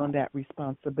take on that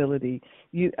responsibility.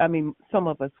 Some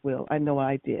of us will. I know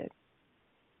I did.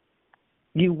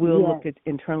 You will look at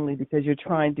internally because you're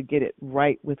trying to get it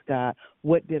right with God.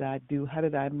 What did I do? How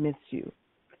did I miss you?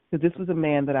 Because this was a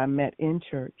man that I met in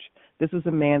church. This was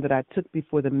a man that I took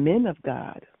before the men of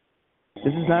God.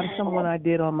 This is not someone I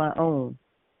did on my own.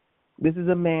 This is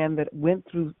a man that went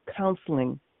through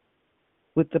counseling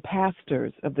with the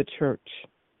pastors of the church.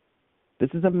 This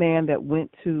is a man that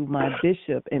went to my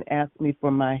bishop and asked me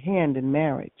for my hand in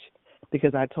marriage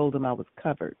because I told him I was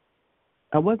covered.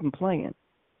 I wasn't playing.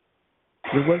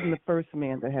 It wasn't the first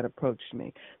man that had approached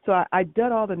me. So I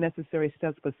did all the necessary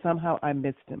steps, but somehow I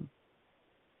missed him.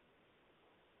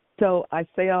 So I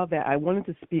say all that. I wanted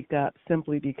to speak up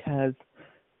simply because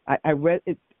I read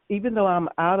it, even though I'm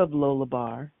out of Lola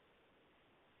Bar,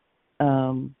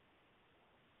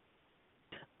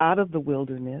 out of the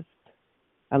wilderness.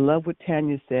 I love what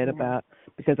Tanya said about,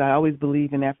 because I always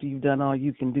believe in after you've done all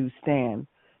you can do, stand.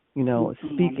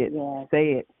 Speak it,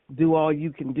 say it, do all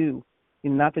you can do.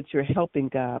 Not that you're helping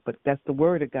God, but that's the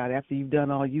word of God. After you've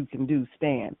done all you can do,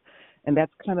 stand. And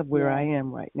that's kind of where I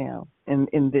am right now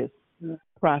in this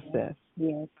process.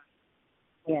 Yes.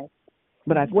 Yes.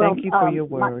 But I thank you for your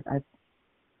word.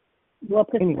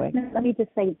 Anyway. Let me just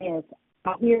say this.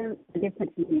 I hear the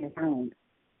difference in your tone.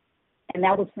 And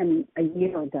that was from a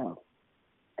year ago.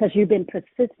 Because you've been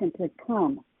persistent to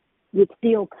come. You're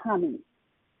still coming.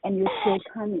 And you're still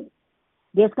coming.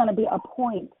 There's going to be a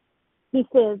point. He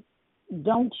says,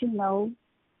 don't you know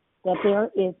that there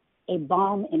is a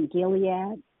balm in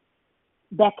Gilead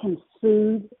that can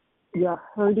soothe your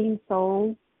hurting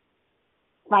soul,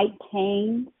 fight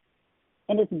pain,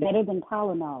 and it's better than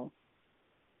Tylenol.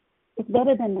 It's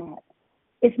better than that.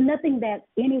 It's nothing that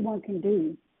anyone can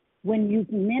do when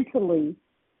you've mentally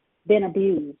been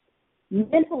abused.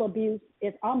 Mental abuse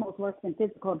is almost worse than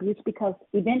physical abuse because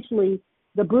eventually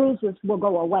the bruises will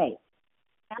go away.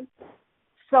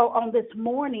 So on this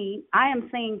morning, I am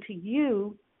saying to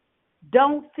you,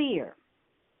 don't fear.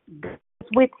 God is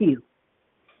with you.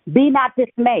 Be not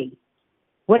dismayed.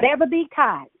 Whatever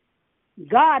betide,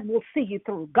 God will see you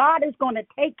through. God is going to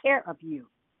take care of you,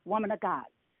 woman of God.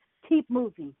 Keep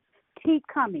moving. Keep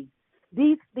coming.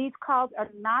 These calls are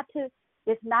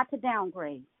it's not to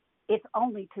downgrade. It's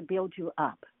only to build you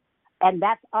up. And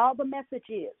that's all the message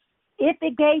is. If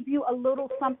it gave you a little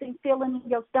something feeling in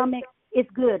your stomach, it's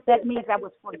good. That means that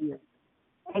was for you.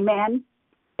 Amen?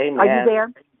 Amen. Are you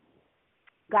there?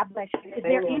 God bless you. Is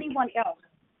there anyone else?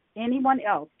 Anyone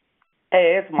else?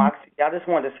 Hey, it's Moxie. I just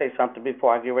wanted to say something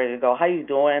before I get ready to go. How you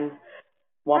doing,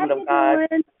 woman How of you God?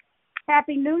 doing?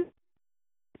 Happy New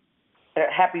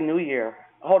Happy New Year.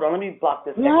 Hold on, let me block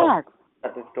this. Yes.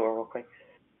 At this door real quick.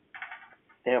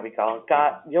 There we go.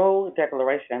 God, your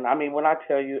declaration. I mean, when I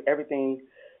tell you everything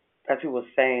that you was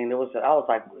saying, I was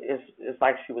like, it's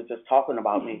like she was just talking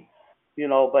about me, you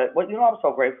know. But what I'm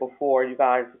so grateful for, you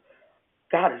guys.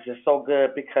 God is just so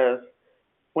good because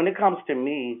when it comes to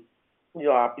me,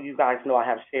 you guys know I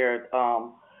have shared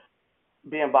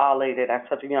being violated at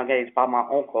such a young age by my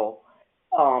uncle.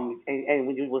 And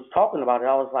when you was talking about it,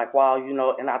 I was like, wow,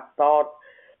 and I thought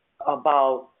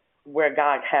about where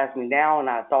God has me now, and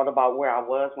I thought about where I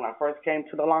was when I first came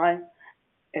to the line.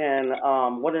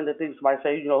 And one of the things somebody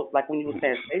say, like when you were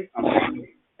saying say something,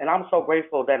 and I'm so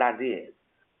grateful that I did.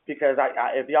 Because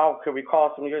if y'all could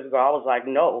recall some years ago, I was like,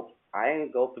 no, I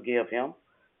ain't go forgive him.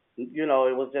 It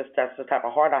was just, that's the type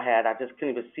of heart I had. I just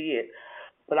couldn't even see it.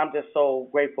 But I'm just so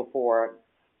grateful for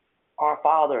our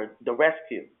Father, the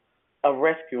rescue of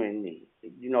rescuing me,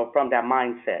 from that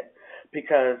mindset.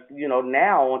 Because,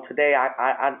 now, today,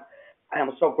 I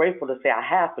am so grateful to say I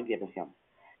have forgiven him.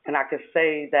 And I can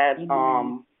say that,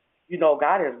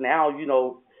 God has now,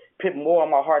 put more on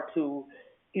my heart to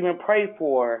even pray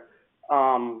for,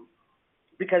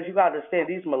 because you got to understand,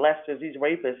 these molesters, these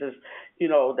rapists,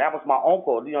 that was my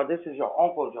uncle. This is your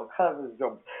uncles, your cousins,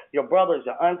 your brothers,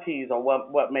 your aunties, or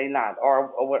what may not, or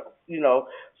what,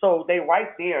 So they right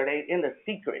there, they in the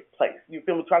secret place. You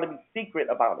feel me? Trying to be secret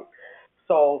about it.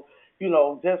 So,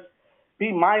 just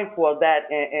be mindful of that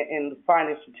and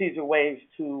finding strategic ways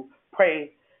to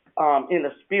pray in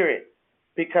the spirit.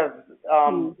 Because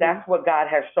that's what God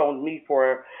has shown me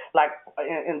for, like,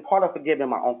 in part of forgiving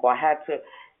my uncle.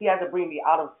 He had to bring me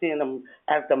out of seeing him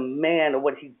as the man of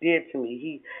what he did to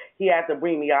me. He had to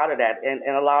bring me out of that and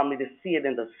allow me to see it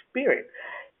in the spirit,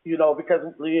 because,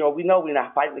 we know we're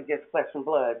not fighting against flesh and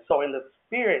blood. So in the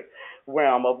spirit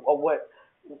realm of what,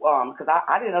 because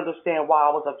I didn't understand why I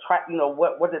was attracted,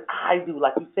 what did I do,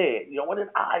 like you said, what did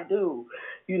I do,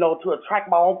 to attract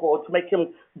my uncle, to make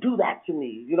him do that to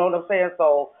me, you know what I'm saying?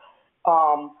 So,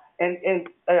 and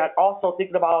also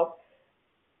thinking about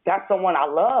that's someone I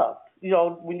loved.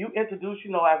 When you introduce,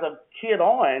 as a kid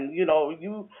on,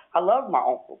 I loved my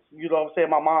uncles. You know what I'm saying?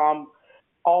 My mom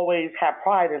always had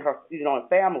pride in her, in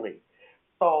family.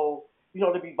 So,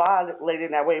 to be violated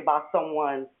in that way by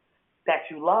someone that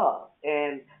you love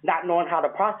and not knowing how to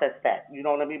process that, you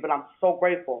know what I mean? But I'm so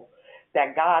grateful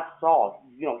that God saw,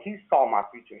 he saw my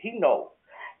future. He knows.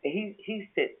 And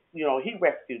he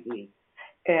rescued me.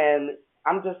 And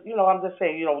I'm just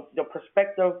saying, the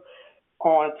perspective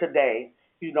on today,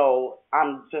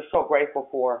 I'm just so grateful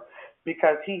for,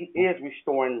 because he is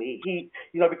restoring me.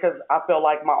 Because I feel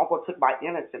like my uncle took my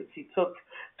innocence. He took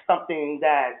something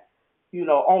that,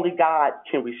 only God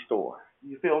can restore.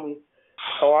 You feel me?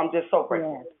 So I'm just so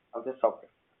grateful. Yes. I'm just so grateful.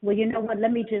 Well, you know what?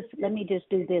 Let me just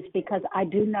do this, because I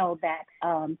do know that,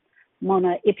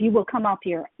 Mona, if you will come off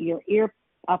your ear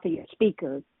off of your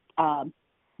speaker,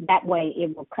 that way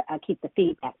it will keep the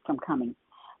feedback from coming.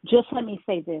 Just let me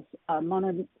say this,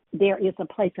 Mona, there is a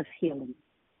place of healing.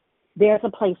 There's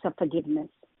a place of forgiveness.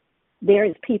 There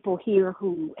is people here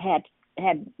who had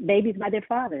babies by their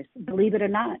fathers, believe it or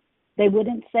not. They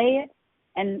wouldn't say it,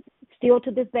 and still to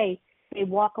this day, they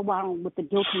walk around with the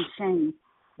guilt and shame.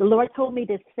 The Lord told me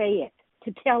to say it,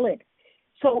 to tell it.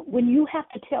 So when you have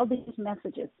to tell these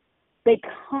messages, they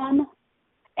come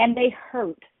and they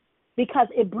hurt, because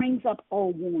it brings up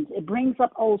old wounds. It brings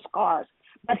up old scars.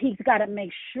 But he's got to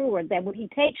make sure that when he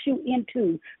takes you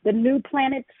into the new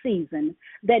planet season,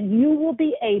 that you will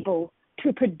be able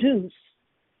to produce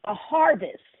a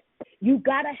harvest. You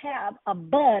got to have a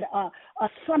bud,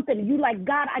 something. You like,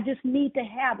 God, I just need to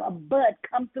have a bud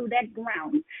come through that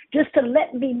ground just to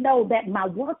let me know that my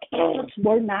work efforts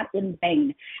were not in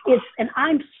vain. And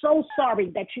I'm so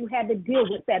sorry that you had to deal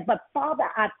with that. But, Father,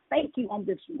 I thank you on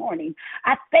this morning.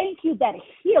 I thank you that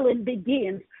healing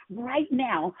begins right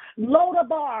now.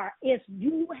 Lodabar, is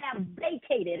you have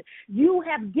vacated. You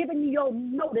have given your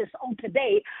notice on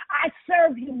today. I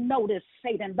serve you notice,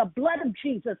 Satan. The blood of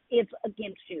Jesus is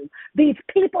against you. These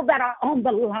people that are on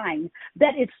the line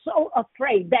that is so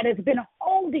afraid, that has been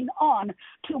holding on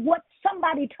to what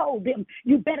somebody told them,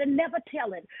 you better never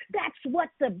tell it. That's what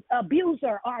the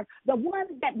abuser are, the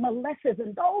ones that molest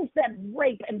and those that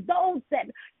rape and those that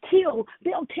kill.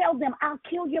 They'll tell them, I'll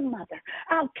kill your mother,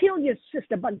 I'll kill your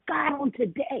sister. But God, on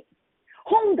today,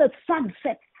 whom the Son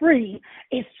set free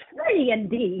is free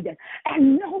indeed,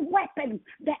 and no weapon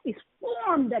that is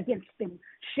formed against them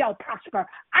shall prosper.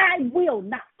 I will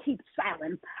not keep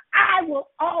silent. I will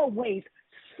always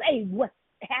say what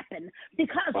happened,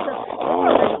 because the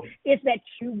story is that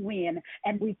you win.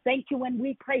 And we thank you and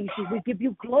we praise you. We give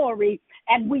you glory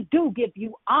and we do give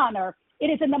you honor. It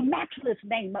is in the matchless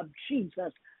name of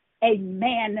Jesus.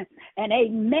 Amen and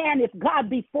amen. If God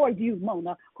be for you,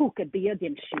 Mona, who could be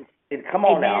against you? Come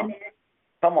on amen. now.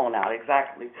 Come on now,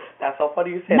 exactly. That's so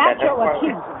funny you said Not that. your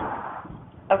accuser.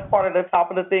 That's part of the top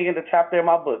of the thing in the chapter in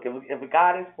my book. If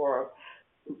God is for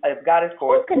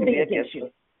who can be against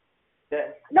you? Yeah.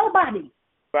 Nobody.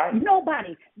 Right.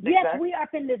 Nobody. Exactly. Yes, we are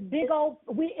in this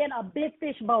we in a big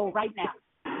fish bowl right now.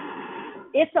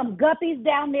 It's some guppies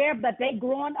down there, but they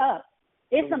growing up.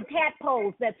 It's some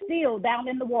tadpoles that's still down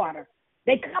in the water.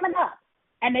 They coming up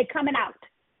and they coming out.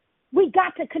 We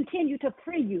got to continue to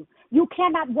free you. You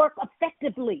cannot work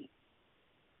effectively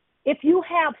if you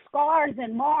have scars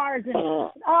and mars and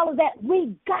all of that.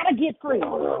 We got to get free. The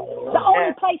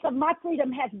only place of my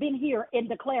freedom has been here in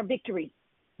Declare Victory.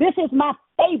 This is my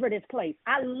favorite place.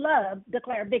 I love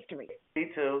Declare Victory.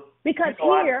 Me too. Because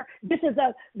here, this is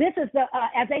the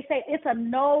as they say, it's a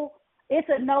no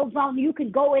zone. You can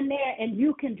go in there and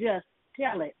you can just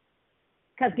tell it.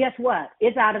 Because guess what?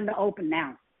 It's out in the open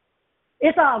now.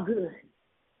 It's all good.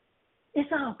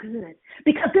 It's all good.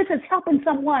 Because this is helping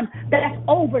someone that's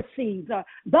overseas, or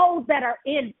those that are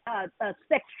in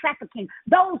sex trafficking,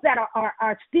 those that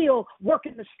are still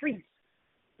working the streets.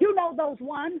 You know those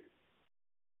ones.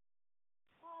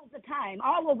 All the time,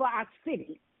 all over our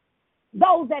city.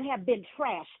 Those that have been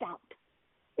trashed out.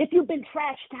 If you've been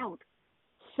trashed out,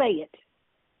 say it.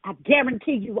 I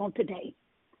guarantee you on today,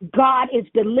 God is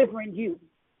delivering you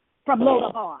from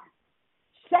Lodabar.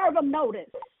 Serve them notice.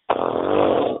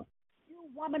 You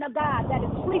woman of God that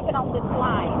is sleeping on this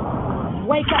line,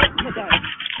 wake up today.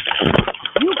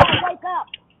 You gotta wake up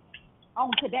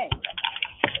on today.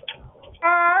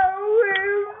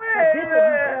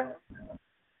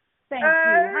 Thank you.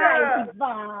 Hi,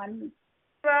 Yvonne.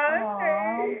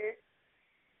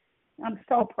 I'm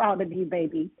so proud of you,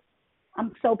 baby.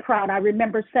 I'm so proud. I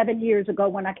remember 7 years ago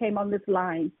when I came on this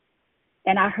line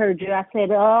and I heard you. I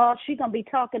said, oh, she's going to be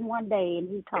talking one day, and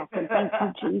you talking. Thank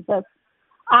you, Jesus.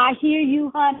 I hear you,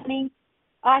 honey.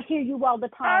 I hear you all the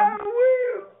time.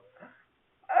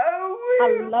 I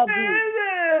love you.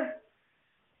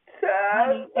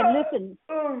 Honey, and listen,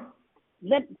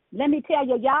 let me tell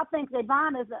you, y'all think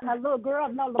Yvonne is a little girl.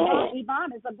 No,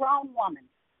 Yvonne is a grown woman,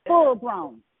 full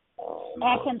grown,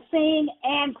 and can sing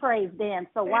and praise dance,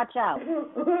 so watch out.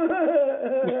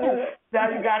 Now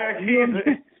you got her kids.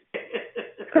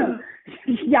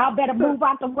 Y'all better move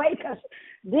out the way, because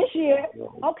this year,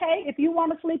 okay, if you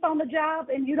want to sleep on the job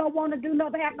and you don't want to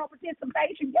have no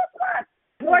participation, guess what?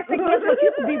 Worse against what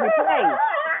you can be replaced.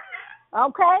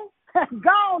 Okay? Go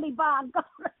on, Yvonne. Go.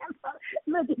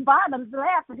 Look, Yvonne is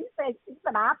laughing. He said,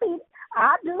 I'll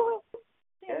do it.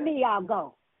 Send me, I'll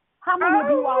go. How many of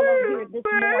you all are here this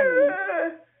morning?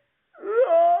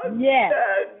 Yes.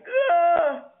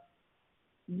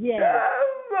 Yes. Yes.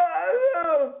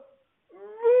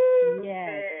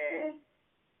 Yes.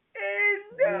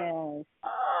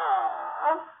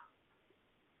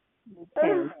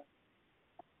 Okay.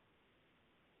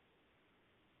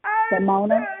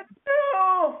 Simona?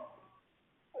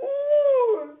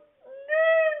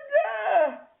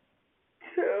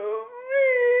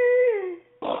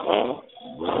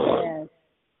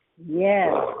 Yes. Yes.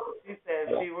 She said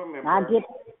she remembers.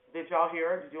 Did y'all hear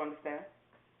her? Did you understand?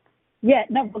 Yeah,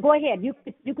 no, but go ahead. You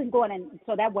can go in, and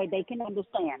so that way they can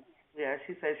understand. Yeah,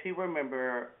 she said she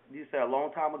remember, you said a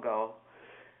long time ago,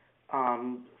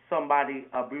 somebody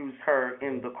abused her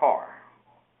in the car.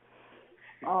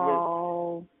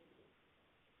 Oh.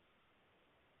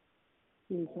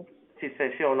 Jesus. She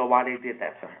said she don't know why they did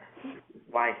that to her.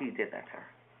 Why he did that to her.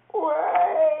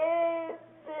 Why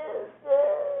did that?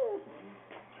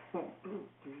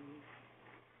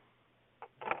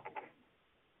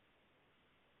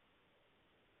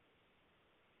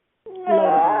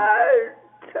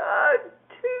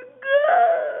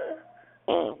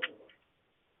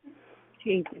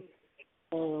 Jesus.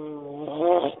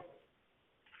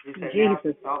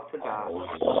 Jesus. Talk to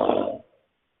God.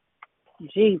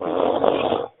 Jesus.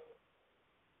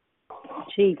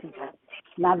 Jesus.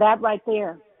 Now that right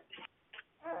there.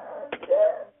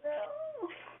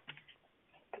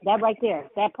 That right there.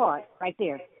 That part right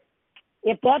there.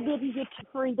 If that didn't get you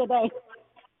free today,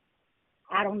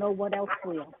 I don't know what else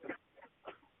will.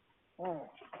 Oh.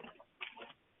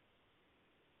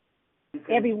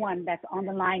 Everyone that's on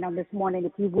the line on this morning,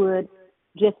 if you would,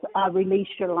 just release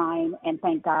your line and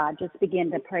thank God. Just begin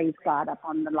to praise God up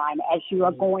on the line. As you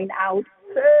are going out,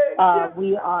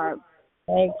 we are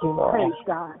Thank you, Lord. Praise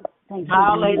God. Thank you.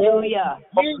 Hallelujah.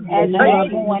 As you are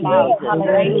going out,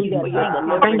 hallelujah.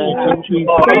 Hallelujah.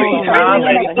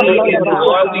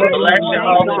 Lord, we bless your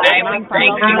holy name and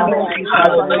thank you,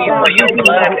 hallelujah, for your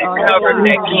blood that covers,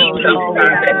 that keeps us,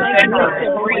 God, that sets us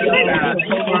free, God.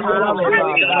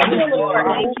 Lord,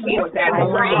 thank you for that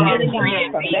enemy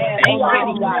indeed. Thank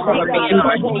you for being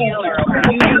our healer.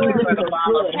 Thank you for the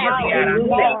mama Kizzy out of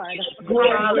health.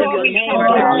 Hallelujah,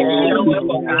 Lord, that you show up,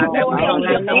 oh God, that we don't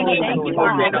have to look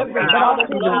for it, oh God.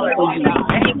 Hallelujah.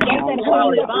 Thank you,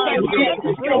 hallelujah,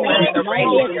 for running the race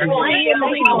with your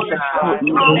healing, oh God.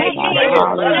 Thank you for your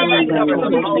blood that covers the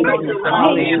moment to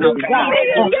understand, oh God.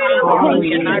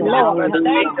 Hallelujah. And I just want to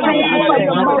thank you,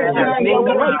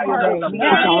 bless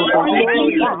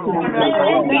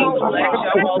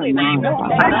your holy name. And I bless your holy name,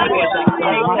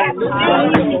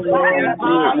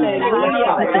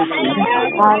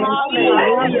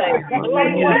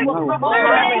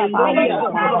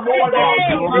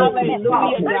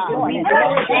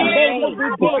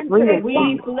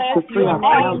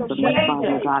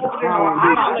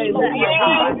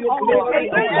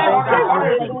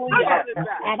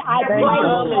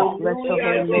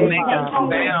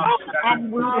 and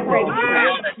we praise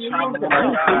you.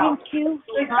 Thank you,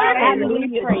 and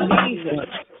we praise you.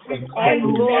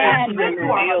 Amen.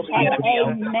 And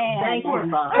amen. Thank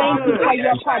you for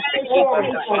your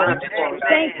participation.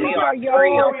 Thank you for your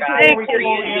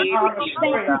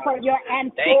thank you for your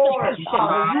anticipation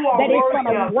that it's going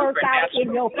to work out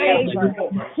in your favor.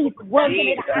 Keep working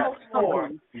it out for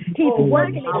you. Keep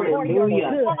working it for your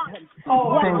good.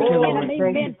 What the enemy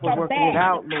meant for bad,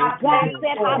 God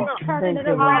said, I'm turning it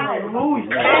around.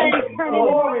 I'm turning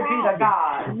it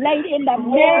around. Late in the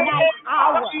midnight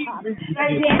hour,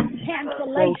 death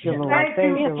cancellation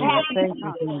is happening.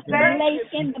 Late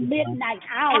in the midnight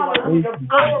hour, I'm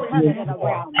turning it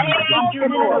around.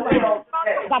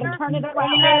 Got to turn it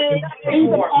around.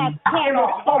 Even as Karen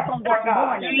spoke on this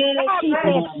morning, she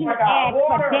said she asked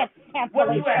for death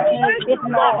cancellation. It's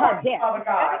not her death.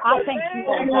 I think you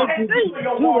do it,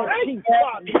 Jesus.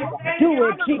 Do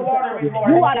it, Jesus.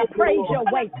 You ought to praise your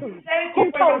way to it. Who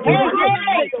told you you couldn't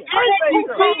make it? Who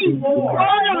told you you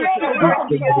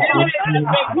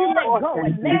let go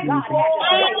and let God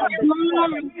have it.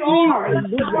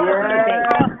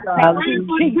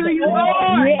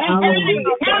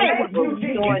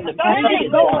 Thank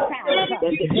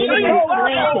you, Jesus.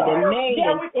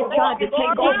 It's trying to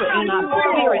take over in our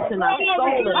spirits and our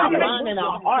soul and our mind and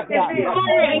our heart, God.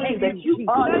 Thank you that you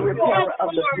are the repairer of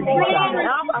the breach, God.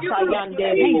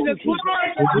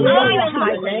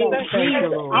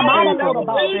 I'm out of Lord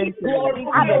about it.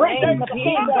 I'm breaking the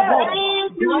chains of Lord.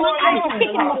 I'm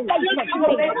kicking the face of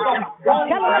Satan.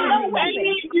 Tell her no weapon.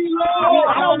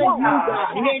 I don't want you,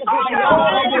 God.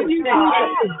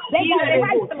 They got the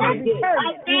right to return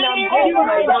it. Over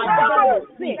and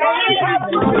sick.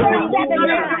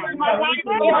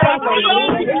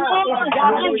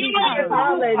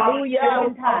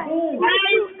 7 times.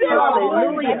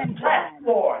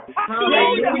 Hallelujah.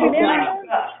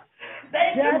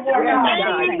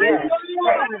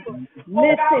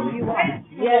 Listen, you all.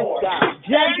 Yes, God.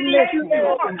 Just listen.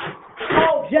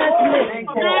 Just listen.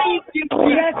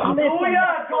 Just listen.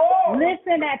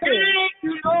 Listen at this. He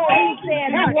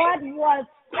said, what was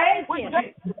taken,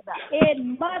 it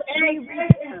must be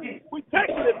returned.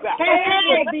 It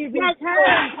will be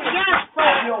returned.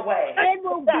 It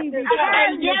will be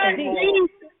returned.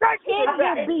 It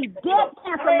will be death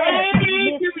cancellation.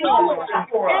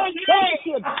 Thank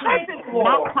you, Jesus.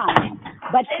 Not coming.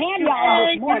 But can y'all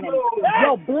this morning,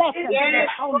 your blessing is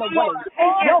on the way.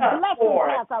 Your blessing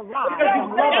has arrived.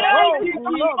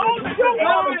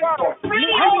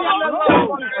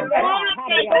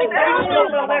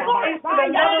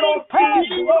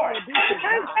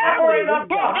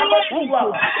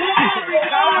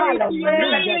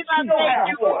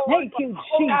 Thank you, Jesus.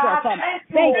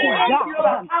 Thank you,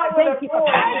 God. Thank you for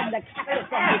calling the captives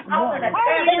this morning.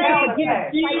 Thank you for giving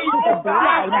sight to the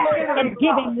blind and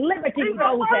giving liberty to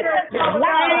those that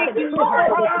lies and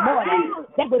prison this morning.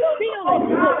 That was filled with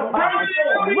good news.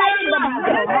 Right in the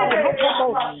middle of the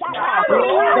word.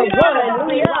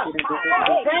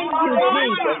 Thank you,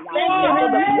 Jesus. Thank you for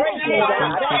the breaking,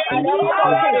 God.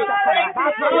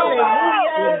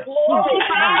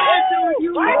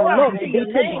 Glory be to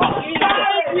God.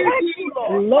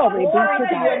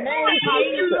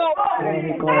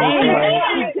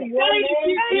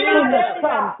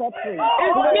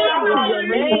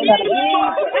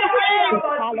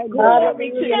 Glory be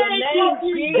to God.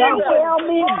 Don't tell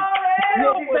me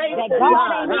that God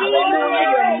can't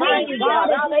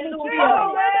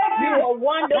You are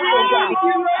wonderful, God.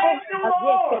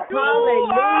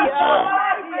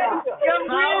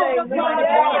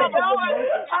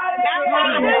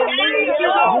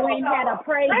 You ain't had a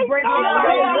praise break.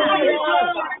 Hallelujah.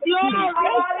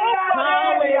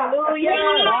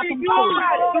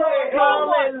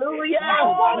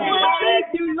 Thank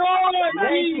you, Lord.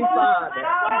 Thank you, Father.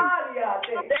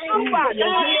 Thank you for your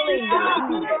healing, God.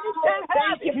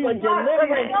 Thank you for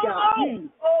deliverance, God.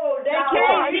 Thank you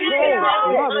for healing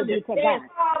our understanding.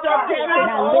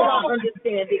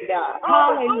 Understanding, God.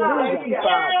 Hallelujah. Thank you,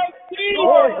 Father.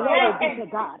 Glory be to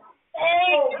God.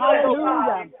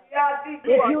 Hallelujah.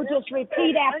 If you just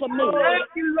repeat after me,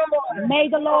 may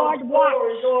the Lord watch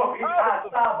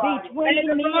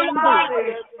between me and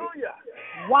thee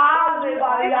while we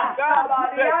are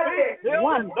absent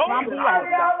one from the other.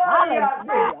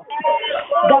 Hallelujah.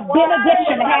 The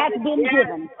benediction has been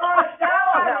given.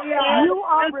 You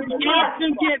are released.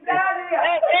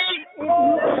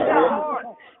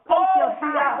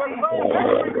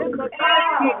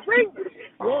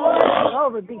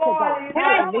 Glory be to God.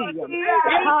 Hallelujah.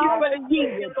 Thank you for the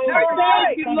Jesus.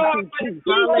 Thank you, Lord.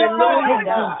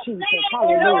 Hallelujah. Jesus.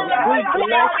 Hallelujah. We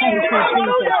bless you,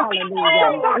 Jesus.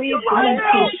 Hallelujah. We bless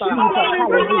you,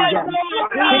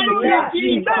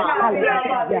 Jesus.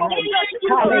 Hallelujah. We bless you,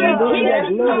 hallelujah. Hallelujah.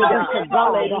 Glory be to God.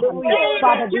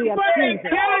 Father, we are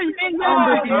Jesus.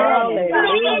 Understanding.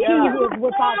 He who is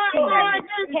without sin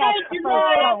cast the first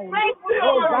stone.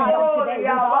 Oh God, on today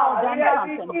we've all done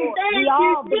something. We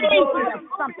all been guilty of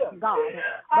something, God.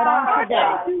 But on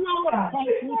today, thank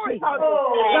you, Jesus.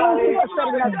 Thank you for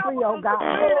setting us free, oh God.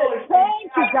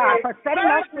 Thank you, God, for setting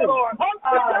us free.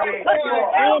 In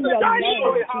your name,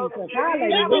 Jesus.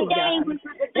 Hallelujah.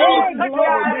 Hey,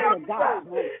 glory be to God.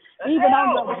 Even on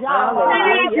your job, I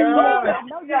know you want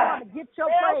to get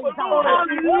your praise on.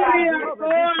 Hallelujah.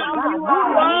 You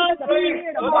release the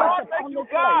spirit of worship on this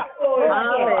place.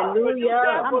 Hallelujah.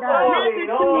 I'm done.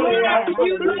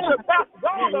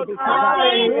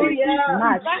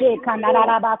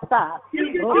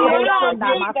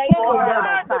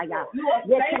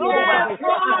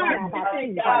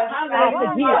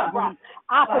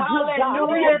 I forgive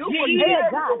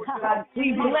God.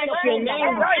 We bless your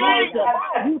name, Jesus.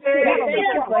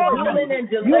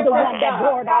 You're the one that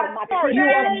bore out my tears. You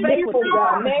are faithful,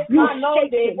 God. You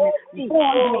shaped me,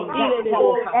 formed me, God.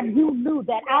 And you knew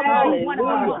that I was one of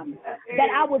the ones. That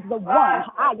I was the one.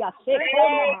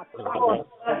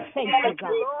 Thank you,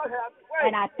 God.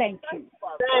 And I thank you.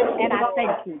 And I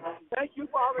thank you.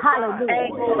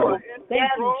 Hallelujah.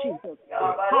 Thank you, Jesus.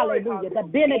 Hallelujah. The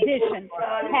benediction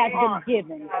has been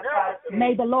given.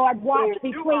 May the Lord watch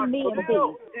between me and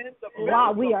thee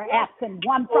while we are absent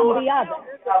one from the other.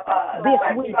 This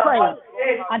we pray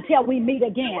until we meet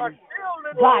again.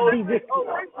 God be with you.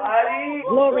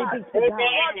 Glory be to God.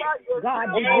 God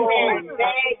be with you.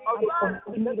 Until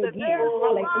we meet again.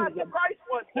 Hallelujah.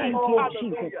 Thank you,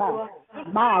 Jesus.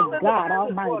 My God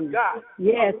Almighty.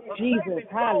 Yes, Jesus.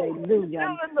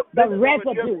 Hallelujah. The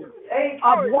residue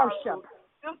of worship.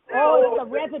 Oh, it's the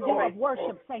residue of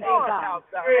worship, thank you, God.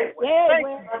 Hey, where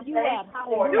you at?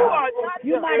 Hallelujah.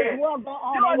 You might as well go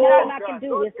on. Ain't nothing I can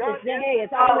do. It's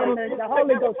all in the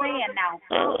Holy Ghost hand now.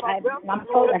 I'm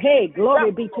told, hey, glory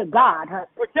be to God.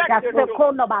 That's the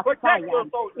corner of Messiah.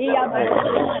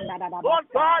 Lord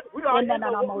God, we are on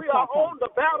the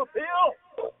battlefield.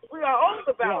 We are on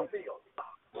the battlefield.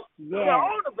 We are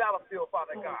on the battlefield,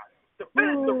 Father God. To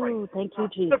finish the race. Thank you,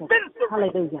 Jesus.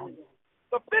 Hallelujah.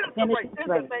 To finish the race in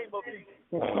the name of Jesus.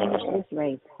 To finish this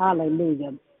race.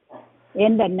 Hallelujah.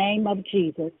 In the name of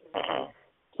Jesus.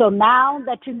 So now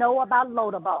that you know about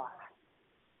Lodabar,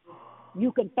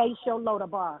 you can face your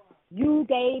Lodabar. You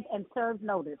gave and served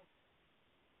notice.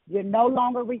 You're no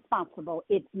longer responsible.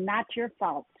 It's not your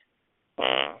fault.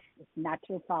 It's not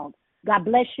your fault. God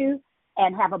bless you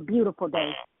and have a beautiful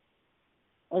day.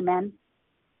 Amen.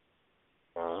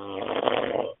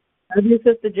 Love you,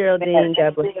 Sister Geraldine.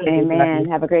 God bless you. Amen.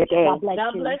 Have a great day. God bless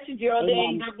you,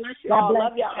 Geraldine. God bless you. God bless.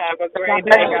 Love y'all. Have a great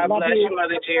day. God bless you,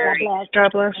 Mother Jerry.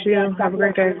 God bless you. Have a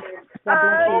great day. God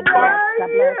bless you. God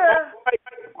bless.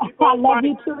 I love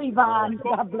you too, Yvonne.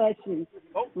 God bless you.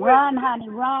 Run, honey,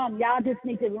 run. Y'all just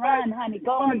need to run, honey.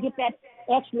 Go on and get that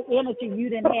extra energy you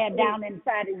didn't have down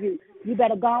inside of you. You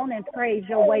better go on and praise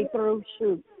your way through.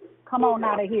 Shoot. Come on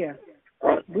out of here.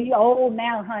 We old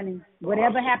now, honey.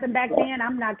 Whatever happened back then,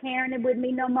 I'm not carrying it with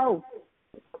me no more.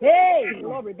 Hey,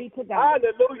 glory be to God.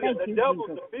 Hallelujah. Thank you, The devil's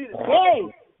Jesus. defeated. Hey,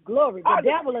 glory. The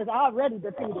devil is already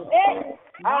defeated. Hey,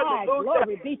 my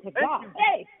glory be to God.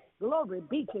 Hey, glory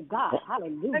be to God.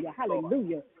 Hallelujah.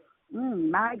 Hallelujah.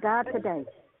 My God today.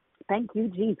 Thank you,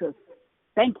 Jesus.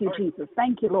 Thank you, Jesus.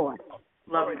 Thank you, Lord.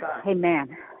 Love you guys.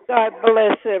 Amen. God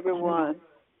bless everyone.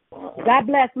 God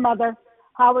bless, Mother.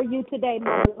 How are you today,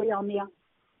 Mother Leonia?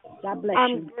 God bless you.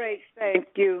 I'm great, thank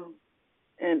you.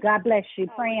 And God bless you.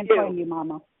 Praying you? for you,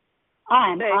 Mama.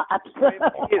 I'm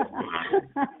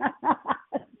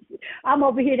I'm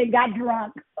over here that got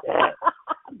drunk.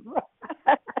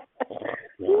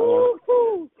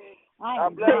 Woo-hoo. I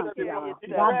am drunk, y'all.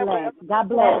 God bless. God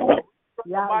bless.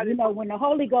 Y'all, you know, when the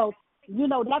Holy Ghost, you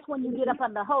know, that's when you get up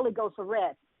under Holy Ghost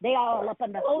arrest. They all up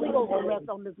under Holy Ghost arrest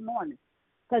on this morning.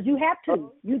 Because you have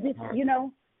to. You just, you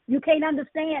know, you can't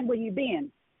understand where you've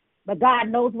been. But God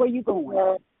knows where you're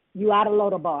going. You out of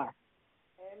Lodabar.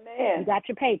 Amen. You got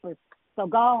your papers. So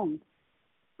go on.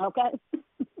 Okay?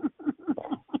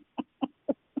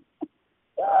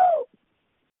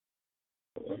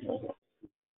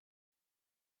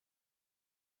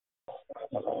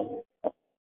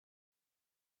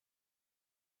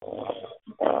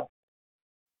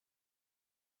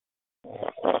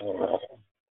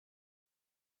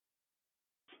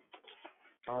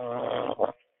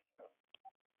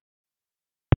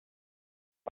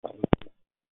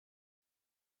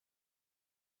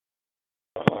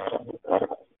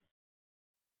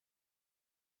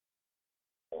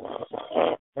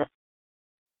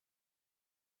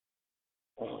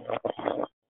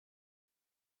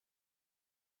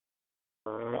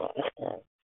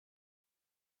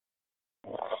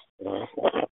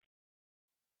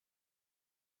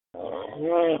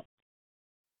 Yeah.